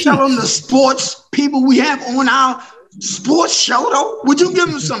 Would you tell them the sports people we have on our sports show, though? Would you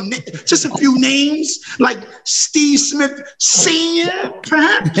give them just a few names, like Steve Smith Sr.,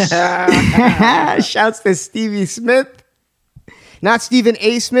 perhaps? Shouts to Stevie Smith. Not Stephen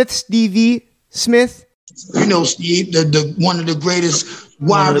A. Smith, Stevie Smith. You know Steve, the one of the greatest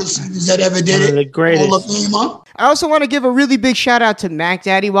wide receivers that ever did it. The greatest. Hall of Famer. I also want to give a really big shout out to Mac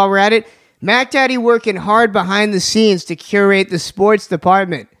Daddy while we're at it. Mac Daddy working hard behind the scenes to curate the sports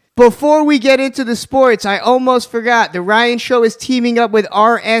department. Before we get into the sports, I almost forgot. The Ryan Show is teaming up with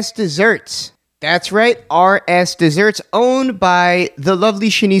RS Desserts. That's right, RS Desserts, owned by the lovely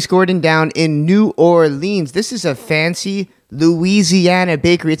Shanice Gordon down in New Orleans. This is a fancy Louisiana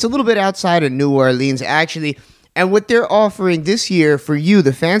bakery. It's a little bit outside of New Orleans, actually. And what they're offering this year for you,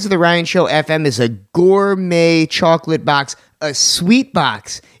 the fans of the Ryan Show FM, is a gourmet chocolate box, a sweet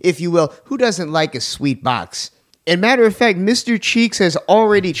box, if you will. Who doesn't like a sweet box? And matter of fact, Mr. Cheeks has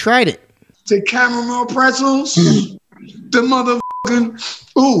already tried it. The caramel pretzels, the motherfucking,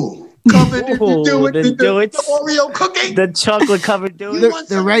 covered, the Oreo cookie, the chocolate covered doing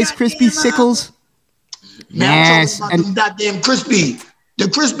the Rice Krispie sickles. Yes, and them goddamn crispy, the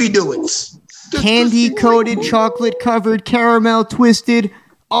crispy doings. Candy coated, chocolate covered, caramel twisted,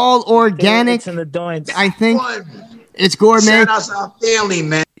 all organic. I think it's gourmet. Shout out to our family,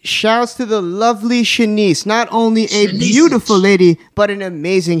 man. Shouts to the lovely Shanice, not only a beautiful lady, but an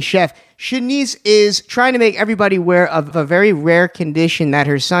amazing chef. Shanice is trying to make everybody aware of a very rare condition that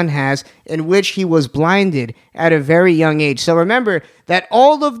her son has, in which he was blinded at a very young age. So remember that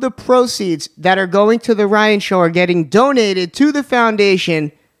all of the proceeds that are going to the Ryan Show are getting donated to the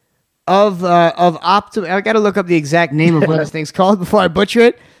foundation of Optum. I got to look up the exact name of what this thing's called before I butcher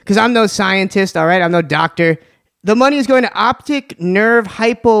it, because I'm no scientist, all right? I'm no doctor. The money is going to optic nerve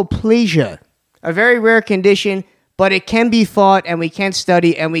hypoplasia, a very rare condition, but it can be fought, and we can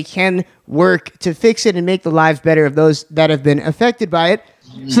study, and we can work to fix it and make the lives better of those that have been affected by it.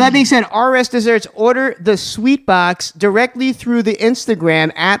 So that being said, RS Desserts, order the sweet box directly through the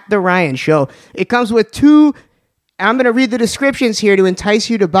Instagram at The Ryan Show. It comes with two, I'm going to read the descriptions here to entice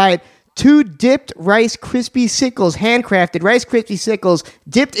you to buy it. 2 dipped Rice Krispie Sickles, handcrafted Rice Krispie Sickles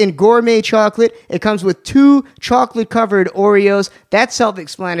dipped in gourmet chocolate. It comes with 2 chocolate-covered Oreos. That's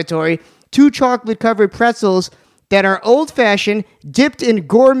self-explanatory. 2 chocolate-covered pretzels that are old-fashioned, dipped in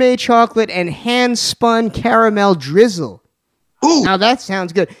gourmet chocolate and hand-spun caramel drizzle. Ooh. Now that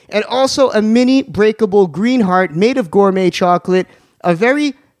sounds good. And also a mini breakable green heart made of gourmet chocolate, a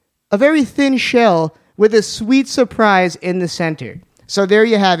very thin shell with a sweet surprise in the center. So there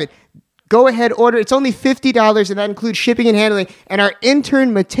you have it. Go ahead, order. It's only $50, and that includes shipping and handling. And our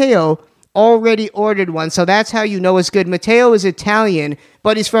intern, Matteo, already ordered one, so that's how you know it's good. Matteo is Italian,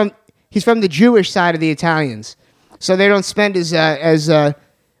 but he's from the Jewish side of the Italians. So they don't spend as what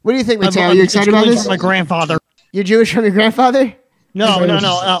do you think, Matteo? Are you excited about this? From my grandfather. You're Jewish from your grandfather? No.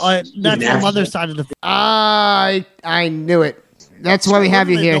 That's the mother's side of the... I knew it. That's why we have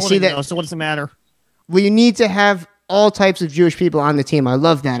you here. See that? So what's the matter? Well, you need to have all types of Jewish people on the team. I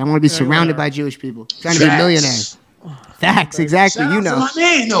love that. I want to be surrounded by Jewish people. Trying to be a millionaire. Facts, exactly. You know. My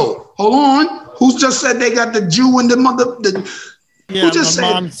man, though. Hold on. Who just said they got the Jew and the mother? Yeah, who just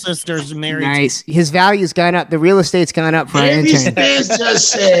my mom's sister's married. Nice. His value's gone up. The real estate's gone up for our intern. Just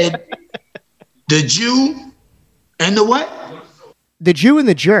said the Jew and the what? The Jew and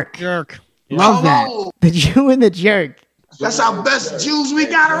the jerk. Love that. The Jew and the jerk. That's our best Jews we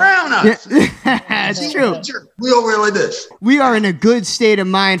got around us. That's true. We over here like this. We are in a good state of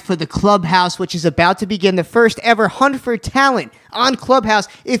mind for the Clubhouse, which is about to begin the first ever Hunt for Talent on Clubhouse.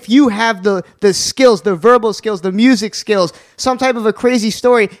 If you have the skills, the verbal skills, the music skills, some type of a crazy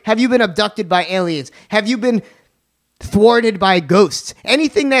story, have you been abducted by aliens? Have you been thwarted by ghosts?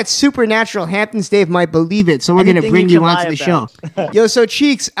 Anything that's supernatural, Hamptons Dave might believe it, so we're going to bring you onto the show. Yo, so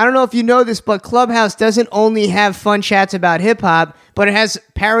Cheeks, I don't know if you know this, but Clubhouse doesn't only have fun chats about hip-hop, but it has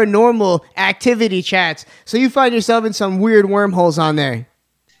paranormal activity chats, so you find yourself in some weird wormholes on there.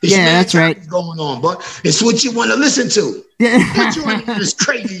 Yeah, that's right. Going on, but it's what you want to listen to. What you want to this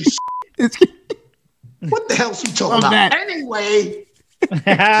crazy shit. What the hell's he talking about? Anyway, you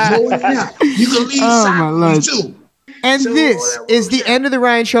can leave silently too. And so, this is the end of the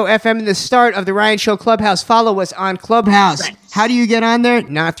Ryan Show FM and the start of the Ryan Show Clubhouse. Follow us on Clubhouse. How do you get on there?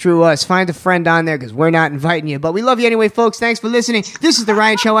 Not through us. Find a friend on there because we're not inviting you. But we love you anyway, folks. Thanks for listening. This is the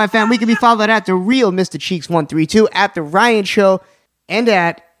Ryan Show FM. We can be followed at The Real Mr. Cheeks 132, at The Ryan Show, and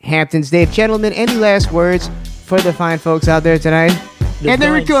at Hamptons Dave. Gentlemen, any last words for the fine folks out there tonight? And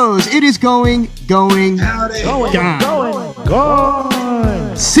there it goes. It is going down.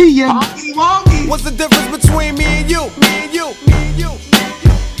 See ya. What's the difference between me and you? Me and you. Me and you.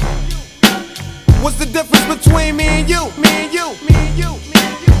 What's the difference between me and you? Me and you. Me and you. Me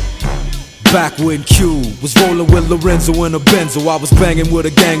and you. backward in Q. Was rolling with Lorenzo in a Benzo. I was banging with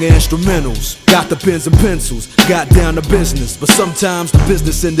a gang of instrumentals. Got the pens and pencils, got down to business. But sometimes the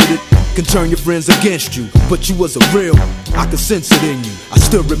business end of it can turn your friends against you. But you was a real, I could sense it in you. I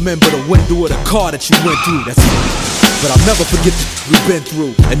still remember the window of the car that you went through. That's it. But I'll never forget the we've been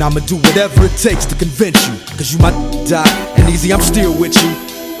through. And I'ma do whatever it takes to convince you. Cause you might die, and easy, I'm still with you.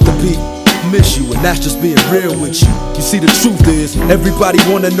 The beat, miss you, and that's just being real with you. You see, the truth is, everybody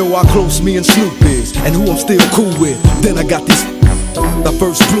wanna know how close me and Snoop is, and who I'm still cool with. Then I got these I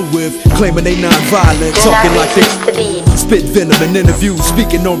first flew with, claiming they non-violent, talking like they spit venom in interviews,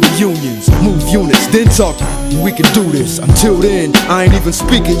 speaking on reunions, move units, then talk. We can do this. Until then, I ain't even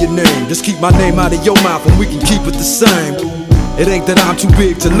speaking your name. Just keep my name out of your mouth, and we can keep it the same. It ain't that I'm too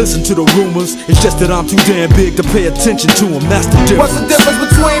big to listen to the rumors. It's just that I'm too damn big to pay attention to them. That's the difference. What's the difference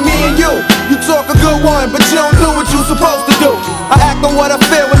between me and you? You talk a good one, but you don't do what you supposed to do. I act on what I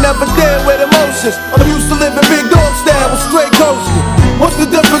feel and never deal with emotions. I'm used to living big dog style with straight coasting. What's the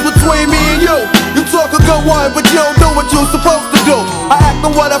difference between me and you? You talk a good one, but you don't do what you supposed to do. I act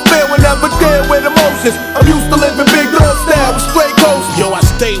on what I feel and never deal with emotions. I'm used to living big dog style with straight coasting. Yo, I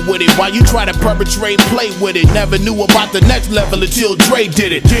stay with it while you try to perpetrate, play with it. Never knew about the next level until Dre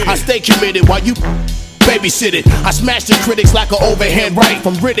did it. I stay committed while you babysit it. I smash the critics like an overhand right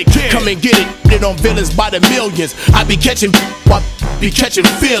from Riddick. Come and get it on villains by the millions. I be catching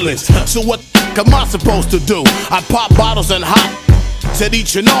feelings. So what am I supposed to do? I pop bottles and hot at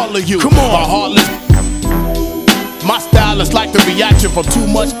each and all of you. Come on, my heartless. My style is like the reaction from too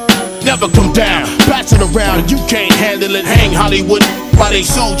much. Never come down, pass it around, you can't handle it. Hang Hollywood by they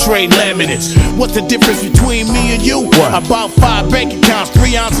soul train laminates. What's the difference between me and you? What? About 5 bank accounts,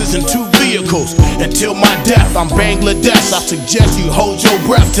 3 ounces and 2 vehicles. Until my death, I'm Bangladesh. I suggest you hold your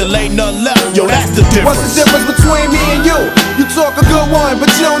breath till ain't none left. Yo, that's the difference. What's the difference between me and you? You talk a good one, but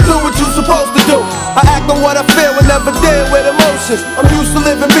you don't do what you supposed to do. I act on what I feel and never deal with emotions. I'm used to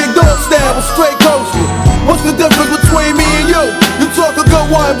living big dog style with straight coasting. What's the difference between me and you? You talk a good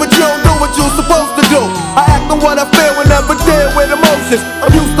one, but you don't do what you're supposed to do. I act on what I feel and never deal with emotions. I'm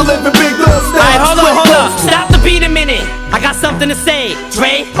used to living big dog style. Alright, hold up. Stop the beat a minute. I got something to say.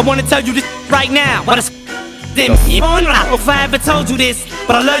 Dre, I wanna tell you this right now. What a them if I ever told you this,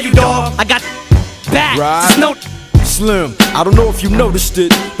 but I love you, dog. I got back. Right. No Slim, I don't know if you noticed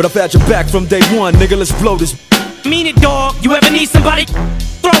it, but I've had your back from day one, nigga. Let's blow this. Mean it, dog. You ever need somebody?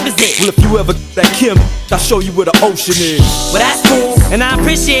 Throw is it. Well, if you ever that Kim, I'll show you where the ocean is. Well, that's cool, and I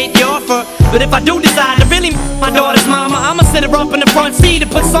appreciate your offer. But if I do decide to really my daughter's mama, I'ma sit her up in the front seat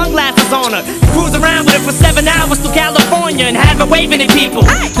and put sunglasses on her. Cruise around with her for 7 hours through California and have her waving at people.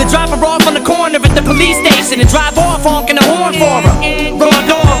 Then drop her off on the corner at the police station and drive off honking the horn for her. Raw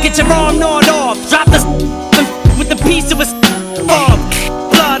dog, get your arm gnawed off. Drop the with the piece of his blood.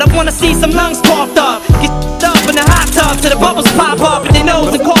 I wanna see some lungs coughed up. Get up in the hot tub till the bubbles pop up and their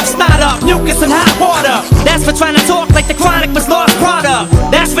nose and cough start up. Mucus and hot water. That's for trying to talk like the chronic was lost product.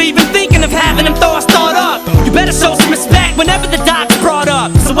 That's for even thinking of having them thoughts thought up. You better show some respect whenever the doc's brought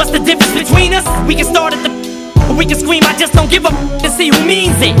up. So what's the difference between us? We can start at the or we can scream, I just don't give a and see who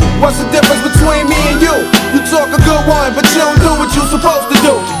means it. What's the difference between me and you? You talk a good one, but you don't do what you supposed to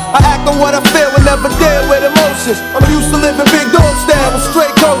do. I act on what I feel and never deal with emotions. I'm used to living big dog style with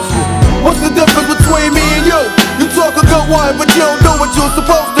straight coasting. What's the difference between me and you? You talk a good one, but you don't do what you're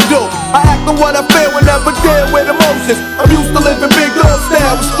supposed to do. I act on what I feel and never deal with emotions. I'm